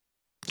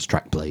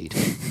 Strike Blade.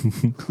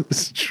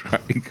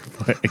 Strike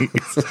Blade.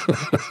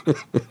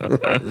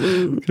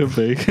 Could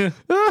be.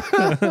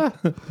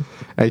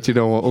 Hey, do you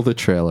know what other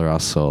trailer I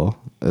saw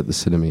at the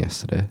cinema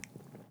yesterday?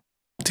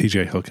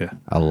 TJ Hooker.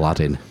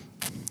 Aladdin.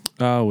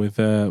 Oh, with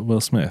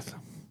Will Smith.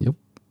 Yep.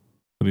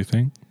 What do you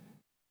think?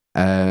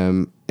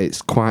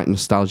 It's quite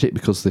nostalgic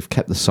because they've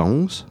kept the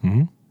songs.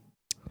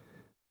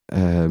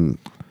 Mm-hmm.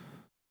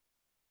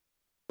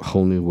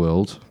 Whole New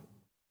World.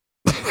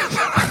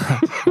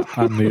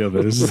 And the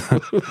others.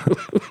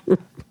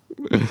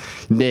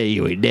 No,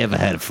 you ain't never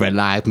had a friend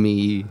like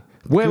me.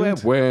 Well. I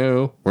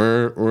remember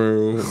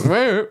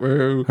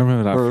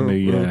that from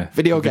the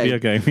video game. Video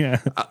game,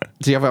 yeah.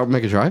 Do you have it on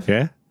Mega Drive?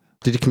 Yeah.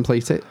 Did you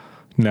complete it?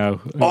 No.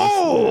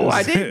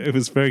 I did. It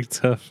was very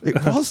tough.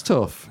 It was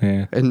tough.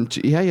 Yeah. And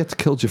yeah, you had to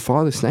kill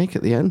Jafar the snake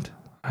at the end.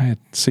 I had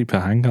Super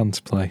Hang-On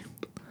to play.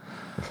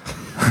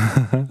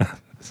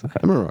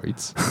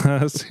 Hemorrhoids.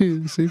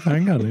 Super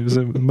Hang-On. It was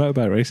a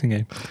motorbike racing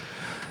game.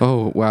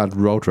 Oh, we had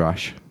Road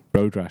Rash.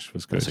 Road Rash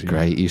was good. That's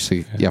great. You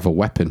have a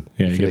weapon.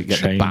 Yeah, you get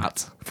chain. the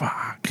bat.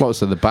 Fuck. What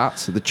was it? The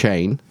bats, the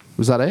chain.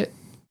 Was that it?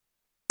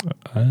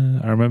 I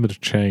remember the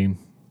chain.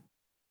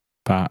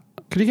 Bat.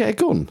 Could you get a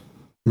gun?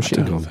 Machine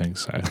I don't gun? think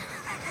so.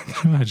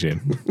 Can you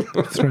imagine?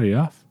 Throw you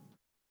off.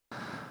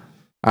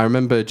 I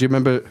remember. Do you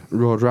remember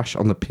Road Rash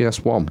on the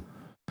PS1?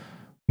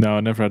 No,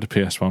 I never had a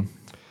PS1.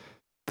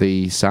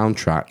 The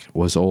soundtrack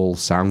was all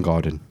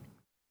Soundgarden.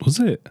 Was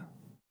it?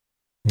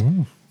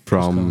 Oh,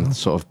 from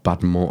sort of Bad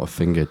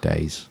Motorfinger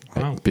days,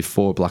 wow.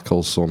 Before Black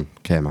Hole Sun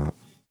came out.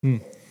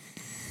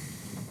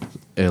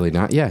 Early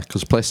night, yeah,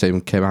 because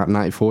PlayStation came out in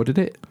 94, did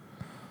it?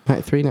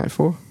 93,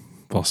 94?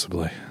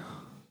 Possibly.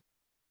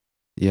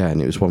 Yeah,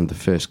 and it was one of the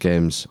first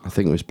games. I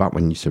think it was back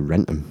when you used to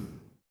rent them.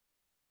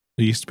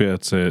 You used to be able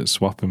to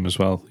swap them as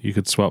well. You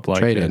could swap like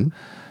trade in.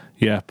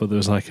 Yeah, but there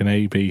was like an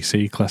A, B,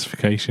 C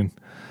classification.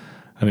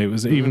 And it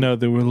was, even though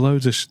there were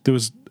loads of, there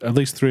was at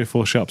least 3 or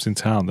 4 shops in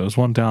town. There was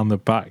one down the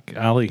back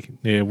alley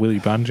near Willy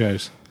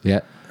Banjo's. Yeah.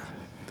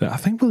 I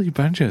think Willy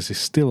Banjo's is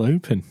still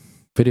open.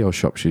 Video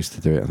shops used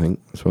to do it, I think,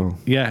 as well.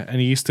 Yeah,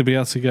 and you used to be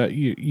able to go,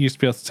 you used to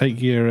be able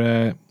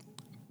to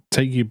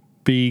take your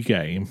B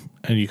game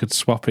and you could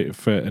swap it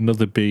for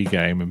another B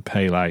game and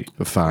pay like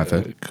A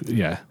 £5.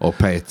 Yeah. Or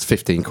pay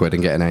 15 quid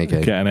and get an A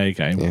game. Get an A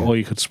game. Yeah. Or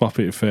you could swap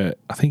it for,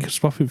 I think you could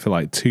swap it for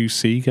like 2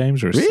 C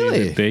games or a C and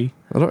a D.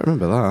 I don't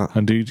remember that.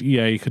 And dude,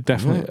 yeah, you could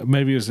definitely,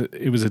 maybe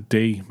it was a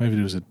D. Maybe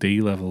there was a D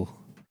level.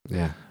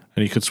 Yeah.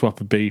 And you could swap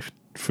a B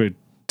for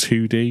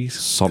 2 Ds.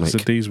 Sonic. The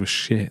Ds were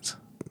shit.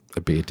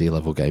 It'd be a D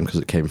level game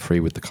because it came free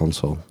with the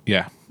console.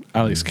 Yeah.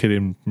 Alex Kidd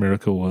in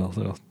Miracle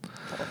World.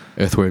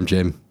 Earthworm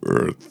Jim.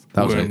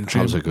 That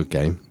was a good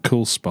game.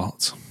 Cool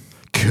Spot.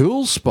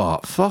 Cool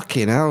Spot.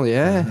 Fucking hell,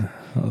 yeah.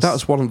 That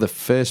was one of the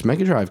first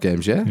Mega Drive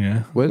games, yeah?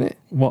 Yeah. Wasn't it?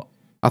 What?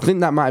 I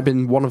think that might have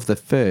been one of the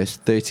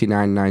first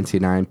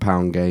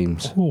 £39.99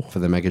 games Oh. for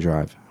the Mega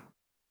Drive.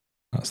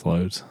 That's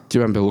loads. Do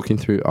you remember looking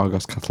through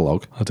Argos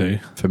catalogue I do.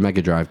 for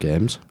Mega Drive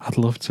games? I'd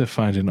love to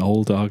find an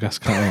old Argos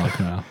catalogue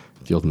now.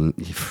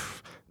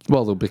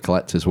 Well, there'll be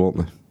collectors, won't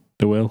there?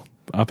 They will.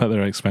 I bet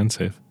they're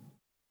expensive.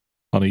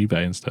 On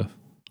eBay and stuff.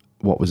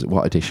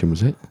 What edition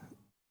was it?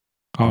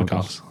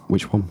 Argos.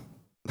 Which one?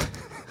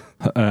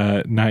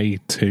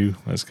 92.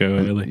 Let's go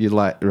early. You'd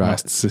like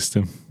Master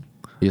System.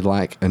 You'd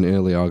like an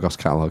early Argos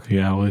catalogue.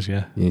 Yeah, I was,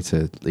 yeah. You need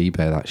to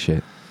eBay that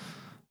shit.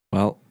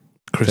 Well,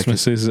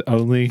 Christmas is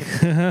only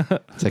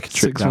take a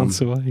trip 6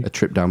 months away. A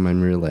trip down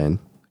memory lane.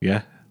 Yeah,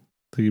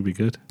 I think it'd be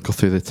good. Go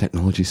through the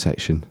technology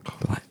section.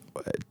 Like,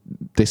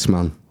 this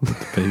man.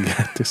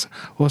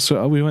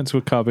 So we went to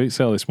a car boot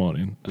sale this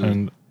morning,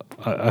 and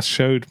I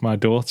showed my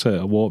daughter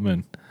a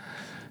Walkman.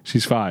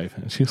 She's 5,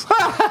 and she's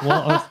like,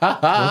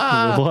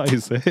 what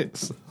is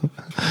this?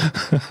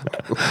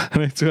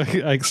 And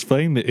I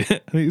explained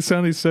it, and it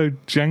sounded so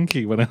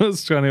janky when I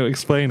was trying to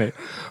explain it.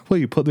 Well,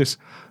 you put this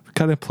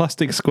kind of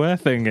plastic square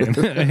thing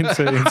into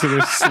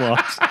this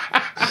slot,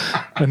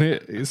 and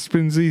it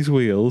spins these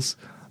wheels,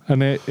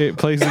 and it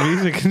plays the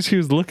music, and she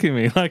was looking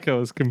at me like I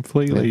was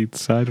completely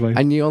sideways.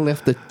 And you only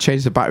have to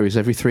change the batteries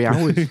every 3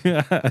 hours.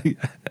 Yeah.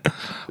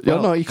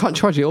 Well, no, you can't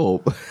charge it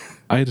up.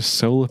 I had a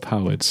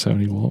solar-powered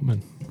Sony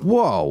Walkman.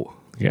 Whoa.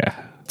 Yeah.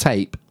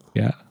 Tape.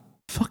 Yeah.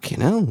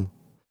 Fucking hell.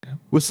 Yeah.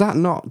 Was that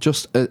not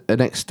just an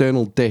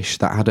external dish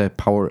that had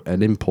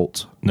an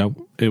input? No,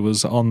 it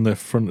was on the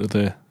front of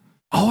the...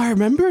 Oh, I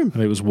remember him.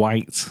 And it was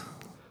white.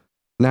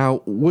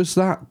 Now, was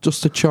that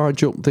just to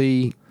charge up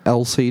the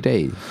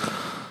LCD?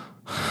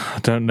 I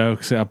don't know,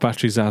 because it had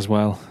batteries as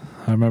well.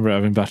 I remember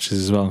having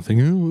batteries as well and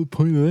thinking, what's the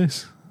point of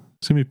this?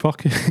 It's in my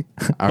pocket.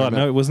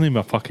 No, it wasn't in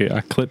my pocket. I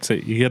clipped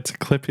it. You had to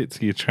clip it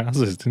to your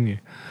trousers, didn't you?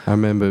 I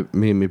remember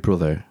me and my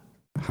brother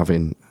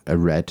having a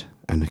red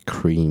and a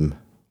cream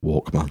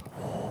Walkman.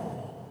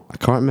 I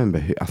can't remember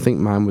who. I think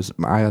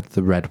I had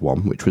the red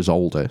one, which was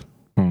older.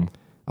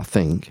 I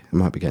think. I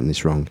might be getting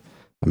this wrong.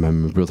 I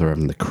remember my brother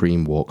having the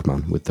cream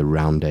Walkman with the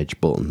round edge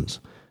buttons.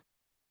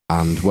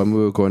 And when we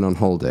were going on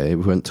holiday,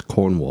 we went to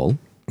Cornwall.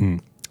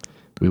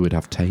 We would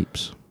have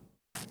tapes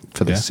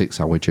for the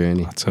 6-hour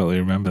journey. I totally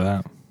remember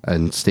that.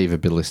 And Steve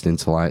would be listening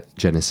to like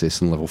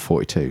Genesis and Level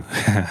 42.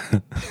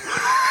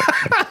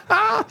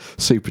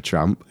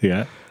 Supertramp.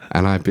 Yeah.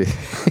 And I'd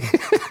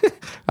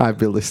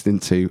be listening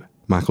to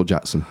Michael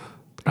Jackson.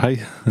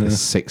 For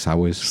 6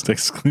 hours. Just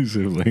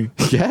exclusively.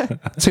 Yeah.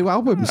 2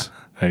 albums.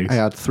 Nice. I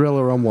had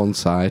Thriller on one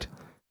side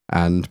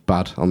and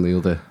Bad on the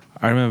other.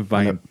 I remember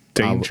buying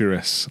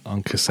Dangerous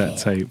on cassette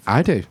tape.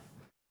 I do.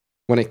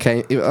 When it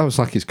came, that was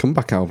like his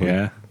comeback album.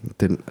 Yeah. It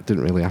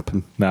didn't really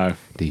happen. No.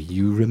 Do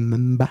you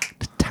remember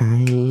the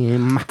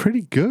time?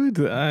 Pretty good.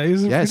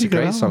 It's a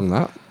great song,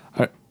 that.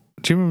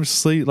 Do you remember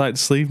sleeve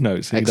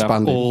notes? You'd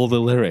have all the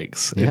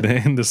lyrics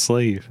in the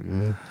sleeve.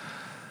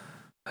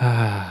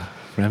 Yeah.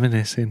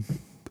 Reminiscing.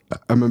 I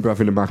remember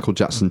having a Michael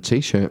Jackson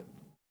t-shirt.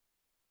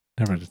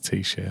 Never had a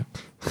t-shirt.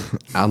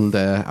 And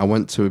I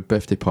went to a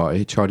birthday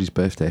party, Charlie's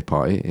birthday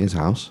party at his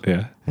house.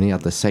 Yeah. And he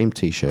had the same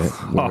t-shirt,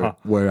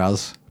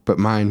 but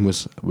mine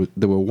was,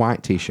 there were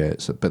white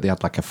t-shirts, but they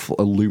had like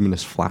a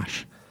luminous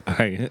flash.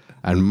 Right.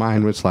 And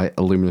mine was like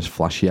a luminous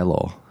flash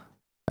yellow,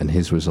 and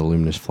his was a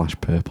luminous flash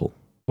purple.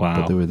 Wow.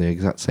 But they were the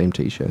exact same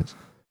t-shirts.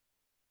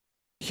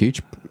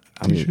 Huge.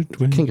 I mean,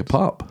 King of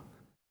Pop.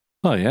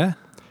 Oh, yeah.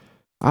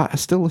 I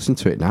still listen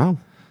to it now.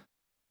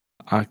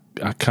 I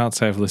can't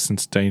say I've listened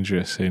to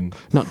Dangerous in...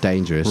 Not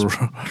Dangerous.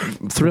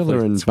 Thriller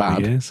and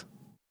Bad. Years.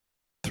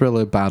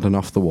 Thriller, Bad and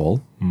Off the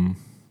Wall.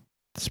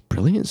 It's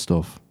brilliant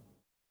stuff.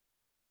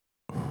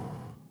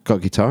 Got a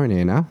guitar in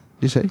here now.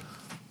 You see?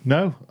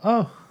 No.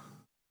 Oh.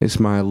 It's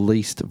my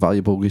least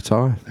valuable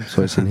guitar,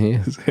 so it's in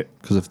here. Is it?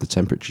 Because of the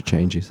temperature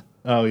changes.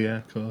 Oh, yeah,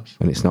 of course.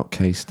 And it's not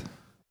cased.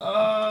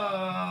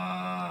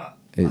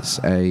 It's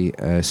a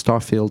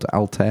Starfield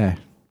Altair.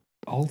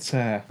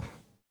 Altair.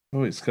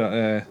 Oh, it's got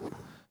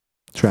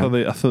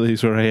I thought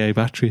these were AA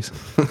batteries.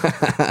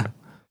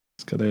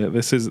 It's got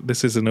this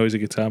is a noisy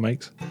guitar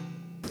makes.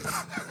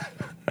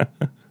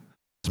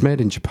 It's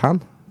made in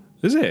Japan.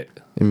 Is it?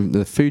 In the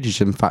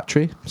Fujifilm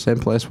factory, same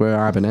place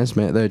where Ibanez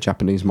make their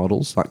Japanese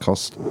models. That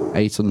cost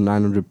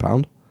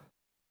 £800-900.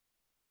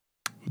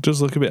 It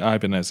does look a bit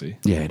Ibanez-y.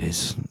 Yeah, it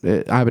is.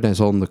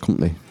 Ibanez owned the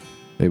company.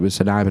 It was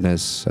an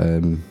Ibanez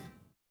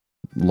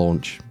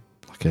launch.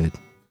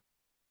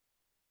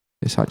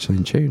 It's actually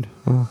in tune.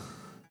 Oh.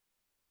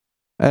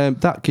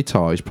 That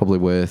guitar is probably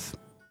worth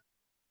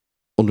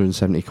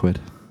 170 quid.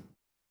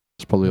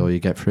 That's probably all you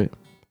get for it.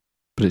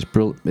 But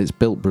it's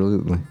built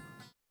brilliantly.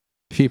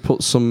 If you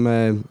put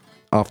some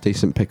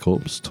half-decent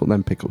pickups, took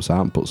them pickups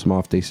out and put some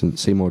half-decent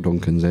Seymour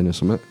Duncans in or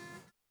something.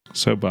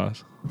 So bad.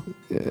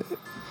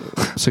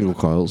 Single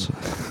coils.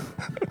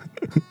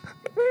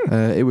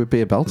 It would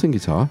be a belting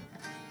guitar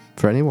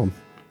for anyone.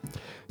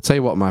 I'll tell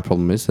you what my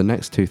problem is. The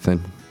neck's too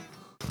thin.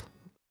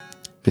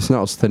 It's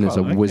not as thin as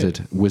a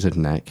wizard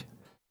neck,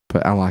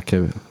 but I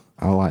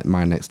like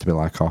my necks to be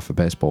like half a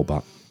baseball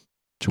bat,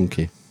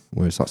 chunky,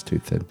 whereas that's too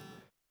thin.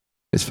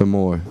 It's for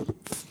more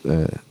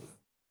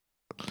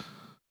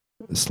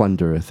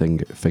slenderer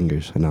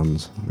fingers and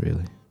hands,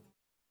 really.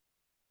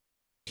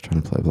 Just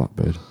trying to play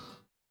Blackbird.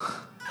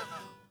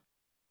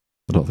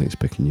 I don't think it's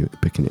picking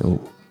it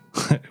up.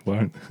 It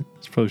won't.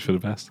 It's probably for the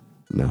best.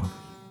 No.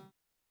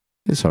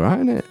 It's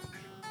alright, isn't it?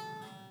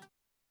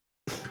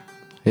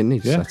 It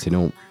needs setting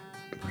up.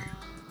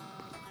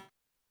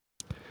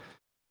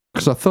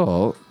 Because I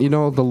thought, the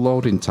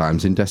loading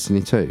times in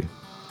Destiny 2,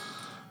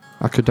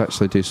 I could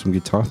actually do some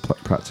guitar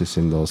practice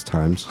in those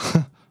times.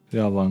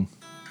 Yeah, how long?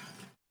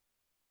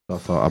 So I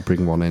thought I'd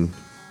bring one in.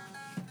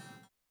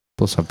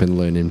 Plus, I've been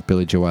learning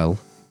Billy Joel.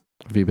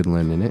 Have you been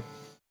learning it?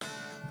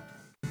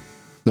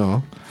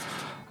 No.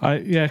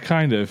 Yeah,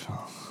 kind of.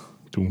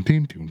 Ben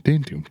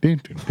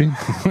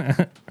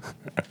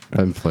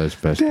plays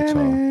bass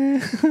guitar.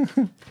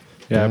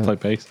 Yeah, I play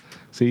bass.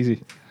 It's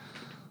easy.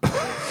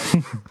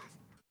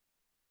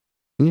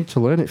 You need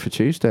to learn it for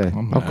Tuesday.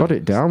 I've got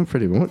it down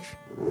pretty much.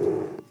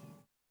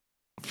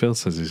 Phil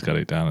says he's got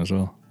it down as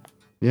well.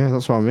 Yeah,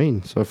 that's what I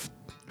mean. So if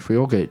we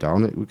all get it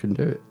down, we can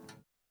do it.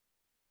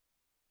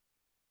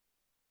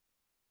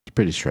 It's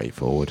pretty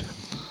straightforward.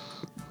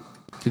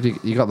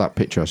 You got that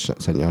picture I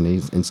sent you on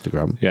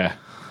Instagram? Yeah.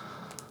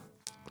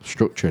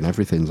 Structure and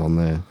everything's on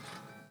there.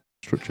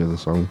 Structure of the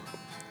song.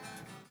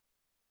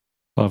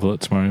 I'll have a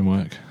look tomorrow in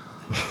work.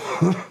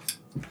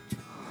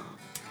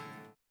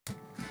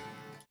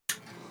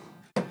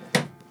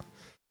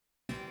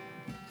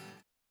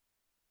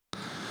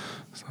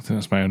 I think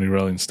that's my only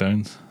Rolling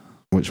Stones.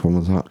 Which one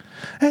was that?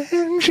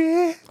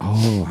 Angie.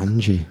 Oh,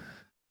 Angie.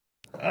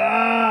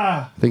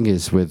 Thing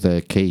is, with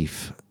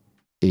Keith,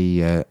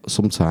 he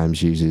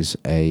sometimes uses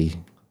a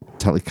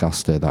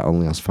Telecaster that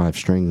only has 5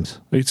 strings.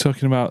 Are you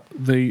talking about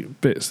the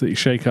bits that you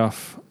shake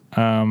off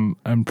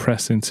and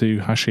press into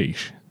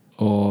hashish?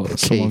 Or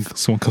someone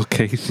called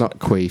Keith? Not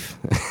Queef.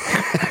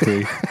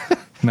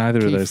 Neither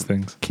Keith, of those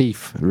things.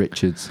 Keith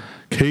Richards.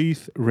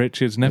 Keith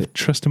Richards. Never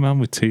trust a man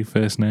with 2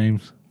 first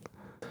names.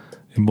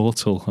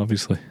 Immortal,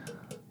 obviously.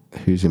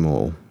 Who's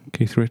immortal?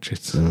 Keith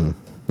Richards. Have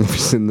you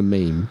seen the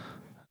meme?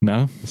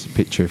 No. It's a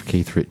picture of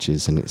Keith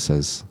Richards and it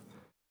says,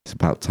 it's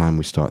about time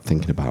we start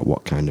thinking about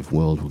what kind of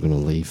world we're going to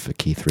leave for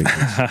Keith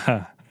Richards.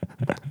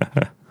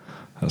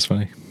 That's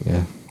funny.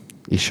 Yeah.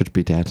 He should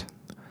be dead.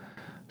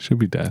 Should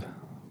be dead,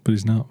 but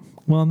he's not.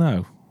 Well,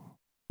 no.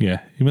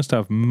 Yeah, he must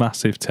have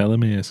massive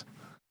telomeres.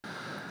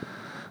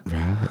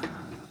 Right.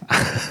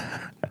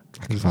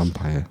 Like a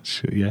vampire.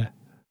 Yeah.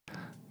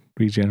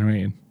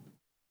 Regenerating.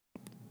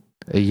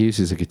 He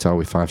uses a guitar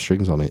with 5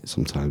 strings on it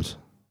sometimes,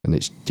 and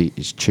it's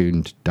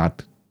tuned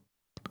dadgad.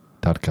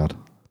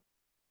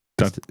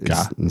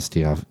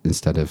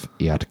 Instead of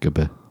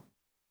EADGB,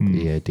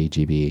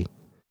 EADGBE.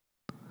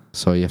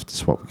 So you have to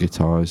swap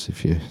guitars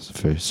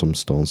for some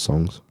Stone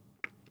songs.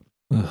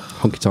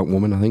 Honky Tonk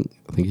Woman, I think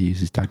he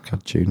uses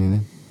dadgad tuning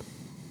in.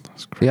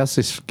 That's great. He has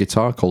this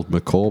guitar called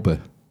Macabre.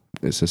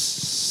 It's a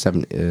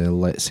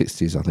late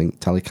 60s, I think,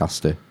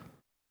 Telecaster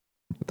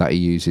that he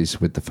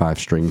uses with the 5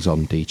 strings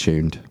on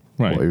detuned.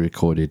 Right. What he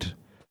recorded,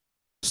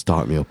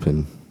 Start Me Up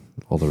and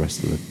all the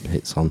rest of the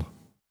hits on.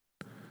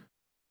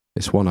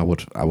 It's one I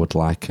would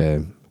like.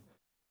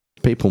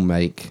 People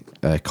make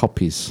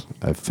copies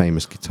of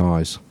famous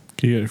guitars.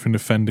 Can you get it from the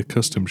Fender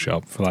Custom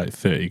Shop for like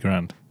 30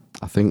 grand?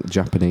 I think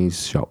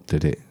Japanese shop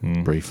did it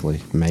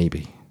briefly.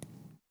 Maybe.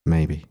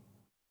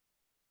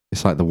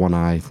 It's like the one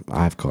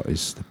I've got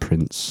is the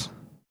Prince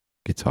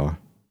guitar.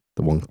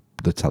 The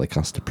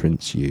Telecaster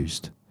Prince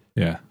used.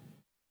 Yeah.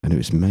 And it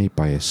was made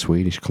by a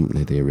Swedish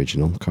company, the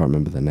original. Can't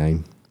remember the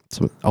name.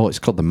 It's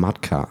called the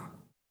Mad Cat.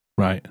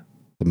 Right.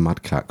 The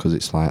Mad Cat, because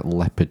it's like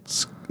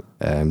leopards.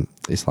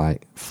 It's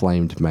like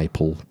flamed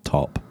maple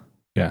top.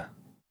 Yeah.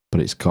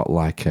 But it's got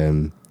like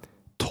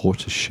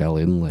tortoise shell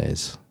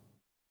inlays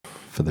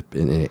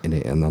in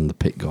it and on the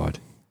pickguard.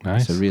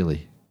 Nice. So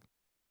really.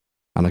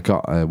 And I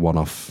got one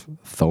off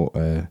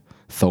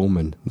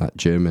Thomann, that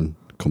German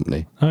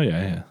company. Oh,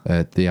 yeah.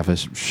 They have a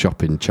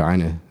shop in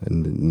China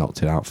and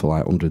knocked it out for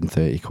like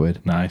 130 quid.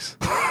 Nice.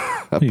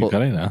 You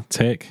got it now.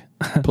 Tick.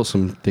 Put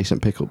some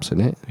decent pickups in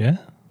it. Yeah.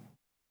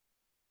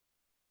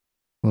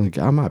 Like,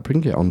 I might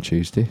bring it on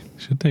Tuesday.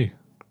 Should do.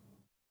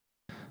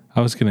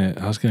 I was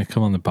gonna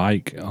come on the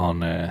bike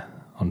on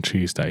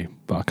Tuesday,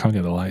 but I can't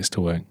get the lights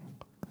to work.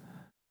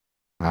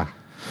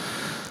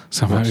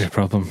 So that might be a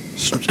problem.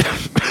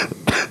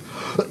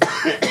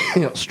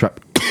 Strap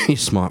your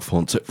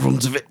smartphone to the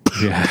front of it.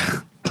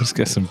 Yeah. Just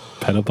get some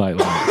pedal bike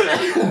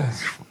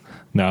lights.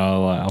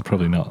 No, I'll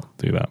probably not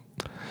do that.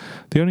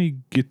 The only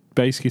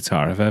bass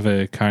guitar I've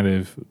ever kind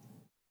of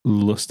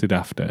lusted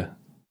after,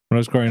 when I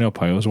was growing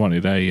up, I always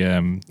wanted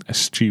a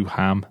Stu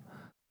Ham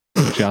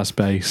jazz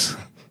bass.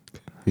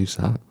 Who's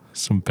that?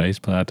 Some bass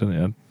player. I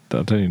don't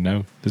even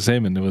know. There's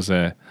him, and there was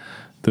a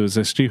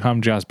Stu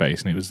Ham jazz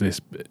bass, and it was this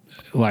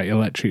like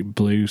electric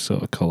blue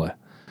sort of colour,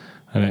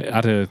 and it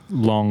had a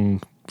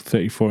long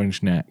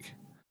 34-inch neck,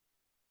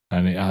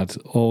 and it had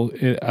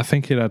I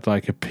think it had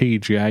like a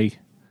PJ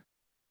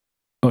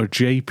or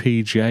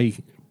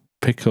JPJ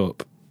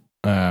pickup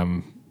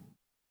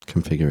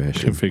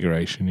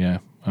configuration. Yeah,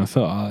 and I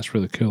thought, that's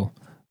really cool.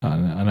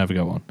 I never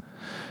got one.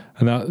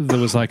 And there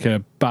was like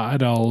a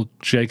battered old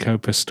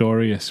Jaco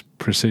Pastorius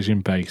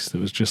precision bass that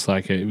was just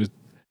like you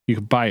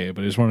could buy it,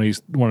 but it was one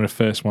of the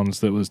first ones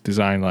that was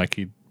designed like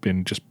he'd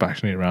been just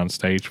bashing it around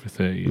stage for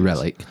 30 years.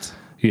 Relict.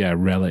 Yeah,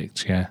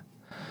 Relict. Yeah,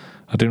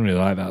 I didn't really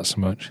like that so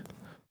much.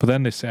 But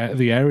then the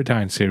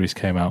Aerodyne series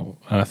came out,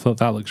 and I thought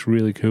that looks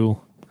really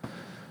cool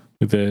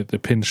with the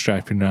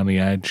pinstriping around the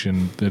edge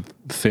and the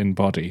thin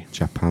body.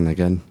 Japan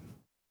again.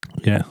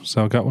 Yeah,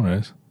 so I got one of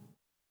those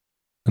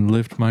and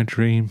lived my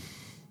dream.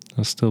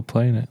 I'm still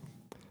playing it.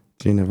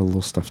 Do you never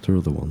lust after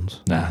other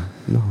ones? Nah.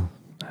 No.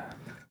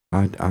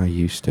 I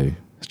used to.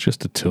 It's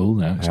just a tool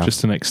now. It's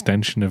just an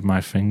extension of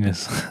my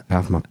fingers. I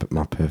have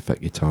my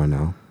perfect guitar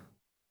now.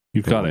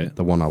 You've got it?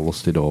 The one I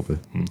lusted over.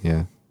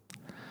 Yeah.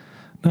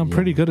 No, I'm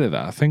pretty good at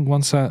that. I think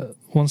once I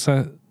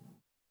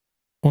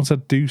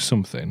do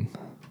something,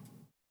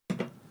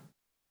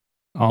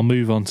 I'll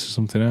move on to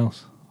something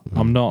else.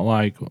 I'm not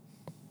like,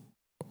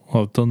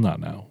 well, I've done that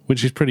now,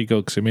 which is pretty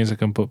good because it means I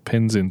can put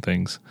pins in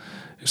things.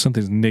 If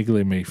something's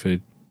niggling me for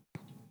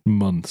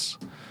months,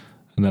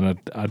 and then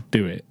I'd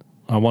do it.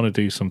 I want to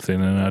do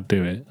something and I'd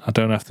do it. I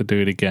don't have to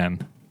do it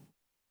again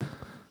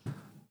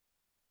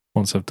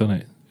once I've done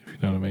it, if you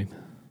know what I mean.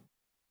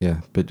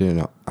 Yeah, but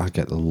I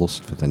get the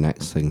lust for the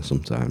next thing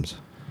sometimes.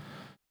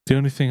 The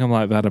only thing I'm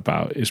like that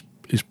about is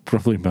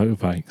probably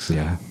motorbikes.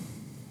 Yeah.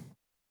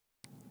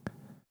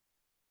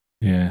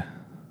 Yeah.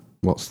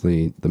 What's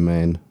the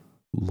main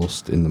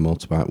lust in the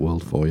motorbike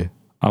world for you?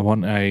 I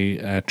want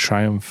a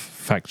Triumph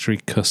factory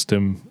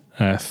custom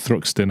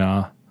Thruxton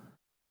R.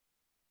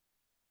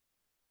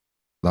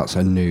 That's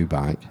a new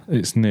bike.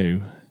 It's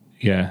new,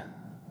 yeah.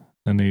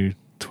 A new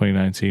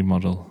 2019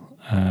 model.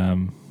 How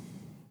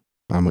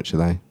much are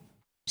they?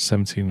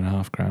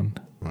 17.5 grand.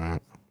 Right.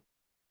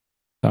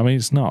 I mean,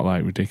 it's not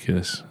like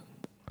ridiculous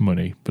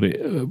money, but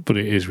it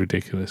is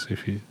ridiculous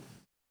if you.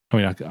 I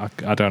mean,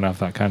 I don't have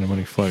that kind of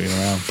money floating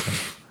around,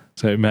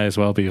 so it may as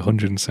well be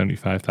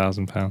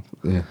 £175,000.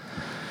 Yeah.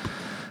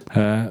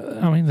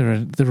 I mean,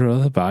 there are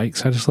other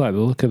bikes. I just like the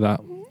look of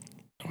that.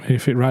 I mean,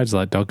 if it rides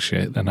like dog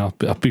shit, then I'll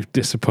be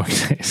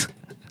disappointed.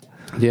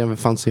 Do you have a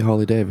fancy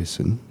Harley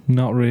Davidson?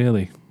 Not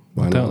really.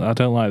 Why not? I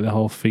don't like the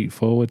whole feet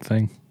forward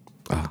thing.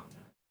 Ah.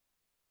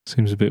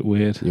 Seems a bit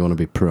weird. You want to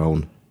be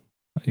prone?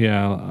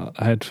 Yeah,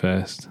 head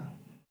first,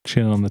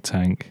 chin on the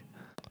tank,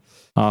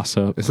 arse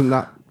up. Isn't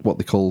that what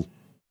they call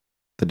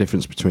the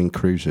difference between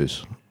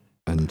cruisers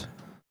and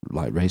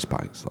like race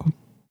bikes, though?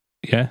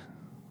 Yeah.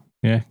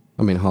 I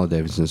mean, Harley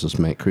Davidsons just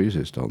make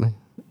cruisers, don't they?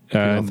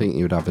 I think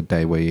you would have a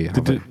day where you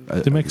have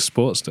they make a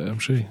Sportster, I'm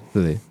sure.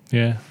 Do they?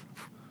 Yeah.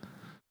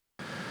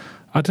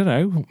 I don't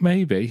know.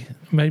 Maybe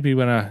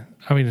when I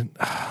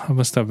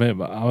must admit,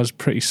 but I was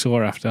pretty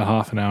sore after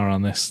half an hour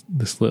on this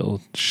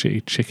little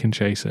shitty chicken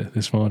chaser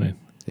this morning.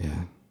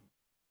 Yeah.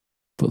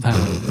 But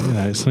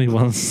then, it's only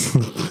once.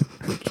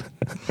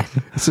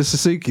 It's a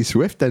Suzuki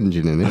Swift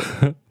engine in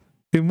it.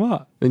 In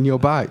what? In your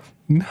bike?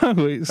 No,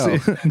 it's.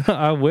 No,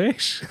 I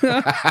wish.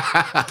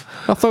 I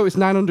thought it was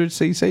 900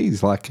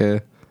 cc's, like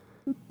a.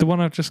 The one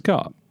I've just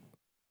got.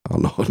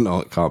 Oh no,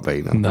 it can't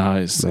be. No,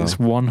 it's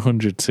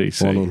 100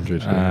 cc.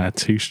 100, yeah.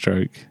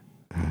 2-stroke.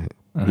 Right.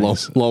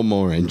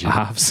 Lawnmower engine.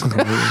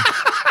 Absolutely.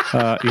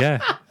 Yeah.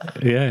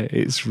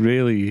 It's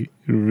really,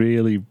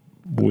 really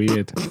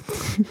weird.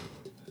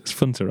 It's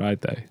fun to ride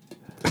though.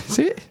 Is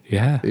it?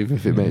 Yeah. Even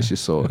if it makes you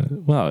sore.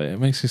 Well, it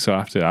makes you sore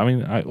after. I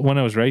mean, when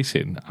I was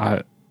racing,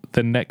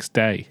 the next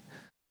day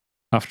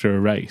after a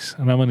race,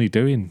 and I'm only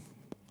doing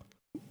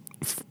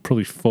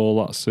probably 4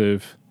 lots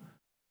of.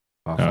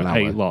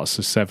 8 lots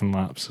of 7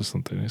 laps or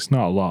something. It's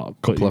not a lot.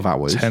 Couple of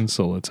hours. Tense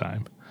all the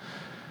time.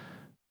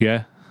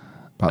 Yeah.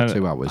 About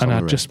 2 hours. And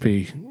I'd just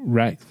be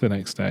wrecked the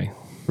next day.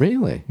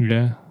 Really?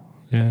 Yeah.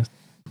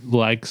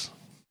 Legs.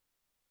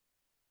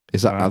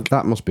 Is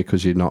that must be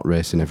because you're not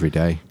racing every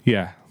day?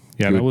 Yeah.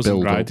 And I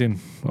wasn't riding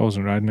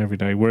every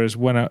day. Whereas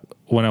when I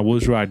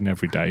was riding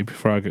every day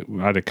before I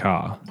had a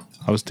car,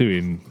 I was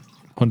doing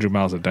 100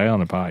 miles a day on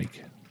a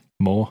bike.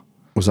 More.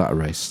 Was that a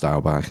race style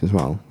bike as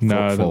well?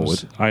 No,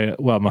 forward.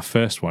 My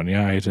first one,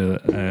 I had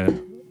another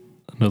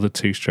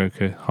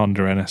 2-stroker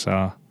Honda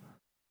NSR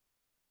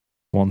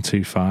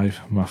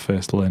 125, my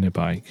first learner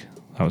bike.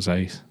 That was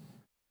ace.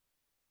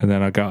 And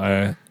then I got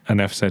an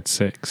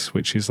FZ6,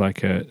 which is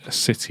like a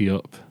city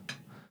up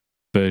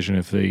version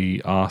of the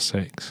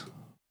R6,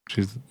 which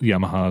is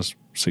Yamaha's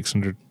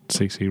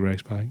 600cc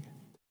race bike.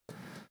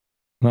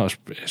 And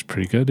it's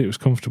pretty good. It was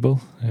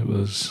comfortable. It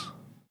was.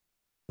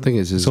 Thing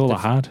is, it's all I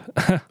had.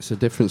 It's a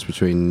difference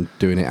between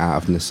doing it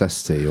out of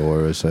necessity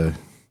or as a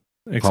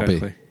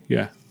hobby.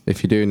 Yeah.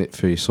 If you're doing it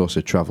for your source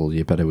of travel,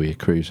 you're better with your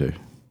cruiser.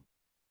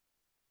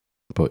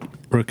 But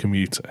or a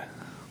commuter.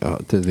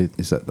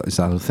 Is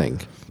that a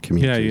thing?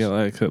 Commuters? Yeah,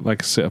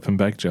 like a sit up and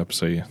beg job.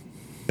 So you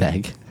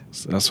beg.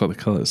 That's what they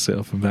call it, sit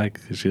up and beg,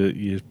 because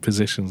your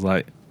position's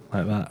like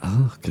that.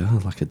 Oh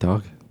god, like a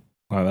dog.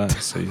 Like that.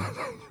 So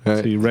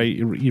right.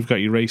 you've got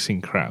your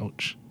racing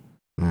crouch.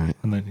 Right.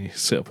 And then you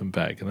sit up and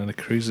beg, and then the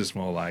cruiser's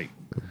more like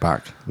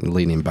back,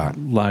 leaning back,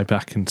 lie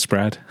back and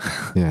spread.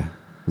 Yeah.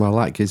 Well,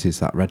 like Gizzy's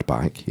that red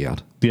bike he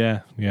had. Yeah.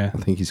 I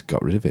think he's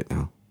got rid of it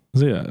now.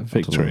 Is it a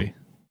Victory?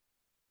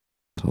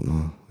 I don't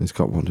know. He's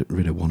got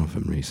rid of one of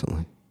them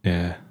recently.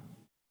 Yeah.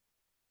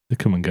 They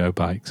come and go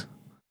bikes.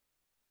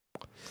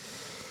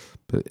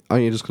 But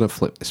aren't you just going to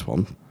flip this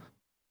one?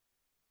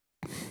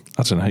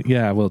 I don't know.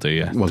 Yeah, I will do.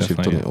 Yeah. Once you've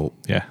done it up.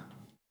 Yeah.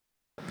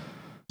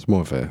 It's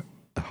more of a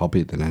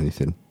hobby than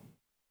anything.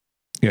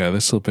 Yeah,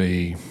 this will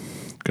be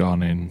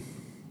gone in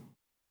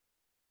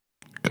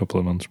a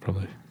couple of months,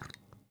 probably.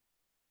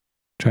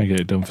 Try and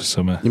get it done for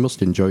summer. You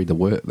must enjoy the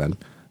work then.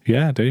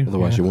 Yeah, I do.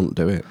 Otherwise, you wouldn't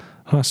do it.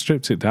 Oh, I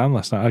stripped it down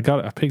last night.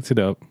 I picked it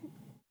up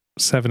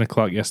 7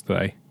 o'clock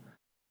yesterday,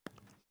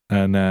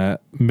 and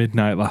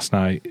midnight last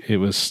night it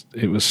was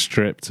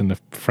stripped and the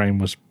frame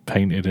was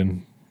painted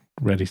and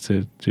ready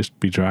to just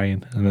be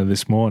drying. And then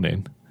this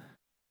morning,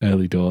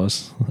 early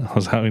doors, I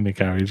was out in the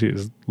garage. It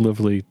was a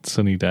lovely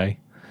sunny day.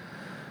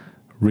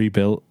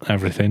 Rebuilt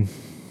everything.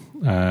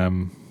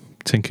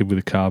 Tinkered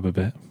with the carb a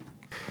bit.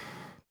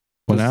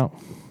 Went out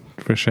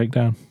for a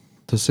shakedown.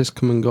 Does this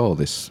come and go,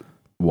 this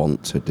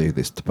want to do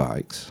this to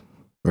bikes?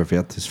 Or have you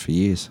had this for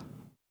years?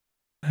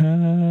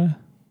 When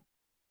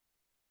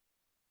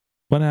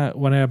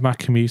I had my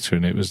commuter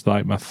and it was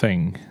like my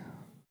thing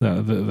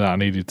that I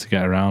needed to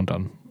get around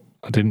on,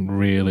 I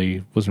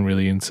wasn't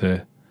really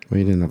into. Well,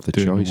 you didn't have the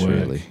choice, the work,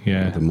 really.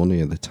 yeah. Or the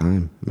money at the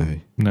time,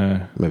 maybe.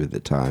 No. Maybe the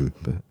time,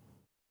 but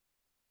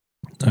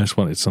I just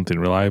wanted something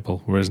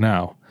reliable. Whereas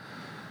now,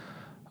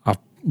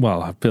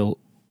 I've built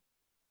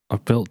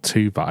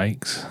 2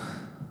 bikes.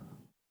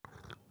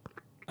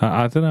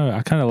 I don't know.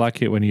 I kind of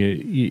like it when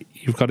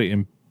you've got it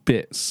in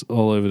bits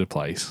all over the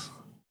place.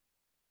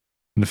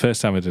 And the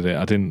first time I did it,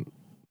 I didn't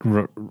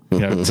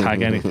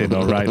tag anything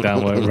or write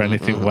down where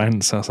anything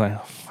went. So I was like,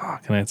 oh,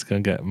 fuck, I had to go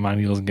and get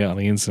manuals and get on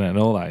the internet and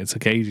all that. It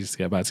took ages to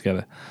get back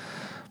together.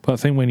 But I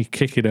think when you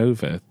kick it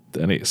over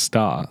and it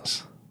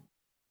starts,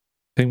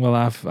 I think, well,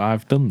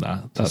 I've done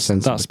that.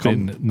 That's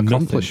been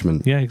accomplishment.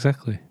 Nothing. Yeah,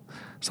 exactly.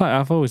 It's like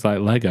I've always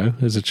liked Lego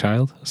as a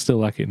child. I still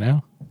like it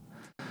now.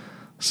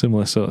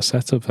 Similar sort of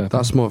setup.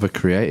 That's more of a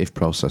creative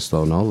process,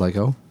 though, no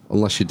Lego.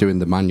 Unless you're doing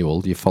the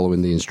manual, you're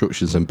following the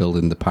instructions and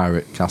building the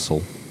pirate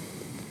castle.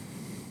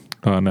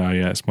 Oh no,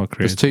 yeah, it's more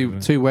creative.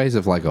 There's two ways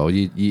of Lego.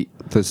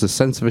 There's a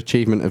sense of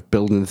achievement of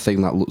building the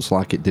thing that looks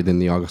like it did in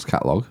the August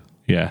catalogue.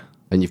 Yeah.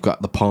 And you've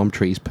got the palm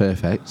trees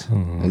perfect,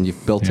 and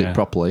you've built it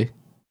properly.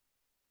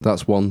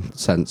 That's one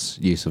sense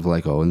use of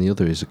Lego, and the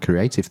other is a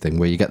creative thing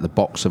where you get the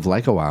box of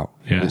Lego out.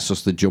 Yeah. It's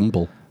just the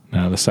jumble.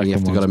 No, the second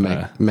and you have to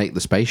better. make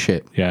the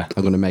spaceship. Yeah.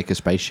 I'm going to make a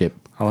spaceship.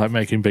 I like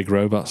making big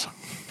robots.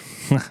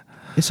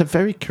 It's a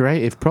very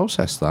creative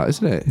process, that,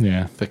 isn't it?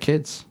 Yeah. For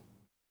kids.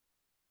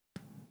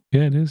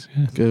 Yeah, it is.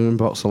 Yeah. Go in a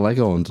box of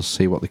Lego and just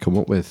see what they come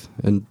up with,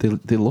 and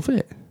they love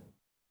it.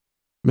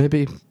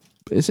 Maybe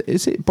is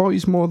it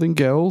boys more than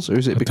girls, or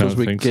is it because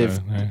we give?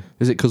 So, no.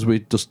 Is it because we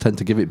just tend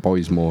to give it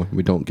boys more?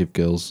 We don't give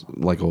girls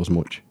Lego as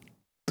much.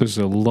 There's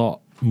a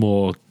lot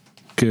more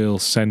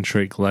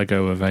girl-centric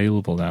Lego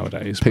available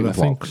nowadays. Pink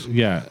blocks.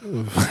 Yeah.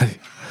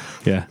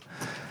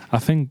 I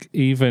think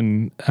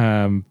even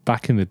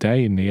back in the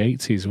day in the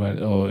 80s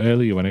or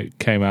earlier when it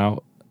came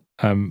out,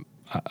 I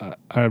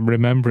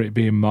remember it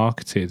being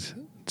marketed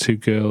to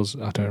girls.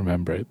 I don't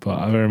remember it, but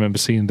I remember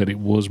seeing that it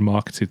was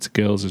marketed to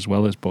girls as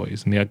well as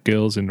boys, and they had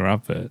girls in their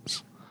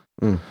adverts.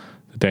 The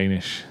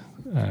Danish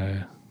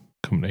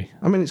company.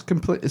 I mean,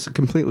 it's a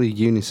completely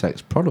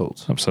unisex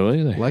product.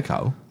 Absolutely.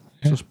 Lego.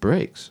 It's just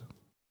bricks.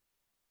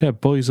 Yeah,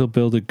 boys will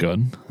build a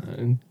gun,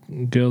 and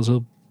girls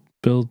will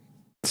build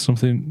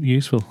something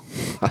useful.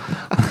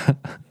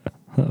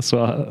 That's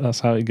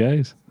how it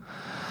goes.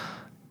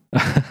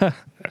 But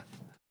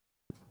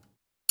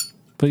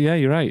yeah,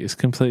 you're right. It's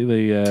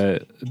completely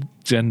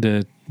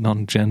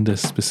non-gender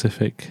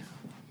specific.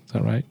 Is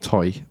that right?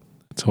 Toy,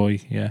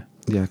 yeah.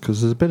 Yeah,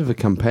 because there's a bit of a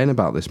campaign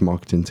about this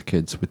marketing to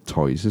kids with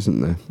toys,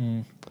 isn't there?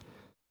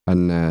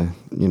 And,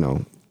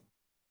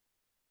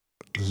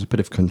 there's a bit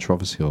of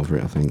controversy over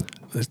it, I think.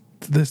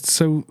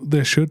 So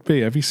there should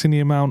be. Have you seen the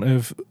amount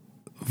of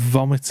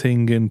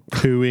vomiting and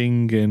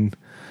pooing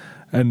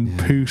and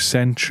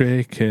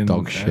poo-centric and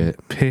dog shit,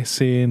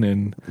 pissing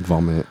and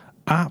vomit?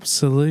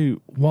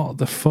 Absolute, what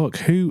the fuck?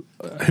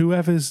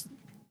 Whoever's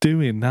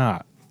doing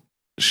that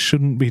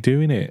shouldn't be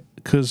doing it,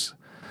 because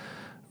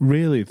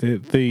really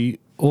the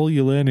all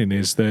you're learning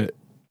is that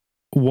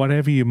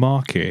whatever you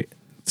market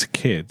to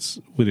kids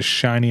with a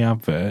shiny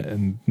advert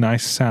and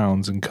nice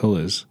sounds and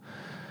colours,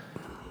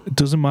 it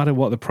doesn't matter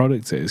what the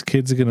product is,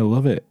 kids are going to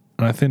love it.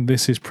 And I think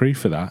this is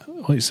proof of that.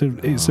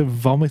 It's a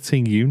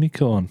vomiting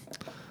unicorn.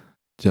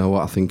 Do you know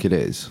what I think it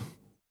is?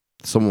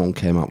 Someone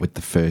came up with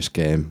the first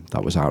game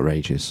that was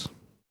outrageous.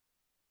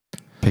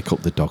 Pick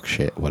up the dog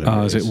shit, whatever.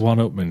 Oh, is it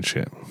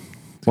one-upmanship?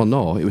 Well,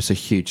 no, it was a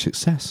huge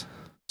success.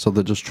 So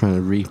they're just trying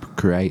to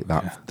recreate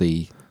that,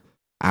 the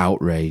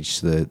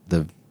outrage,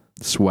 the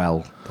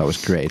swell that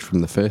was created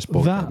from the first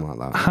board game like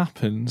that. That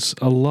happens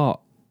a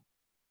lot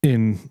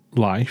in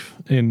life,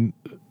 in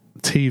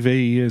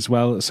TV as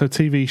well. So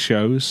TV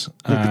shows,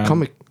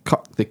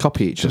 they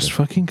copy each other. Just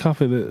fucking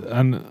copy it.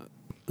 And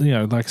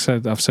like I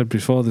said, I've said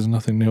before, there's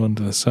nothing new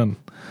under the sun.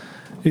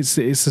 It's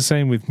the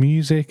same with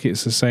music.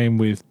 It's the same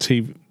with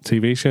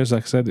TV shows.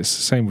 Like I said, it's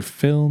the same with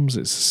films.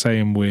 It's the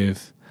same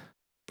with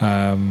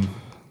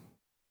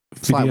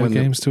video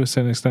games to a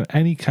certain extent.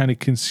 Any kind of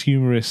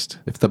consumerist.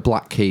 If the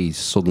Black Keys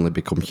suddenly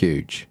become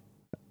huge,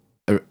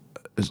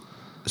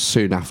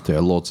 soon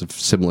after, loads of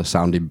similar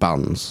sounding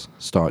bands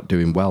start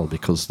doing well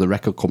because the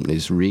record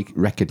companies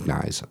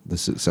recognise the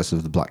success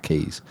of the Black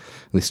Keys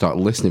and they start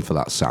listening for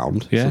that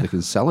sound so they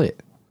can sell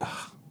it.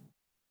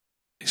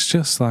 it's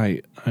just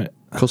like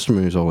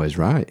Customer is always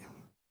right.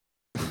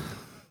 Don't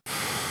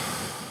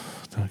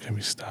get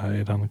me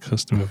started on the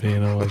customer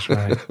being always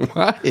right.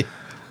 Why?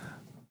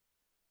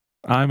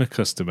 I'm a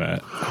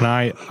customer, and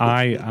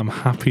I am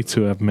happy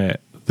to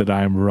admit that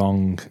I'm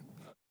wrong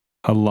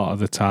a lot of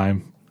the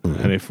time.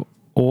 And if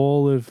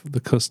all of the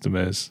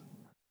customers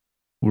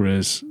were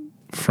as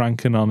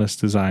frank and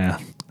honest as I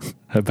am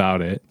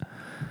about it,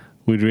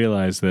 we'd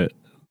realise that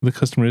the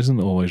customer isn't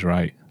always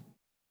right.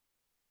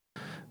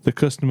 The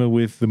customer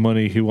with the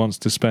money who wants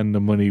to spend the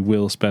money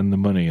will spend the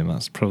money, and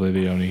that's probably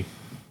the only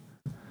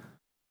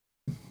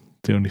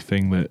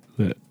thing that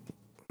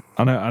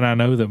I know. And I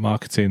know that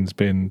marketing's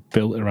been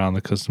built around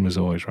the customer's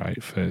always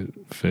right for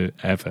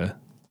forever.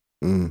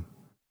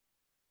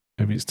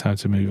 Maybe it's time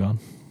to move on,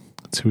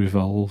 to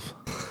evolve.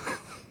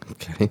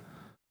 Okay.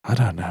 I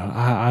don't know.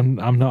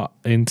 I'm not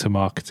into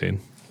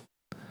marketing.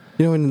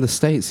 You know, in the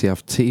States, you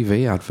have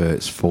TV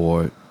adverts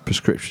for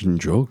prescription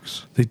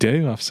drugs. They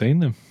do. I've seen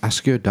them.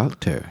 Ask your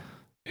doctor.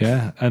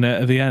 Yeah, and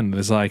at the end,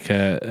 there's like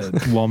a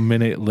 1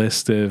 minute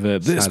list of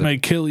this may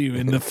kill you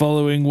in the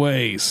following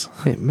ways.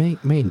 It may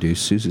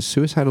induce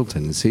suicidal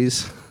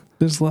tendencies.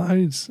 There's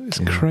loads. It's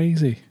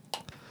crazy.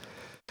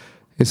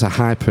 It's a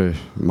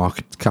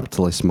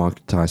capitalist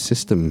marketized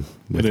system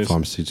with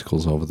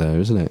pharmaceuticals over there,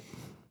 isn't it?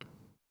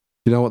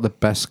 You know what the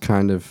best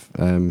kind of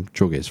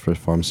drug is for a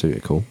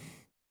pharmaceutical?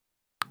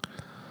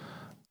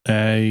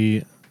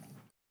 A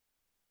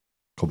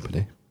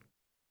company.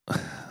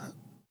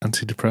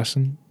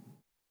 Antidepressant?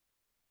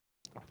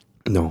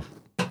 No.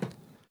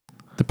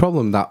 The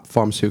problem that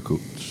pharmaceutical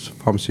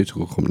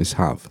companies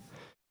have,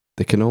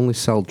 they can only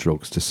sell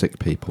drugs to sick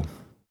people.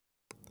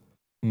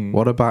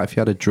 What about if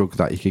you had a drug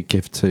that you could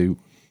give to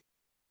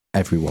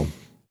everyone?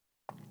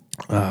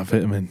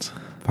 Vitamins.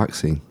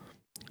 Vaccine.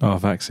 Oh,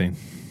 vaccine.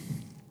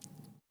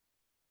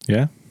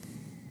 Yeah?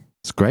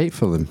 It's great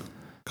for them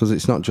because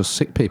it's not just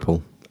sick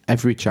people.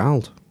 Every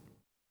child.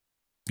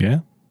 Yeah.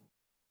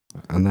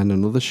 And then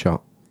another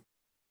shot.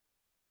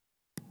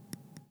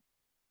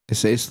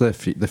 It's the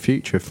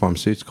future of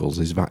pharmaceuticals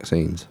is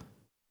vaccines.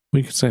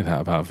 We could say that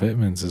about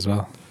vitamins as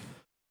well.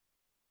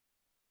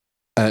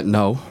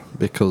 No,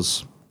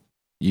 because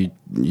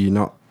you're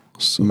not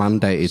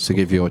mandated to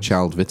give your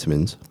child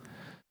vitamins.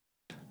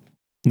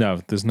 No,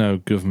 there's no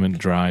government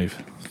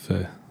drive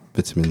for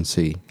vitamin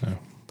C. No.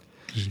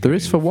 There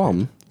is for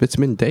one,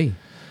 vitamin D.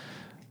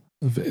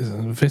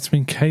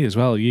 Vitamin K as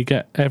well. You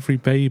get every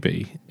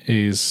baby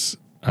gets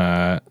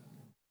a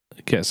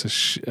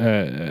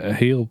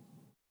heel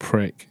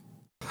prick.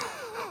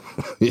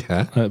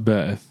 Yeah. At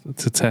birth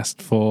to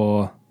test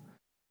for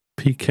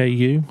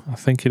PKU, I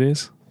think it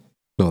is.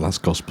 No, that's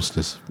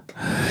Ghostbusters.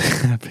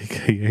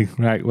 PKU,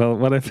 right? Well,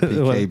 whatever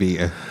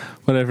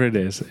it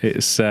is,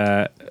 it's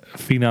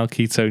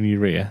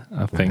phenylketonuria.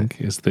 I think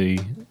is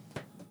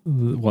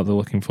what they're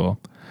looking for,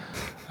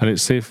 and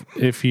it's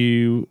if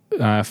you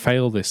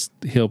fail this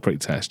heel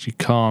prick test, you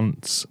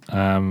can't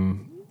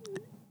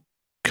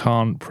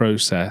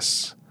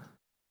process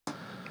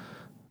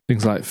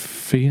things like I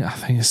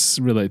think it's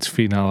related to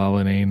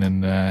phenylalanine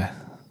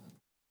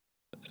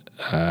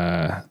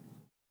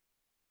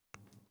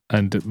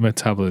and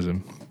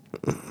metabolism.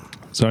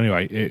 So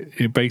anyway,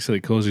 it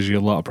basically causes you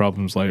a lot of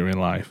problems later in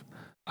life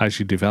as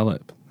you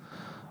develop.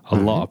 A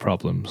lot of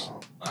problems,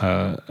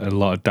 a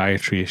lot of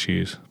dietary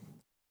issues.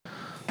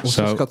 What's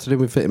this got to do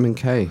with vitamin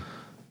K?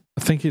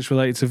 I think it's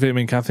related to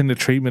vitamin K. I think the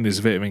treatment is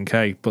vitamin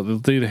K, but they'll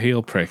do the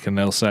heel prick and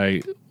they'll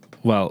say,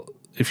 well,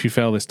 if you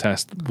fail this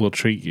test, we'll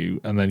treat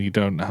you, and then you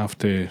don't have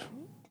to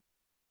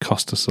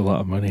cost us a lot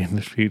of money in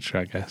the future,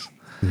 I guess.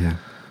 Yeah.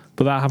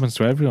 But that happens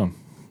to everyone.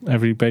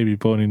 Every baby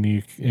born in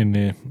the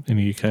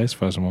UK, as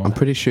far as I'm aware. I'm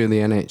pretty sure the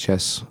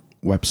NHS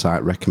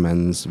website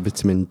recommends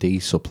vitamin D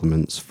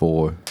supplements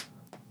for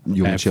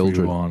young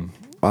children.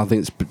 I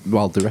think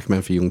they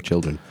recommend for young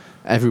children.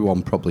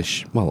 Everyone probably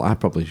I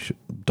probably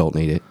don't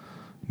need it.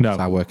 No.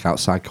 I work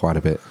outside quite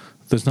a bit.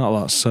 There's not a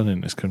lot of sun in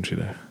this country,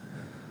 though.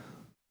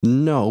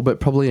 No,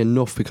 but probably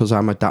enough because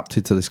I'm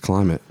adapted to this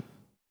climate.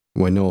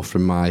 We know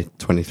from my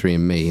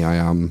 23andMe I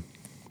am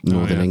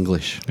Northern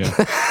English. Yeah.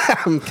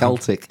 I'm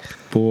Celtic.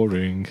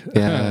 Boring.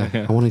 Yeah,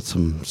 yeah. I wanted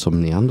some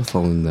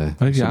Neanderthal in there.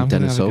 Some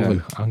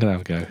Denisovan. I'm going to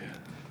have a go.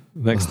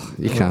 Next,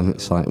 you can.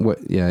 It's like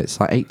it's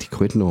like 80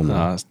 quid normally.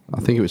 I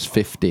think it was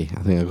 50.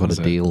 I think I got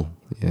a deal.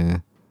 Yeah.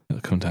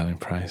 It'll come down in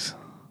price.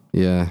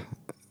 Yeah.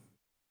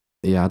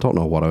 Yeah, I don't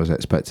know what I was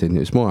expecting.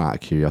 It was more out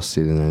of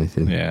curiosity than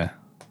anything. Yeah.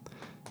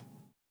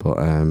 But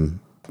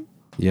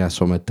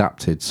so I'm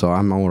adapted. So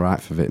I'm all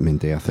right for vitamin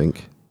D, I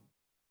think.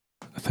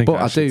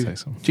 I should take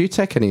some. Do you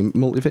take any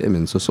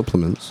multivitamins or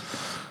supplements?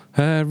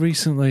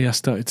 Recently, I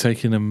started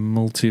taking a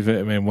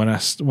multivitamin when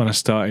I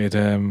started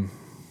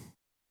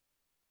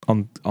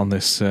on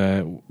this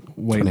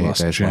weight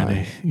loss journey.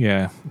 Later.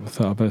 Yeah, I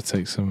thought I'd better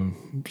take some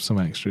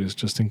extras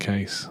just in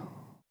case.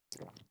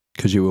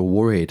 Because you were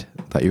worried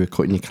that you were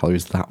cutting your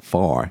calories that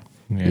far,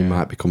 you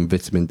might become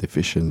vitamin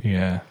deficient.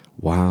 Yeah.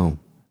 Wow.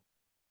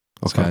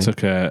 Okay. So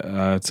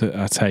I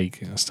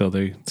still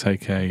do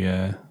take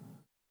I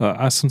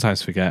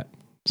sometimes forget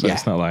So Yeah,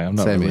 it's not like I'm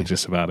not same here.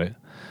 religious about it.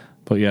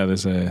 But yeah,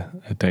 there's a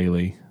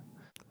daily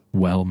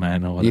well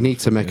men or whatever. You need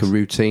to make a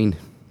routine.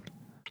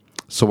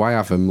 So I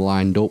have them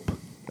lined up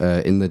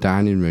in the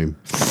dining room.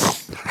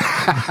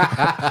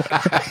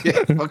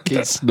 Yeah,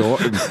 fucking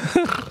snorting.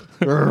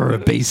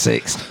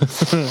 B6.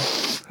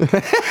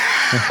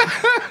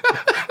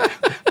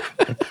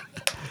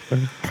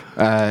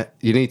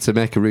 You need to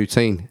make a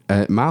routine.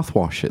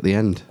 Mouthwash at the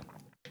end.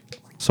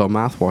 So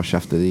mouthwash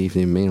after the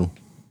evening meal.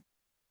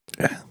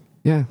 Yeah.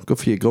 Yeah, good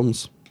for your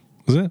gums.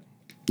 Is it?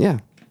 Yeah.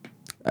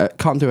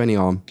 Can't do any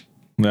harm.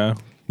 No.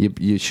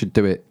 You should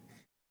do it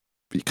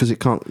because it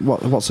can't.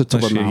 What's a tub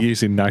Unless of you're mouth?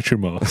 using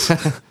nitromorse.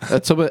 A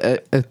tub of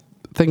a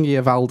thingy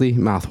of Aldi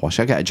mouthwash.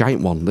 I get a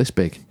giant one this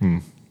big,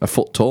 a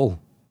foot tall.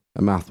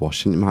 A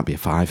mouthwash, and it might be a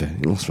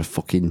 £5. It lasts for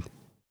fucking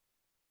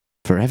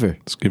forever.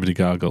 Let's give it a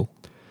gargle.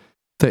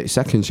 30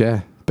 seconds,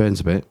 yeah,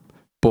 burns a bit,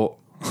 but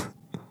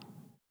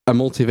a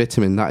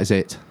multivitamin. That is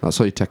it. That's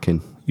all you're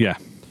taking. Yeah.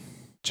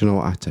 Do you know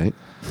what I take?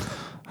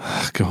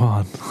 Go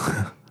on.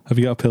 Have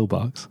you got a pill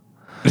box?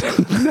 No,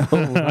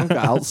 I've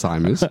got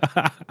Alzheimer's.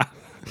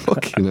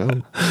 Fucking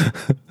hell.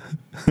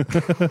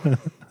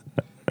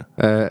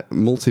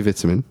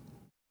 Multivitamin.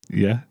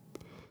 Yeah.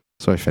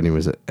 Sorry if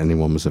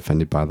anyone was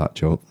offended by that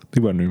joke. They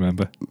won't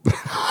remember.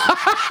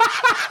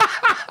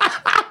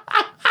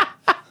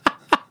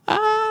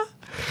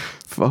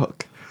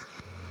 Fuck.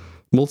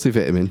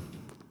 Multivitamin.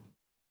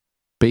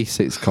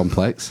 B6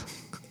 complex.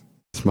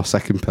 It's my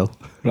second pill.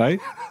 Right?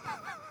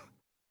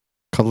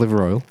 Cod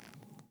liver oil.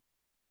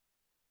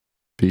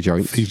 For your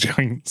joints. For your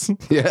joints.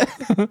 Yeah.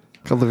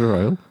 Cod liver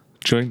oil.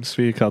 Joints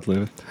for your cod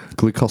liver.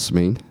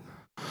 Glucosamine.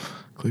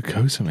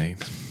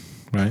 Glucosamine.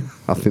 Right?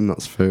 I think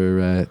that's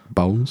for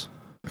bones.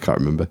 I can't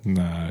remember.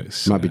 No,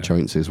 it's... Might be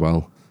joints as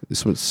well.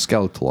 It's something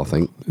skeletal, I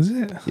think. Is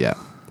it? Yeah.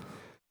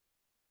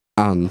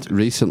 And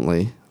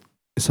recently,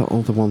 is that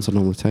all the ones I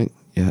normally take?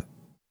 Yeah.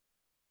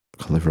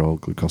 Cod liver oil,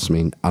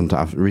 glucosamine. And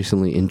I've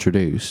recently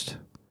introduced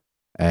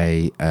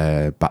a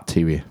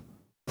bacteria.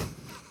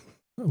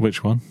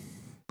 Which one?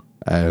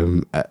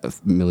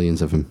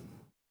 Millions of them.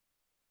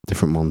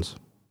 Different ones.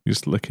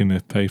 Just licking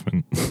the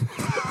pavement.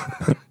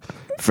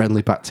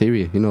 Friendly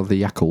bacteria. You know,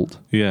 the Yakult.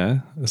 Yeah.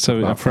 So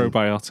a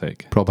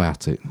probiotic.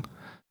 Probiotic.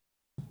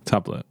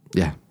 Tablet.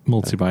 Yeah.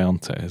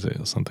 Multibiontic, is it,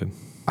 or something?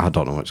 I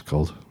don't know what it's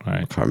called.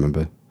 Right. I can't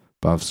remember.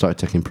 But I've started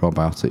taking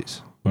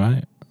probiotics.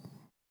 Right.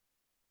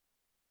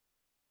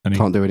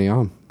 Can't do any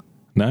harm.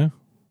 No?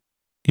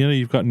 You know,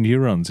 you've got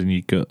neurons in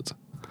your gut.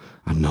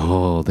 I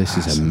know. This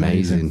is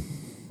amazing.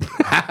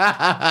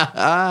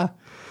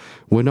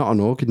 We're not an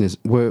organism.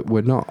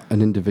 We're not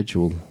an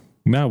individual.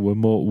 No, we're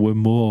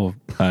more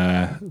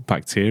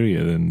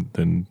bacteria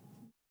than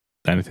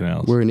anything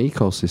else. We're an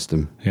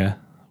ecosystem. Yeah.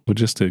 We're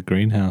just a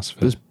greenhouse.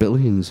 There's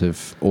billions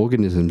of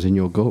organisms in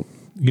your gut.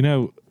 You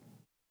know...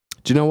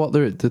 Do you know what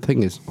the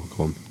thing is? Oh,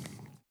 go on.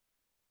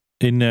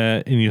 In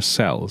your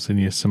cells, in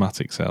your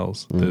somatic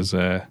cells, there's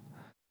an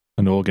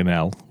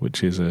organelle,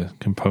 which is a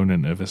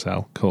component of a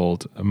cell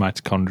called a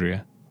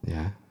mitochondria.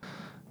 Yeah.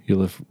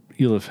 You'll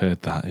have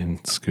heard that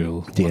in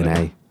school.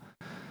 DNA.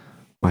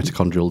 Whatever.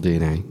 Mitochondrial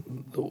DNA.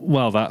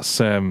 Well, that's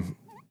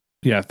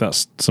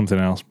that's something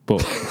else.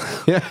 But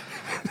Yeah.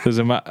 there's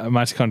a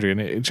mitochondria,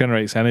 and it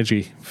generates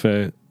energy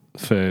for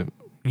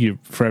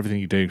everything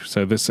you do.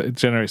 So it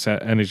generates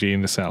energy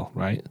in the cell,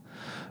 right?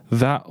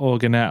 That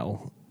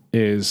organelle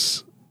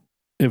is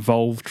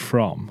evolved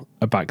from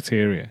a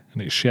bacteria,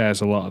 and it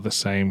shares a lot of the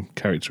same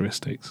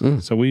characteristics.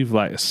 So we've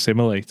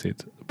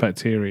assimilated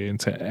bacteria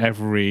into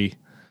every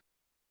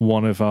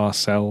one of our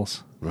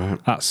cells, right,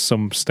 at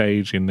some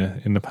stage in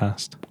the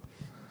past.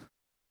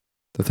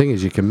 The thing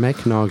is, you can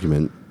make an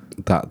argument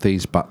that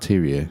these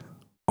bacteria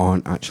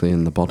aren't actually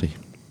in the body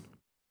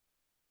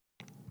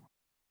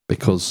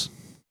because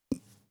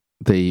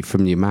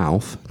from your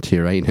mouth to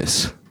your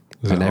anus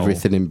and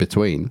everything in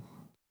between,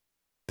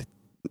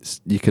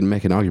 you can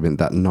make an argument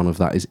that none of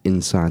that is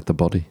inside the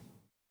body.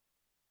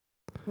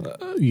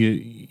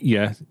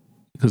 Yeah,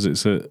 because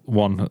it's a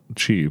one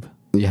tube.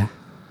 Yeah,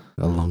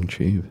 a long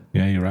tube.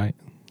 Yeah, you're right.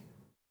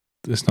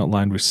 It's not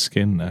lined with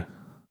skin, though.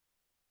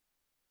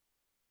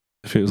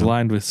 If it was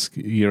lined with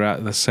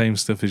the same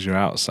stuff as your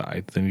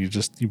outside, then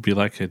you'd be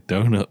like a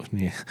donut,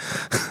 wouldn't you?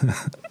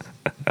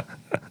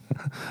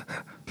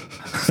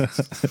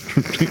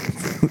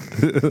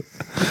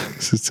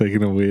 This is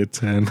taking a weird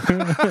turn.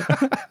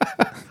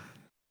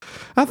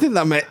 I think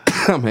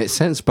that makes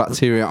sense.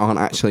 Bacteria aren't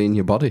actually in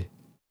your body.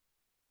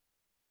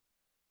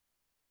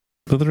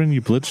 But they're in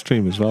your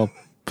bloodstream as well,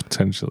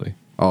 potentially.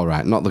 All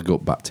right, not the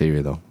gut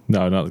bacteria, though.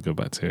 No, not the good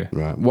bacteria.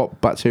 Right.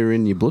 What bacteria are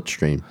in your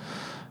bloodstream?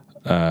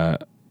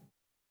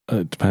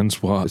 It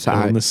depends what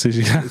illnesses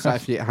you have. Is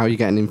that how you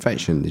get an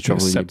infection? They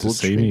travel in your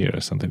bloodstream? Septicemia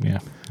or something, yeah.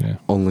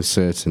 Only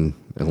certain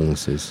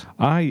illnesses.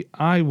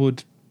 I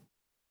would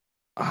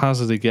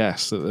hazard a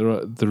guess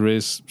that there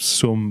is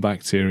some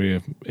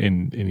bacteria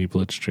in your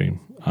bloodstream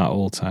at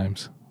all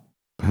times.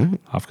 Right.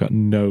 I've got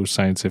no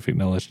scientific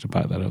knowledge to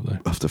back that up, though.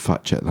 I'll have to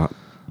fact check that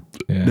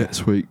Yeah.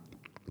 next week.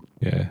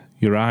 Yeah.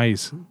 Your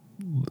eyes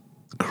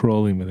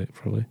crawling with it,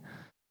 probably.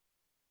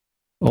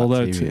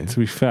 Although, to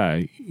be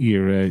fair,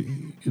 they're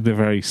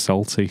very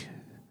salty,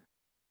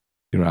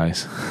 your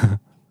eyes.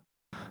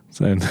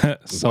 So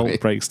salt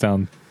breaks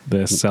down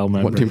the cell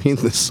membrane. What do you mean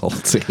they're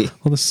salty?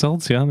 Well, they're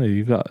salty, aren't they?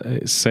 You've got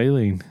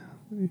saline.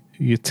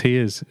 Your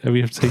tears. Have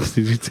you ever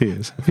tasted your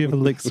tears? Have you ever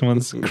licked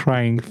someone's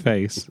crying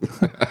face?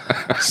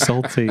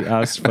 Salty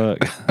as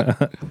fuck.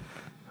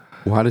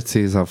 Why do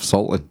tears have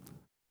salt in?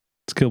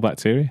 To kill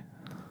bacteria.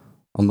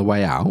 On the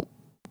way out?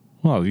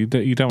 Well, you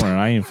don't want an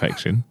eye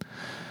infection.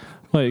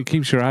 Well, it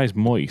keeps your eyes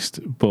moist,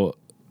 but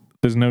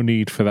there's no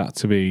need for that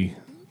to be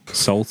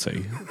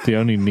salty. The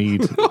only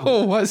need...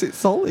 Oh, why is it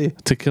salty?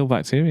 To kill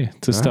bacteria,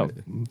 to stop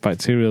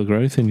bacterial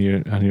growth in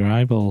your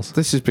eyeballs.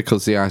 This is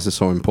because the eyes are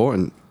so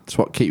important. It's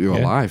what keep you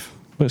alive.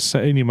 But it's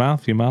in your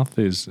mouth. Your mouth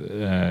is...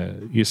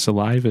 your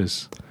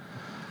saliva's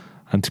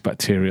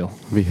antibacterial.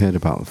 Have you heard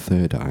about the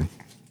third eye?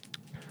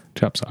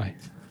 Chap's eye.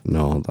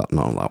 No,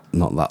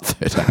 not that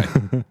third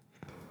eye.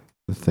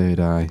 The third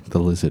eye, the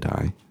lizard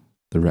eye,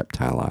 the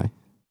reptile eye.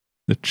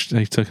 Are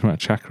you talking about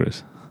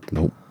chakras?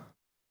 Nope.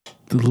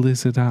 The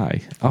lizard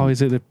eye. Oh,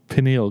 is it the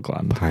pineal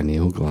gland?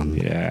 Pineal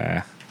gland.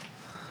 Yeah.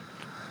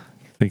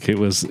 I think it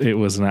was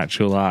an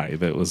actual eye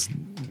that was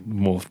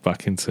morphed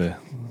back into.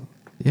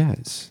 Yeah,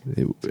 it's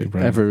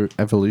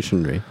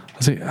evolutionary.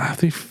 Have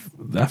they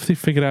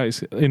figured out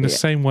it's in the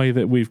same way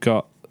that we've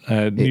got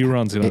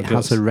neurons in our guts? It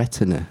has a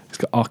retina. It's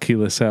got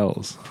ocular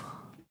cells.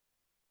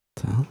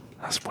 So?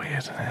 That's weird,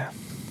 isn't it?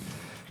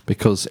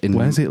 Because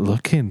where's it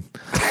looking?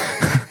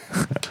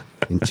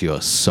 Into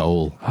your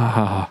soul.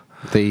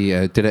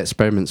 They did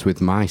experiments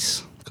with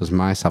mice because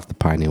mice have the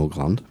pineal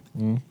gland,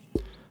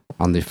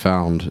 and they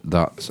found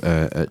that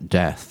at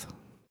death,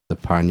 the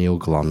pineal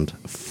gland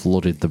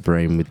flooded the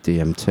brain with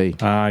DMT.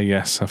 Ah,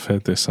 yes, I've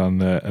heard this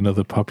on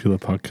another popular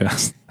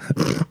podcast,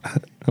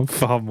 a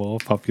far more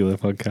popular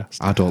podcast.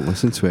 I don't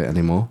listen to it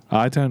anymore.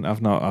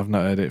 I've not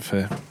heard it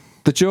for.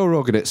 The Joe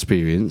Rogan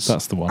Experience.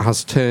 That's the one.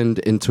 Has turned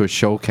into a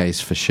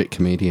showcase for shit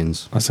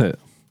comedians. That's it.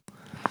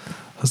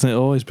 Hasn't it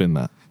always been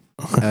that?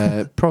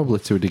 Probably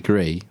to a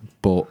degree,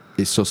 but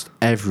it's just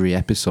every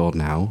episode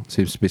now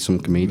seems to be some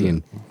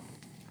comedian.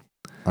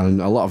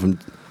 And a lot of them,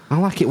 I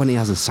like it when he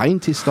has a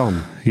scientist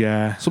on.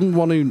 Yeah.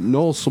 Someone who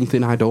knows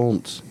something I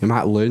don't. He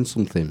might learn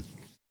something.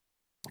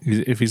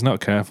 If he's not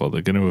careful,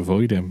 they're going to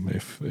avoid him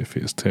if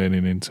it's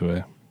turning into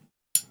a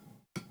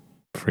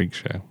freak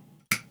show.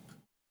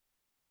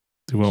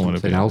 They won't want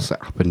to be. Something else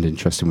that happened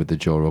interesting with the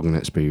Joe Rogan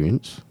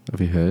Experience. Have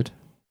you heard?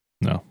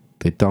 No.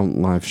 They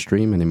don't live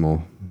stream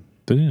anymore.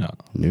 Did he not?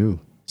 No.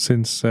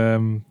 Since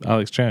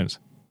Alex Jones?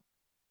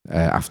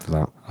 After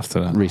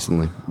that.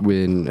 Recently.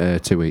 Within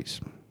 2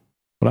 weeks.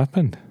 What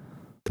happened?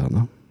 Don't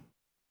know.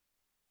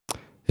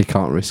 He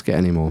can't risk it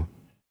anymore.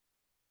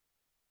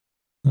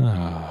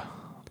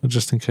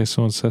 Just in case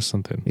someone says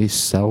something. He's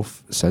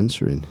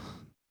self-censoring.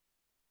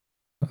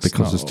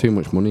 Because there's too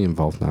much money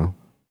involved now.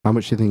 How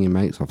much do you think he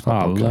makes off that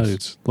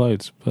podcast?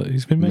 Loads. But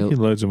he's been making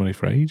loads of money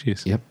for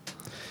ages. Yep.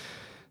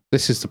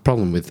 This is the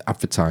problem with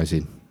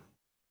advertising.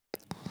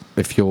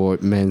 If your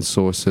main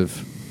source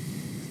of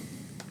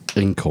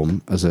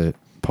income as a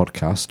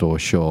podcast or a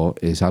show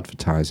is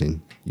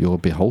advertising, you're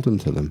beholden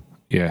to them.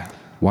 Yeah.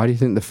 Why do you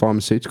think the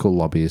pharmaceutical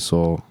lobby is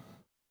so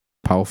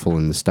powerful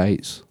in the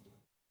States?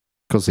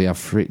 Because they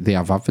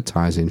have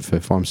advertising for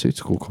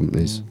pharmaceutical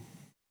companies.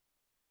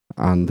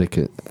 And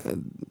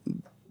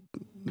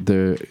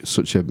they're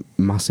such a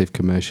massive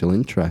commercial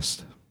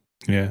interest.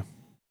 Yeah.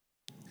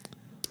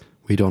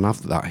 We don't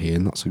have that here,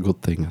 and that's a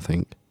good thing, I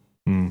think.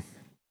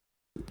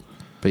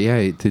 But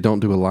yeah, they don't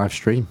do a live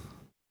stream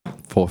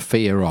for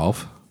fear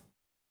of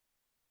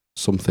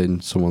someone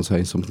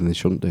saying something they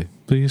shouldn't do.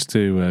 They used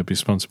to be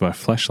sponsored by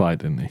Fleshlight,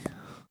 didn't they?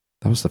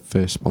 That was the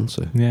first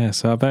sponsor. Yeah,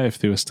 so I bet if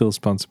they were still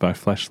sponsored by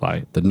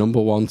Fleshlight, the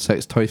 #1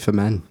 sex toy for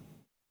men.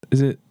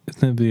 Isn't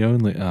it the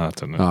only? I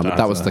don't know. But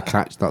that was the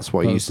catch. That's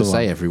what he used to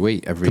say every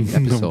week, every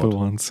episode.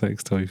 #1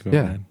 sex toy for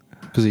men.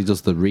 Because he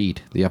does the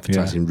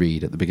advertising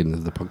read at the beginning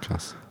of the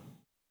podcast.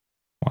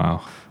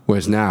 Wow.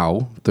 Whereas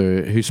now,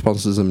 who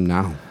sponsors them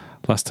now?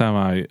 Last time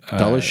I...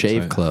 Dollar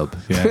Shave Club.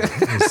 Yeah.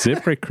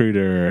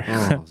 ZipRecruiter.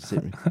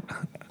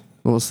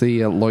 What's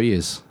the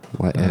lawyers?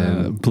 Like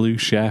Blue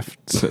Chef,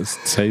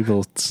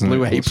 Table...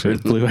 Blue Apron.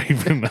 Blue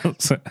Apron,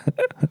 that's it.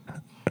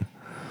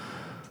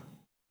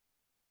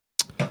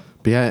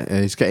 But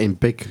yeah, he's getting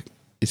big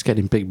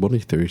money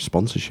through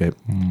sponsorship.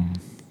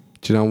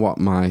 Do you know what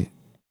I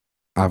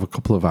have a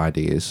couple of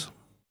ideas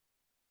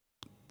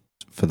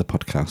for the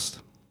podcast.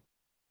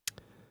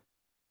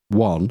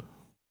 One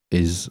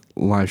is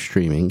live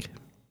streaming.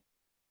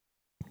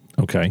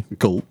 Okay.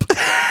 Gulp.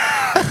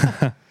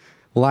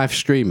 Live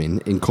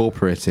streaming,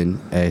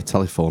 incorporating a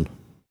telephone.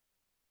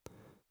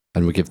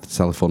 And we give the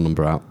telephone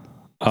number out.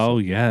 Oh,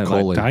 yeah.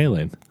 Like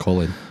dialing.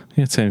 Call in.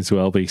 Yeah, turn into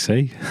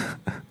LBC.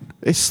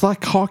 It's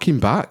like harking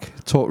back,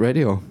 talk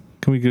radio.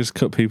 Can we just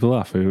cut people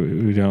off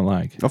who we don't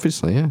like?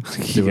 Obviously, yeah.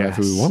 Do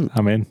whatever we want.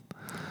 I'm in.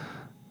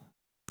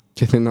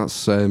 Do you think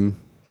that's... are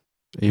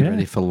you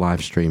ready for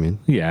live streaming?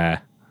 Yeah.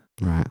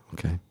 Right,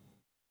 okay.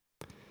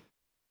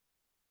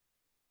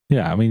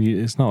 Yeah, I mean,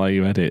 it's not like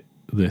you edit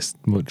this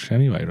much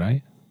anyway,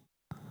 right?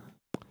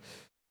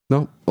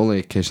 No, only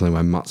occasionally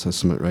when Matt says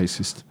something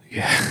racist.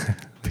 Yeah,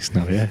 he's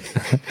not here.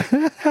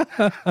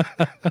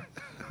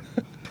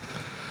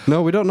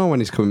 No, we don't know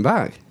when he's coming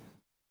back.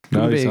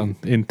 No, he's on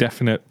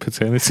indefinite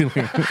paternity leave.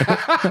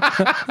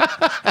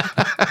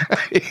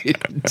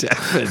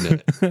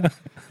 Indefinite.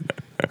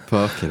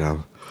 Fucking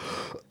hell.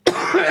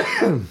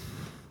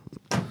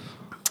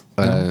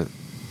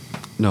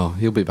 No,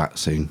 he'll be back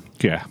soon.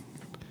 Yeah.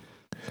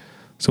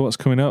 So what's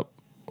coming up?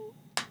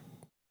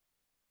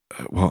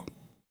 What?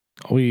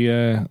 Are we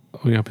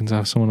hoping to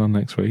have someone on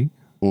next week?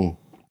 Oh.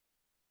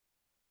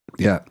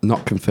 Yeah,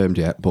 not confirmed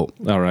yet, but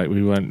all right,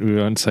 we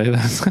won't say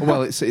that.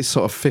 well, it's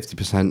sort of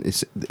 50%.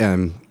 It's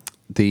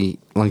the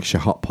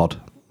Lancashire Hot Pod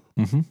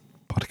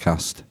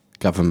podcast.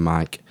 Gavin,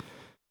 Mike,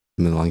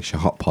 and the Lancashire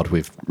Hot Pod.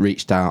 We've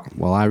reached out.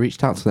 Well, I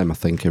reached out to them, I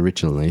think,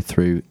 originally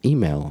through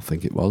email. I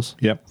think it was.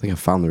 Yep. I think I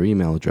found their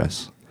email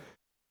address.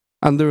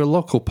 And they're a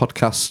local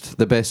podcast.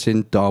 They're based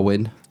in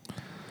Darwin,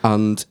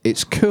 and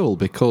it's cool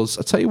because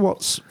I tell you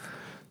what's.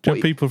 Do you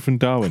know people from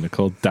Darwin are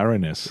called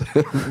Darreners?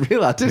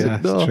 Really? I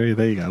didn't know. That's true.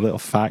 There you go. A little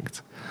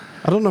fact.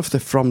 I don't know if they're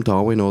from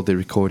Darwin or they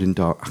record in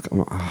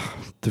Darwin.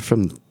 They're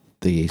from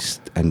the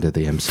east end of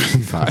the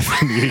M65.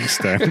 The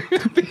east end.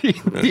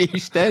 The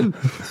east end.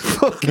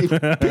 Fucking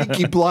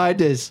Peaky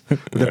Blinders.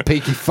 The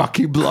Peaky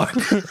fucking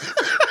Blinders.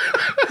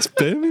 It's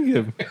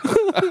Birmingham.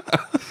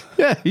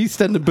 Yeah,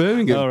 east end of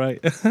Birmingham. All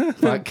right.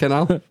 Right,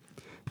 Canal.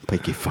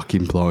 Peaky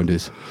fucking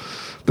Blinders.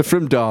 They're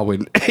from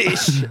Darwin.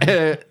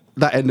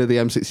 That end of the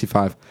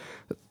M65.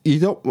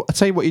 I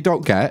tell you what you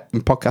don't get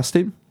in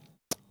podcasting.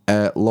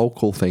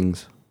 Local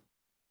things.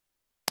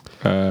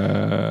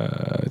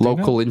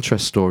 Local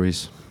interest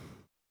stories.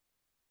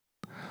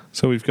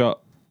 So we've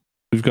got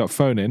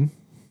phone in,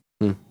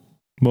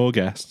 more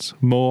guests,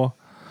 more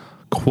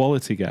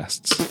quality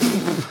guests,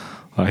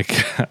 like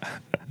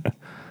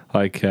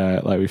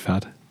we've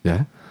had.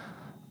 Yeah.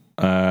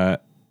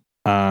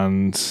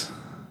 And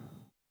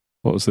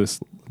what was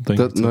this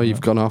thing? No, you've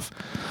gone off.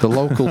 The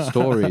local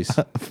stories.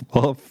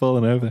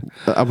 Fallen over.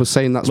 I was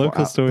saying that's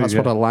local stories, that's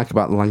what I like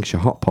about the Lancashire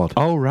Hot Pod.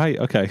 Oh, right,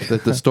 okay.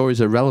 The stories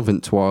are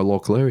relevant to our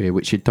local area,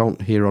 which you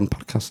don't hear on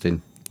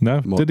podcasting.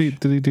 No, much.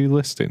 did he do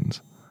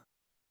listings?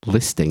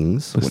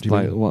 Listings? What do you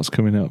mean? What's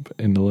coming up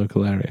in the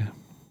local area?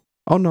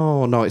 Oh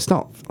no, it's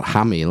not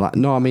hammy.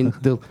 I mean,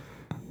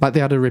 they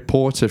had a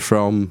reporter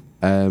from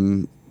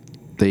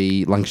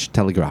the Lancashire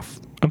Telegraph.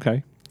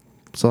 Okay,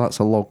 so that's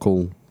a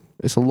local.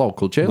 It's a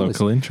local journalist.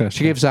 Local interest.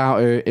 She gives out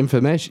her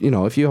information. You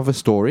know, if you have a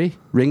story,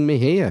 ring me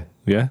here.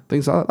 Yeah,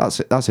 things like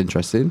that. That's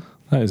interesting.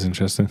 That is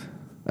interesting.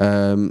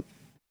 Who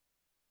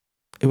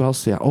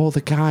else? Yeah. Oh,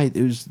 the guy.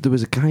 There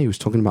was a guy who was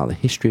talking about the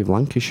history of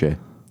Lancashire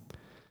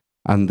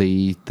and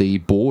the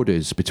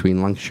borders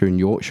between Lancashire and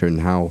Yorkshire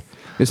and how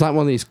it's like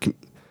one of these.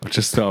 I've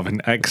just thought of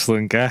an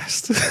excellent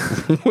guest,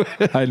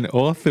 an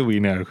author we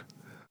know.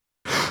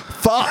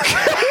 Fuck.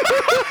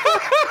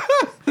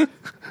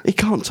 He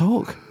can't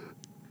talk.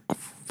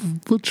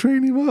 We'll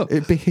train him up.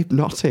 It'd be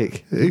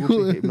hypnotic. It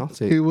would be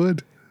hypnotic. It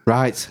would.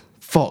 Right.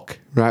 Fuck.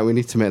 Right. We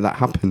need to make that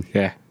happen.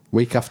 Yeah.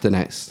 Week after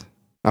next.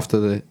 After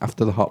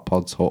the hot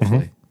pods,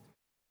 hopefully.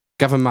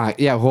 Gavin Mike.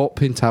 Yeah,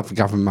 hoping to have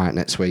Gavin Mike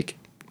next week.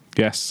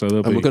 Yes. So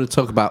we're going to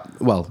talk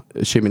about. Well,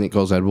 assuming it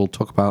goes ahead, we'll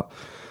talk about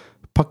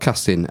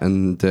podcasting,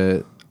 and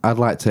I'd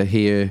like to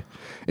hear.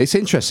 It's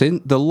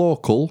interesting.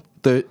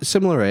 The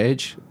similar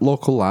age,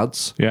 local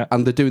lads. Yeah.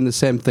 And they're doing the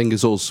same thing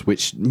as us,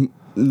 which.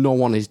 No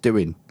one is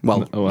doing.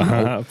 Well,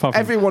 no,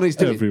 everyone is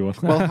doing. Everyone.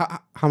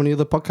 Well, how many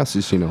other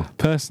podcasters do you know?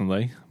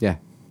 Personally? Yeah.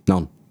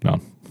 None.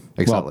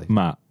 Exactly.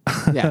 Well, Matt.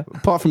 Yeah.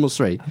 Apart from us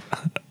three.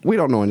 We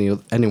don't know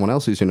anyone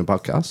else who's doing a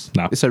podcast.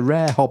 No. It's a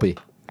rare hobby.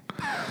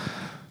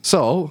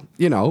 So,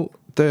 you know,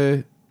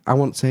 I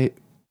want to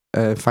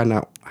find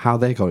out how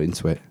they got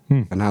into it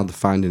and how they're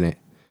finding it.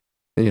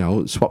 And, you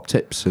know, swap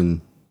tips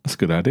and... That's a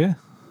good idea.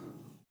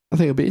 I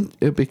think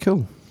it'll be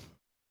cool.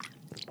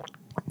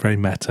 Very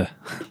meta.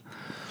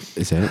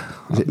 Is it?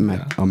 Is it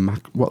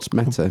what's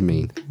meta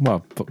mean?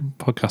 Well,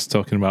 podcast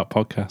talking about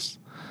podcasts.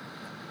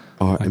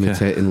 Or like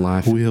imitating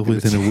life. Wheel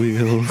within a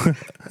wheel.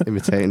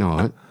 Imitating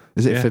art.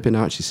 Is it a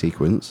Fibonacci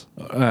sequence?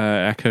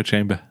 Echo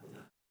chamber.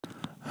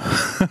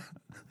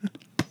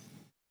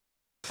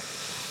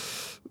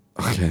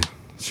 Okay.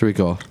 Should we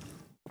go?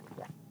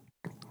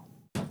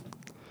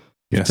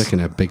 Yes. Taking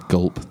a big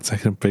gulp.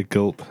 Taking a big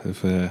gulp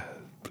of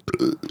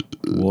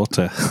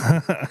water.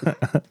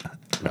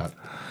 Right.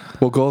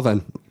 We'll go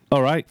then.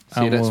 All right.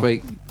 See you next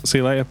week. See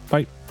you later.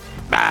 Bye.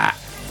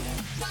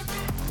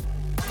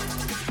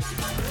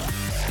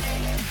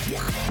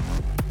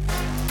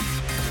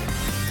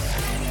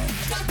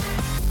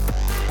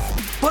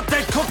 Put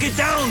that cookie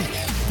down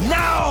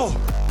now!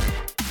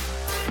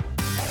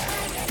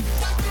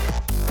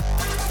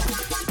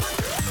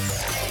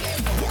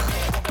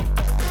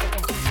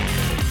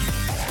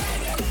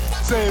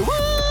 Say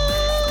what?